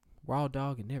 Raw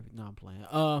dog and everything. No, I'm playing.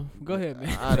 Go ahead,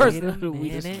 man. I Person don't of the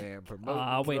week. minute. This man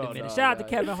promoting Wait a Raw minute. Dog Shout out to out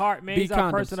Kevin Hart, man. Be He's our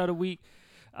condoms. person of the week.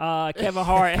 Kevin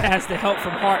Hart has the help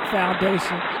from Hart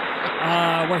Foundation,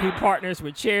 where he partners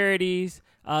with charities,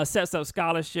 sets up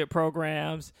scholarship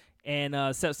programs, and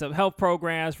sets up health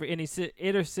programs for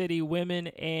inner city women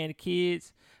and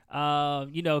kids.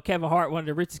 Kevin Hart, one of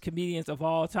the richest comedians of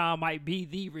all time, might be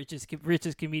the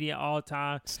richest comedian of all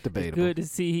time. It's debatable. Good to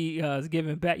see he is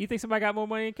giving back. You think somebody got more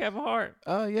money than Kevin Hart?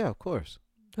 Yeah, of course.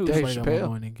 Who? Dave Somebody got Chappelle. more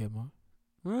money than Kevin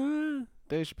Hart.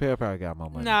 Dave Chappelle probably got more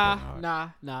money. than Kevin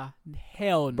Hart. Nah.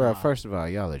 Hell no. Bro, first of all,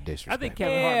 y'all are disrespectful. I think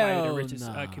Kevin Hart might be the Hell richest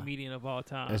nah. comedian of all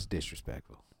time. That's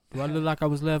disrespectful. Do I look like I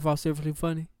was left off severely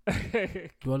funny?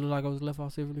 Do I look like I was left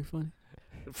off severely funny?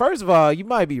 First of all, you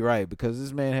might be right because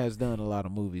this man has done a lot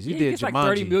of movies. He Yeah, did gets Jumanji. like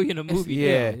 30 million a movie.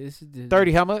 Yeah. It's the-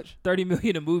 30 how much? 30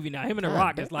 million a movie now. Him and The God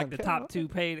Rock is damn, like the Kevin top Hart. 2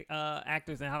 paid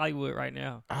actors in Hollywood right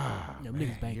now. Ah, Them niggas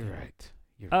man, banking. you're right.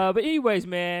 You're right. But anyways,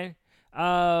 man,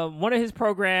 one of his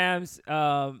programs,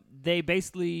 they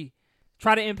basically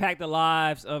try to impact the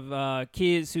lives of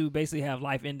kids who basically have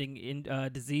life-ending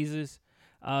diseases.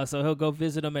 So he'll go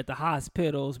visit them at the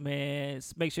hospitals, man.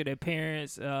 Make sure their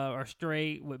parents are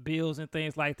straight with bills and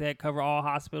things like that. Cover all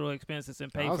hospital expenses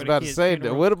and pay I for was the about to kids' say,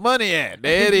 funeral. where the money at?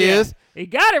 There it Yeah. is. He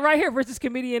got it right here. Richest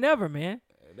comedian ever, man.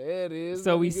 There it is.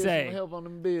 So Let me we get say. some help on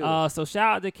them bills. So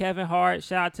shout out to Kevin Hart.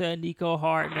 Shout out to Nico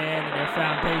Hart, man, and their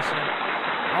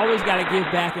foundation. Always got to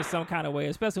give back in some kind of way,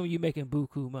 especially when you're making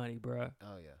buku money, bro.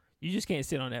 Oh yeah. You just can't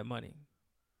sit on that money.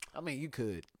 I mean, you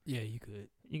could Yeah, you could.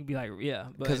 You can be like, yeah,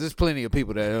 but because there's plenty of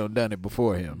people that have done it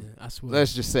before him. Yeah, I swear.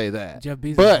 Let's just say that. Jeff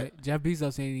Bezos. But- Jeff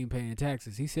Bezos ain't even paying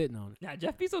taxes. He's sitting on it. now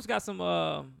Jeff Bezos got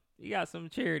some. He got some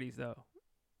charities though.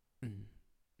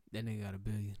 That nigga got $1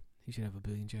 billion. He should have $1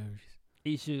 billion charities.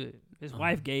 He should. His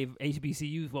wife gave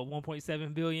HBCUs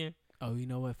 1.7 billion. Oh, you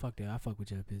know what? Fuck that. I fuck with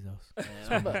Jeff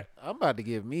Bezos. I'm about to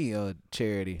give me a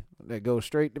charity that goes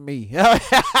straight to me.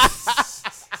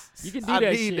 You can do I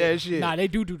that need shit. that shit. Nah, they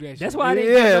do that shit. That's why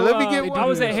they. Yeah, do, let me get I one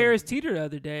was of at those. Harris Teeter the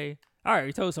other day. I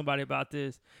already told somebody about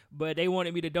this, but they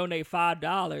wanted me to donate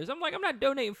 $5. I'm like, I'm not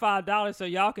donating $5, so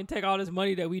y'all can take all this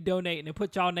money that we donate and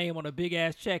put y'all name on a big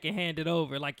ass check and hand it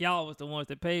over. Like y'all was the ones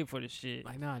that paid for the shit.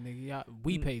 Like, nah, nigga, y'all,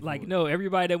 we paid for Like it. no,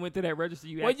 everybody that went through that register,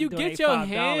 you Well, actually you donate get your $5.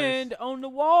 hand on the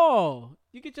wall.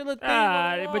 You get your little thing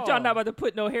on the wall. But y'all not about to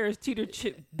put no Harris Teeter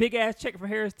big ass check from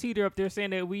Harris Teeter up there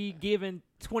saying that we giving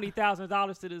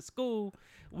 $20,000 to the school.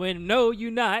 When no,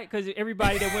 you not, because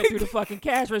everybody that went through the fucking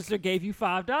cash register gave you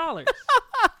 $5.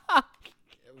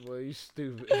 Boy, you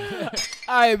stupid. All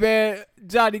right, man.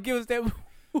 Johnny, give us that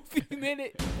movie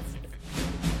minute.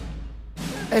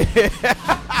 He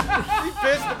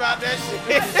pissed about that shit.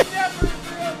 I never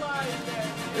realized that.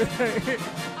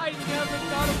 I never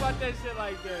thought about that shit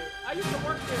like that. I used to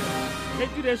work there.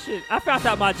 They do that shit. I found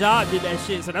out my job did that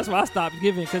shit, so that's why I stopped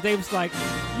giving. Because they was like,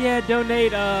 yeah,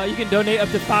 donate. You can donate up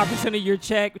to 5% of your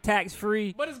check, tax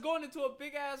free. But it's going into a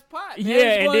big ass pot. Man. Yeah,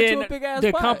 It's and going into a big then ass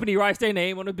the pot. company writes their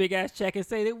name on a big ass check and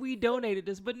say that we donated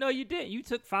this. But no, you didn't. You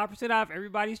took 5% off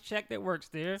everybody's check that works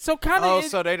there. So kind Oh, of.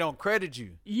 so they don't credit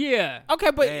you. Yeah.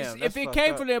 Okay, but Damn, if that's it fucked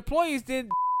came up. from the employees, then.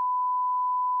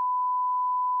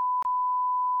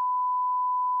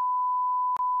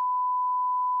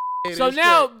 So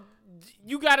now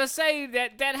you gotta say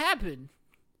that happened.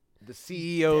 the I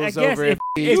CEOs guess over if, at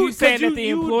if you saying that the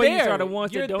you employees there. are the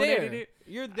ones You're that donated there. it,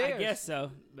 You're there. I guess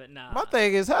so. But nah. My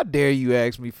thing is, how dare you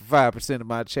ask me for 5% of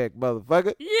my check,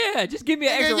 motherfucker? Yeah, just give me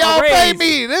an Nigga, extra y'all raise. pay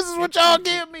me. This is what y'all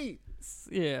give me.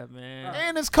 Yeah, man.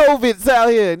 And it's COVID's out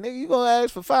here. Nigga, you gonna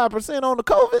ask for 5% on the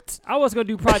COVIDs? I was gonna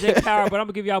do Project Power, but I'm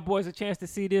gonna give y'all boys a chance to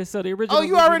see this. So the original. Oh,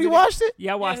 you movie already video- watched it?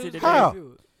 Yeah, I watched it today. How?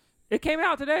 It came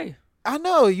out today. I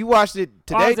know. You watched it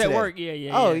Oh, I today. was at today. work.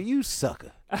 Yeah. Oh, yeah. you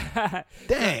sucker.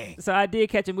 Dang. So I did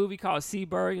catch a movie called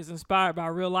Seabird. It's inspired by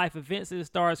real life events. It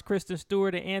stars Kristen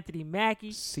Stewart and Anthony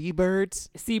Mackie. Seabirds.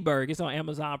 Seaberg. It's on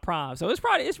Amazon Prime. So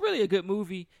it's really a good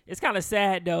movie. It's kind of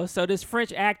sad though. So this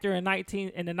French actor in the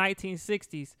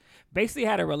 1960s basically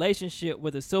had a relationship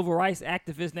with a civil rights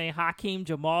activist named Hakeem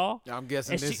Jamal. I'm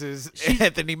guessing And this is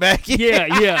Anthony Mackie.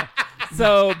 Yeah.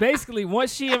 So basically,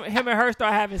 once him and her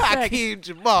start having sex, Hakeem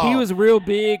Jamal. he was real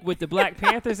big with the Black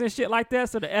Panthers and shit like that.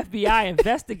 So the FBI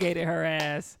investigated her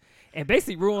ass and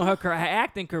basically ruined her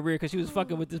acting career because she was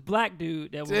fucking with this black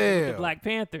dude that was with the Black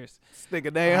Panthers. This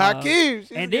nigga named Hakeem.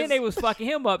 And then they was fucking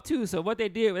him up too. So what they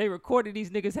did, they recorded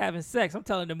these niggas having sex. I'm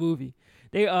telling the movie.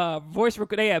 They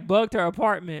they had bugged her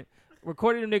apartment,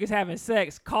 recorded them niggas having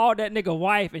sex, called that nigga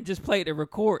wife, and just played the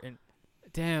recording.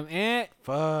 Damn, Ant.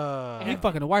 Fuck. And he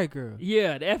fucking a white girl.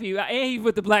 Yeah, the FBI, and he's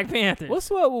with the Black Panthers. What's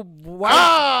up with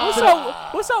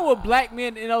white? What's up with black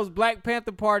men in those Black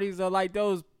Panther parties, or like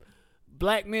those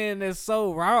black men that's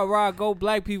so rah go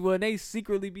black people, and they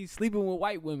secretly be sleeping with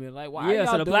white women? Like, why? Yeah, are y'all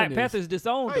so the doing Black this? Panthers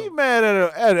disowned Why you them. mad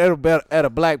at a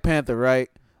Black Panther, right?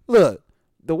 Look,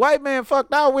 the white man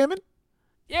fucked our women,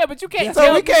 Yeah, but you can't. so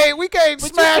tell we can't but you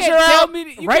smash can't her tell out. me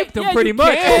that- you Raped can't- them yeah, pretty you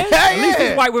much. can. At least Yeah.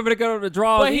 these white women to go to the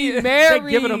draws. But he They married-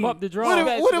 giving them up the draws.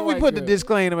 What if we put the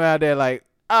disclaimer out there like,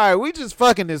 all right, we just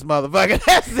fucking this motherfucker.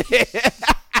 That's it.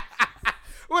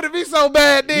 Would it be so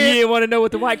bad You then? didn't want to know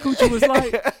what the white coochie was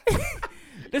like.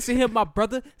 Listen here, my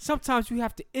brother. Sometimes you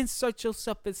have to insert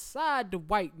yourself inside the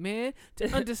white man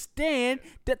to understand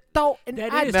the thought and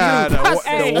That idea. is Nah, true. the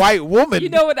Hey, white woman. You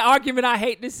know what the argument I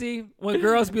hate to see when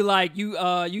girls be like,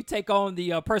 you take on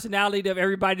the personality of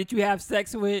everybody that you have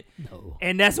sex with,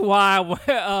 and that's why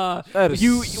That is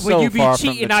when so you be far from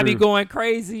the cheating, I be truth. going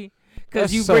crazy because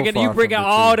That's you so bringing far from the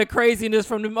all truth. the craziness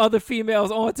from them other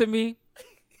females onto me.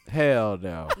 Hell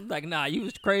no. Like, nah, you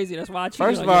was crazy. That's why I cheated.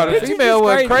 First of on all, you. the Bitch, you female just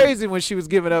wasn't crazy. crazy when she was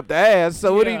giving up the ass.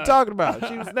 So what are you Yeah. talking about?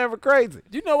 She was never crazy.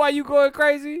 Do you know why you going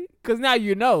crazy? Because now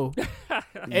you know,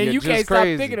 and You're you just can't stop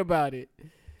crazy. thinking about it.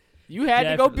 You had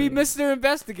to go be Definitely. Mr.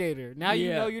 Investigator. Now you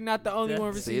Yeah. know you're not the only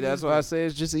one receiving. See, that's why I say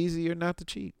it's just easier not to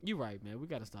cheat. You're right, man. We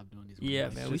gotta stop doing these. Yeah,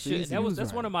 questions. man, we just should. easy.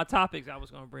 That's one of my topics I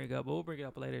was gonna bring up, but we'll bring it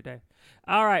up later today.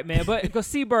 All right, man. But go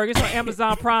Seaberg. It's on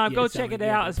Amazon Prime. Yeah, Go it sound check like it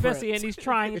you out, had especially prepped. in these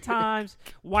trying times.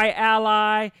 White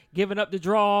ally giving up the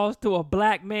draws to a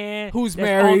black man Who's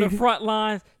that's on the married. front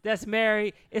lines. That's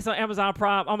married. It's on Amazon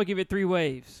Prime. I'm gonna give it 3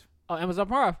 waves. Oh, Amazon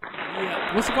Prime.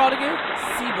 Yeah. What's it called again?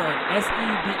 Seaberg.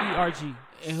 Seberg.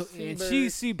 And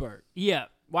she's Seabird. Yeah.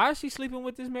 Why is she sleeping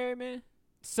with this married man?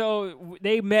 So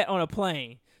they met on a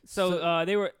plane.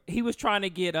 So he was trying to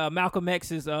get Malcolm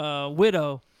X's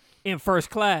widow in first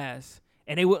class,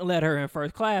 and they wouldn't let her in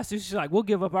first class. So she's like, "We'll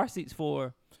give up our seats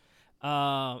for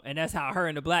her." And that's how her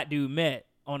and the black dude met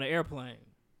on the airplane.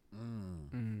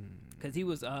 Because he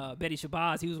was Betty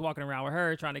Shabazz. He was walking around with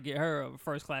her trying to get her a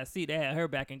first class seat. They had her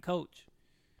back in coach.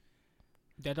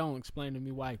 That don't explain to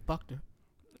me why he fucked her.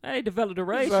 They developed a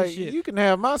He's like, relationship. you can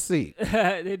have my seat.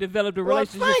 They developed a Well,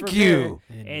 relationship. thank from you.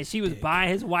 there. And she was buying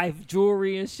his wife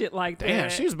jewelry and shit like that. Damn,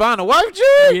 she was buying a wife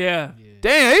jewelry? Yeah,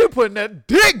 Damn, he was putting that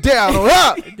dick down on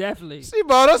her. definitely. She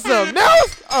bought us something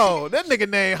else? Oh, that nigga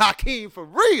named Hakeem for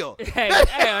real. Hey, a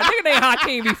nigga named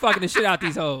Hakeem be fucking the shit out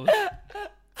these hoes.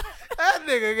 That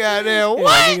nigga goddamn Yeah,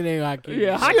 what? nigga named Hakeem.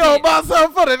 Yeah, She don't buy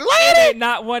something for the lady? Ain't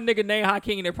not one nigga named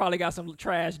Hakeem that probably got some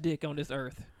trash dick on this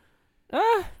earth.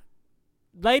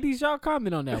 Ladies, y'all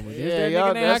comment on that one. Is Yeah, there a y'all,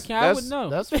 nigga named Hakeem? I wouldn't know.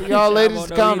 That's for y'all ladies I to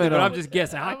don't know either, comment but on. I'm just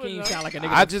guessing. Hakeem sound like a nigga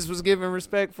I just was giving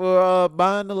respect for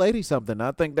buying the lady something.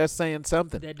 I think that's saying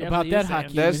something. that About definitely that is saying-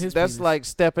 Hakeem. and his That's penis. like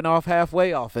stepping off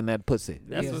halfway off in that pussy.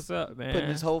 That's Yeah. what's up, man. Putting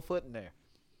his whole foot in there.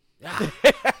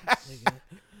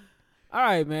 All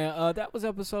right, man. That was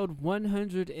episode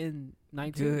 119.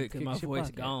 Good, cause my Kick Shit voice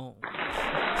Podcast. gone.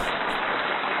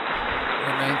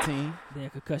 19. Then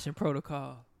concussion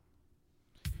protocol.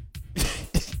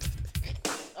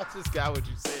 I just got what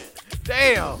you said.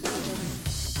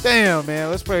 Damn, man.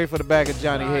 Let's pray for the back of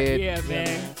Johnny Head. Yeah,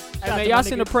 man. Hey, man, y'all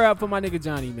send a prayer up for my nigga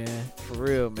Johnny, man. For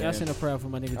real, man. Y'all send a prayer up for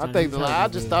my nigga Johnny. I think He's I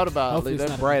hurting just good. thought about Hopefully it's that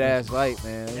not a bright concussion. ass light,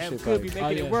 man. That shit could be like- making Oh,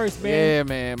 it yeah. worse, man. Yeah,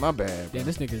 man. My bad. Damn,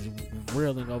 this nigga's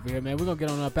reeling over here, man. We're gonna get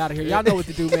on up out of here. Y'all know what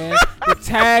to do, man. The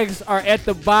tags are at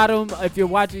the bottom. If you're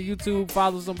watching YouTube,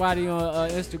 follow somebody on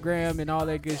Instagram and all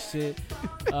that good shit.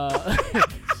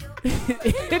 He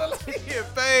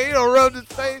don't rub his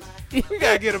face. We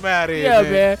gotta get him out of here. Yeah,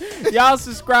 man. Y'all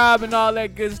subscribe and all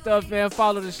that good stuff, man.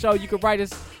 Follow the show. You can write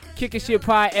us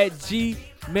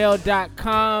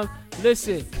kickingshitpod@gmail.com.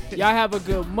 Listen, y'all have a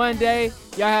good Monday.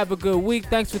 Y'all have a good week.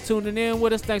 Thanks for tuning in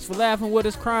with us. Thanks for laughing with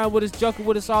us, crying with us, joking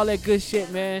with us, all that good shit,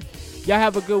 man. Y'all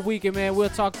have a good weekend, man. We'll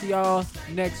talk to y'all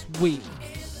next week.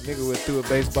 Nigga would threw a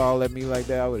baseball at me like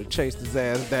that, I would have chased his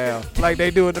ass down like they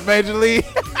do in the major league.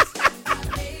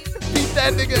 Beat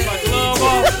that nigga in my glove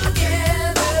off.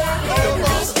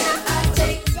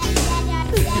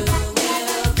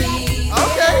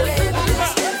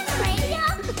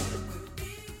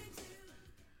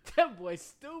 That boy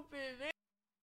stupid.